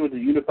finishing with the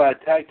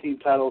Unified Tag Team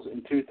titles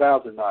in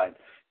 2009.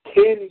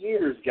 10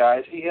 years,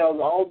 guys. He held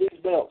all these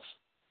belts.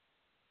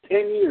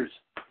 10 years.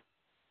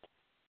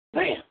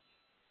 Man.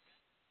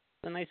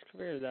 It's a nice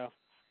career, though.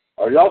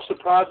 Are y'all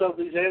surprised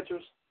over these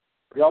answers?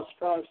 Are y'all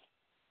surprised?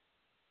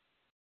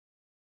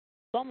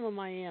 Some of them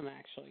I am,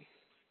 actually.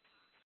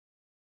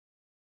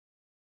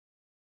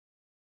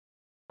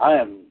 I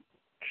am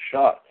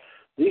shocked.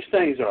 These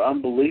things are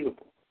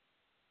unbelievable.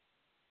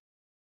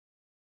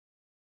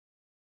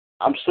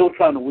 I'm still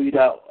trying to weed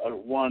out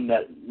one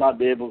that might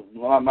be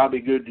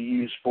good to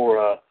use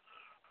for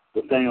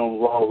the thing on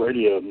Raw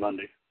Radio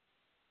Monday.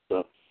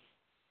 So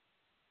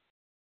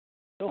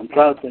I'm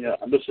trying to think.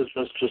 I'm just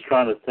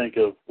trying to think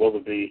of what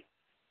would be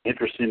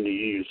interesting to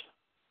use.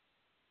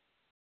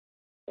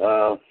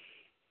 But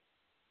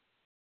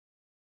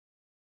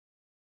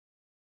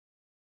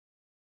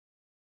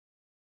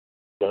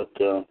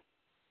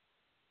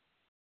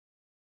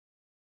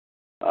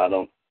I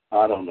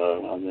don't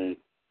know. I mean,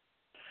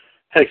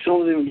 heck,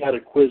 someone even got a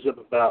quiz up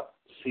about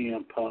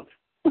CM Punk.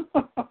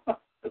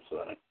 That's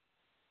funny.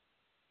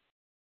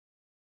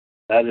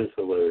 That is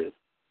hilarious.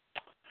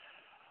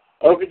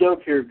 Okie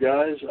doke here,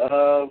 guys.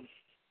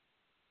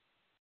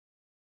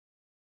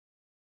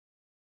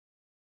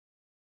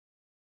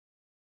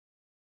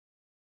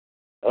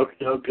 Okie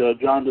doke.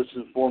 John just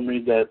informed me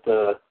that.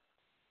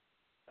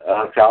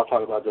 Okay, I'll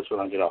talk about this when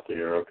I get off the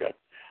air. Okay.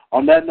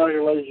 On that note,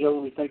 here, ladies and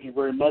gentlemen, we thank you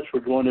very much for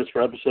joining us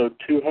for episode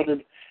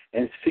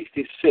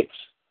 266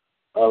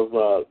 of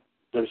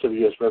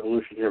WCWUS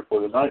Revolution here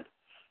for tonight.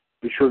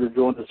 Be sure to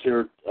join us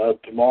here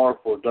tomorrow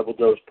for Double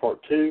Dose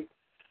Part 2,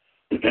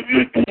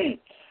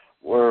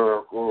 where,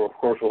 of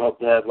course, we'll hope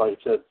to have, like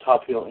I said,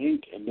 Top Hill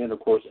Inc., and then,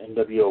 of course,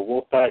 NWO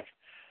Wolfpack,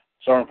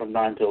 starting from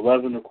 9 to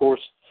 11, of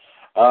course.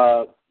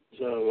 So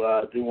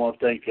I do want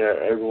to thank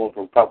everyone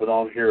for popping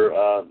on here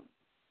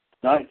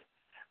tonight.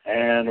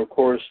 And, of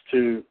course,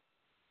 in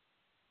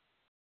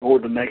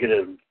order to make it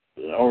an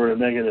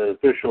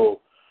official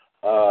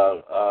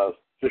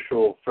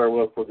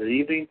farewell for the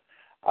evening,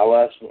 I'll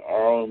ask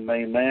our own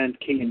main man,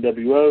 King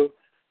NWO,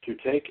 to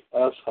take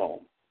us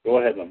home. Go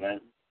ahead, my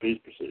man. Please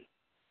proceed.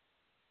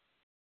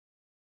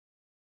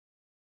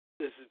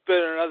 this has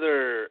been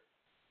another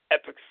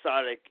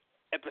episodic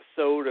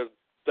episode of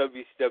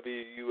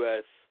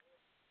WCWUS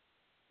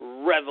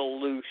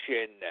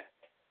Revolution.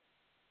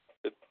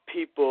 The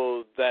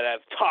people that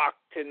have talked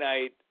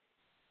tonight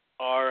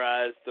are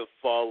as the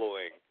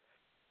following.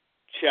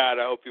 Chad,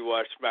 I hope you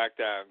watch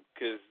Smackdown,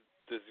 because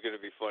this is going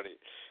to be funny.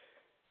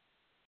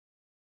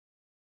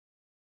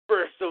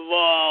 First of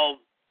all,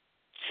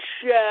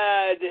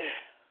 Chad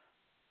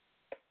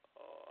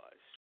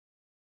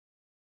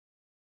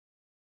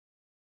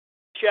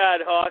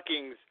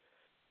Hawkins,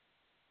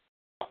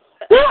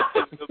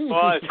 the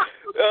boss.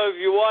 If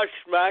you watch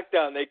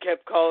SmackDown, they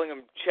kept calling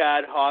him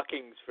Chad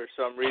Hawkins for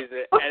some reason,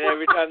 and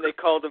every time they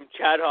called him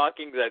Chad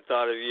Hawkins, I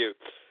thought of you.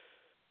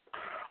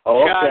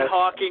 Oh, okay. Chad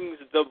Hawkins,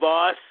 the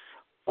boss.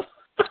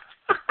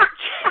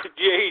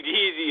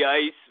 JD, the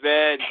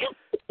Iceman.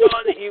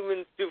 John, the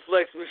Human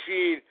Suplex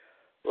Machine.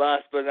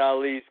 Last but not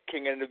least,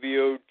 King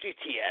NWO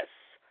GTS.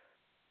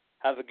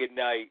 Have a good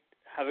night.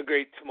 Have a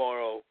great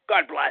tomorrow.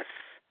 God bless.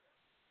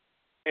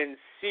 And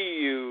see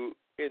you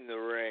in the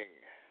ring.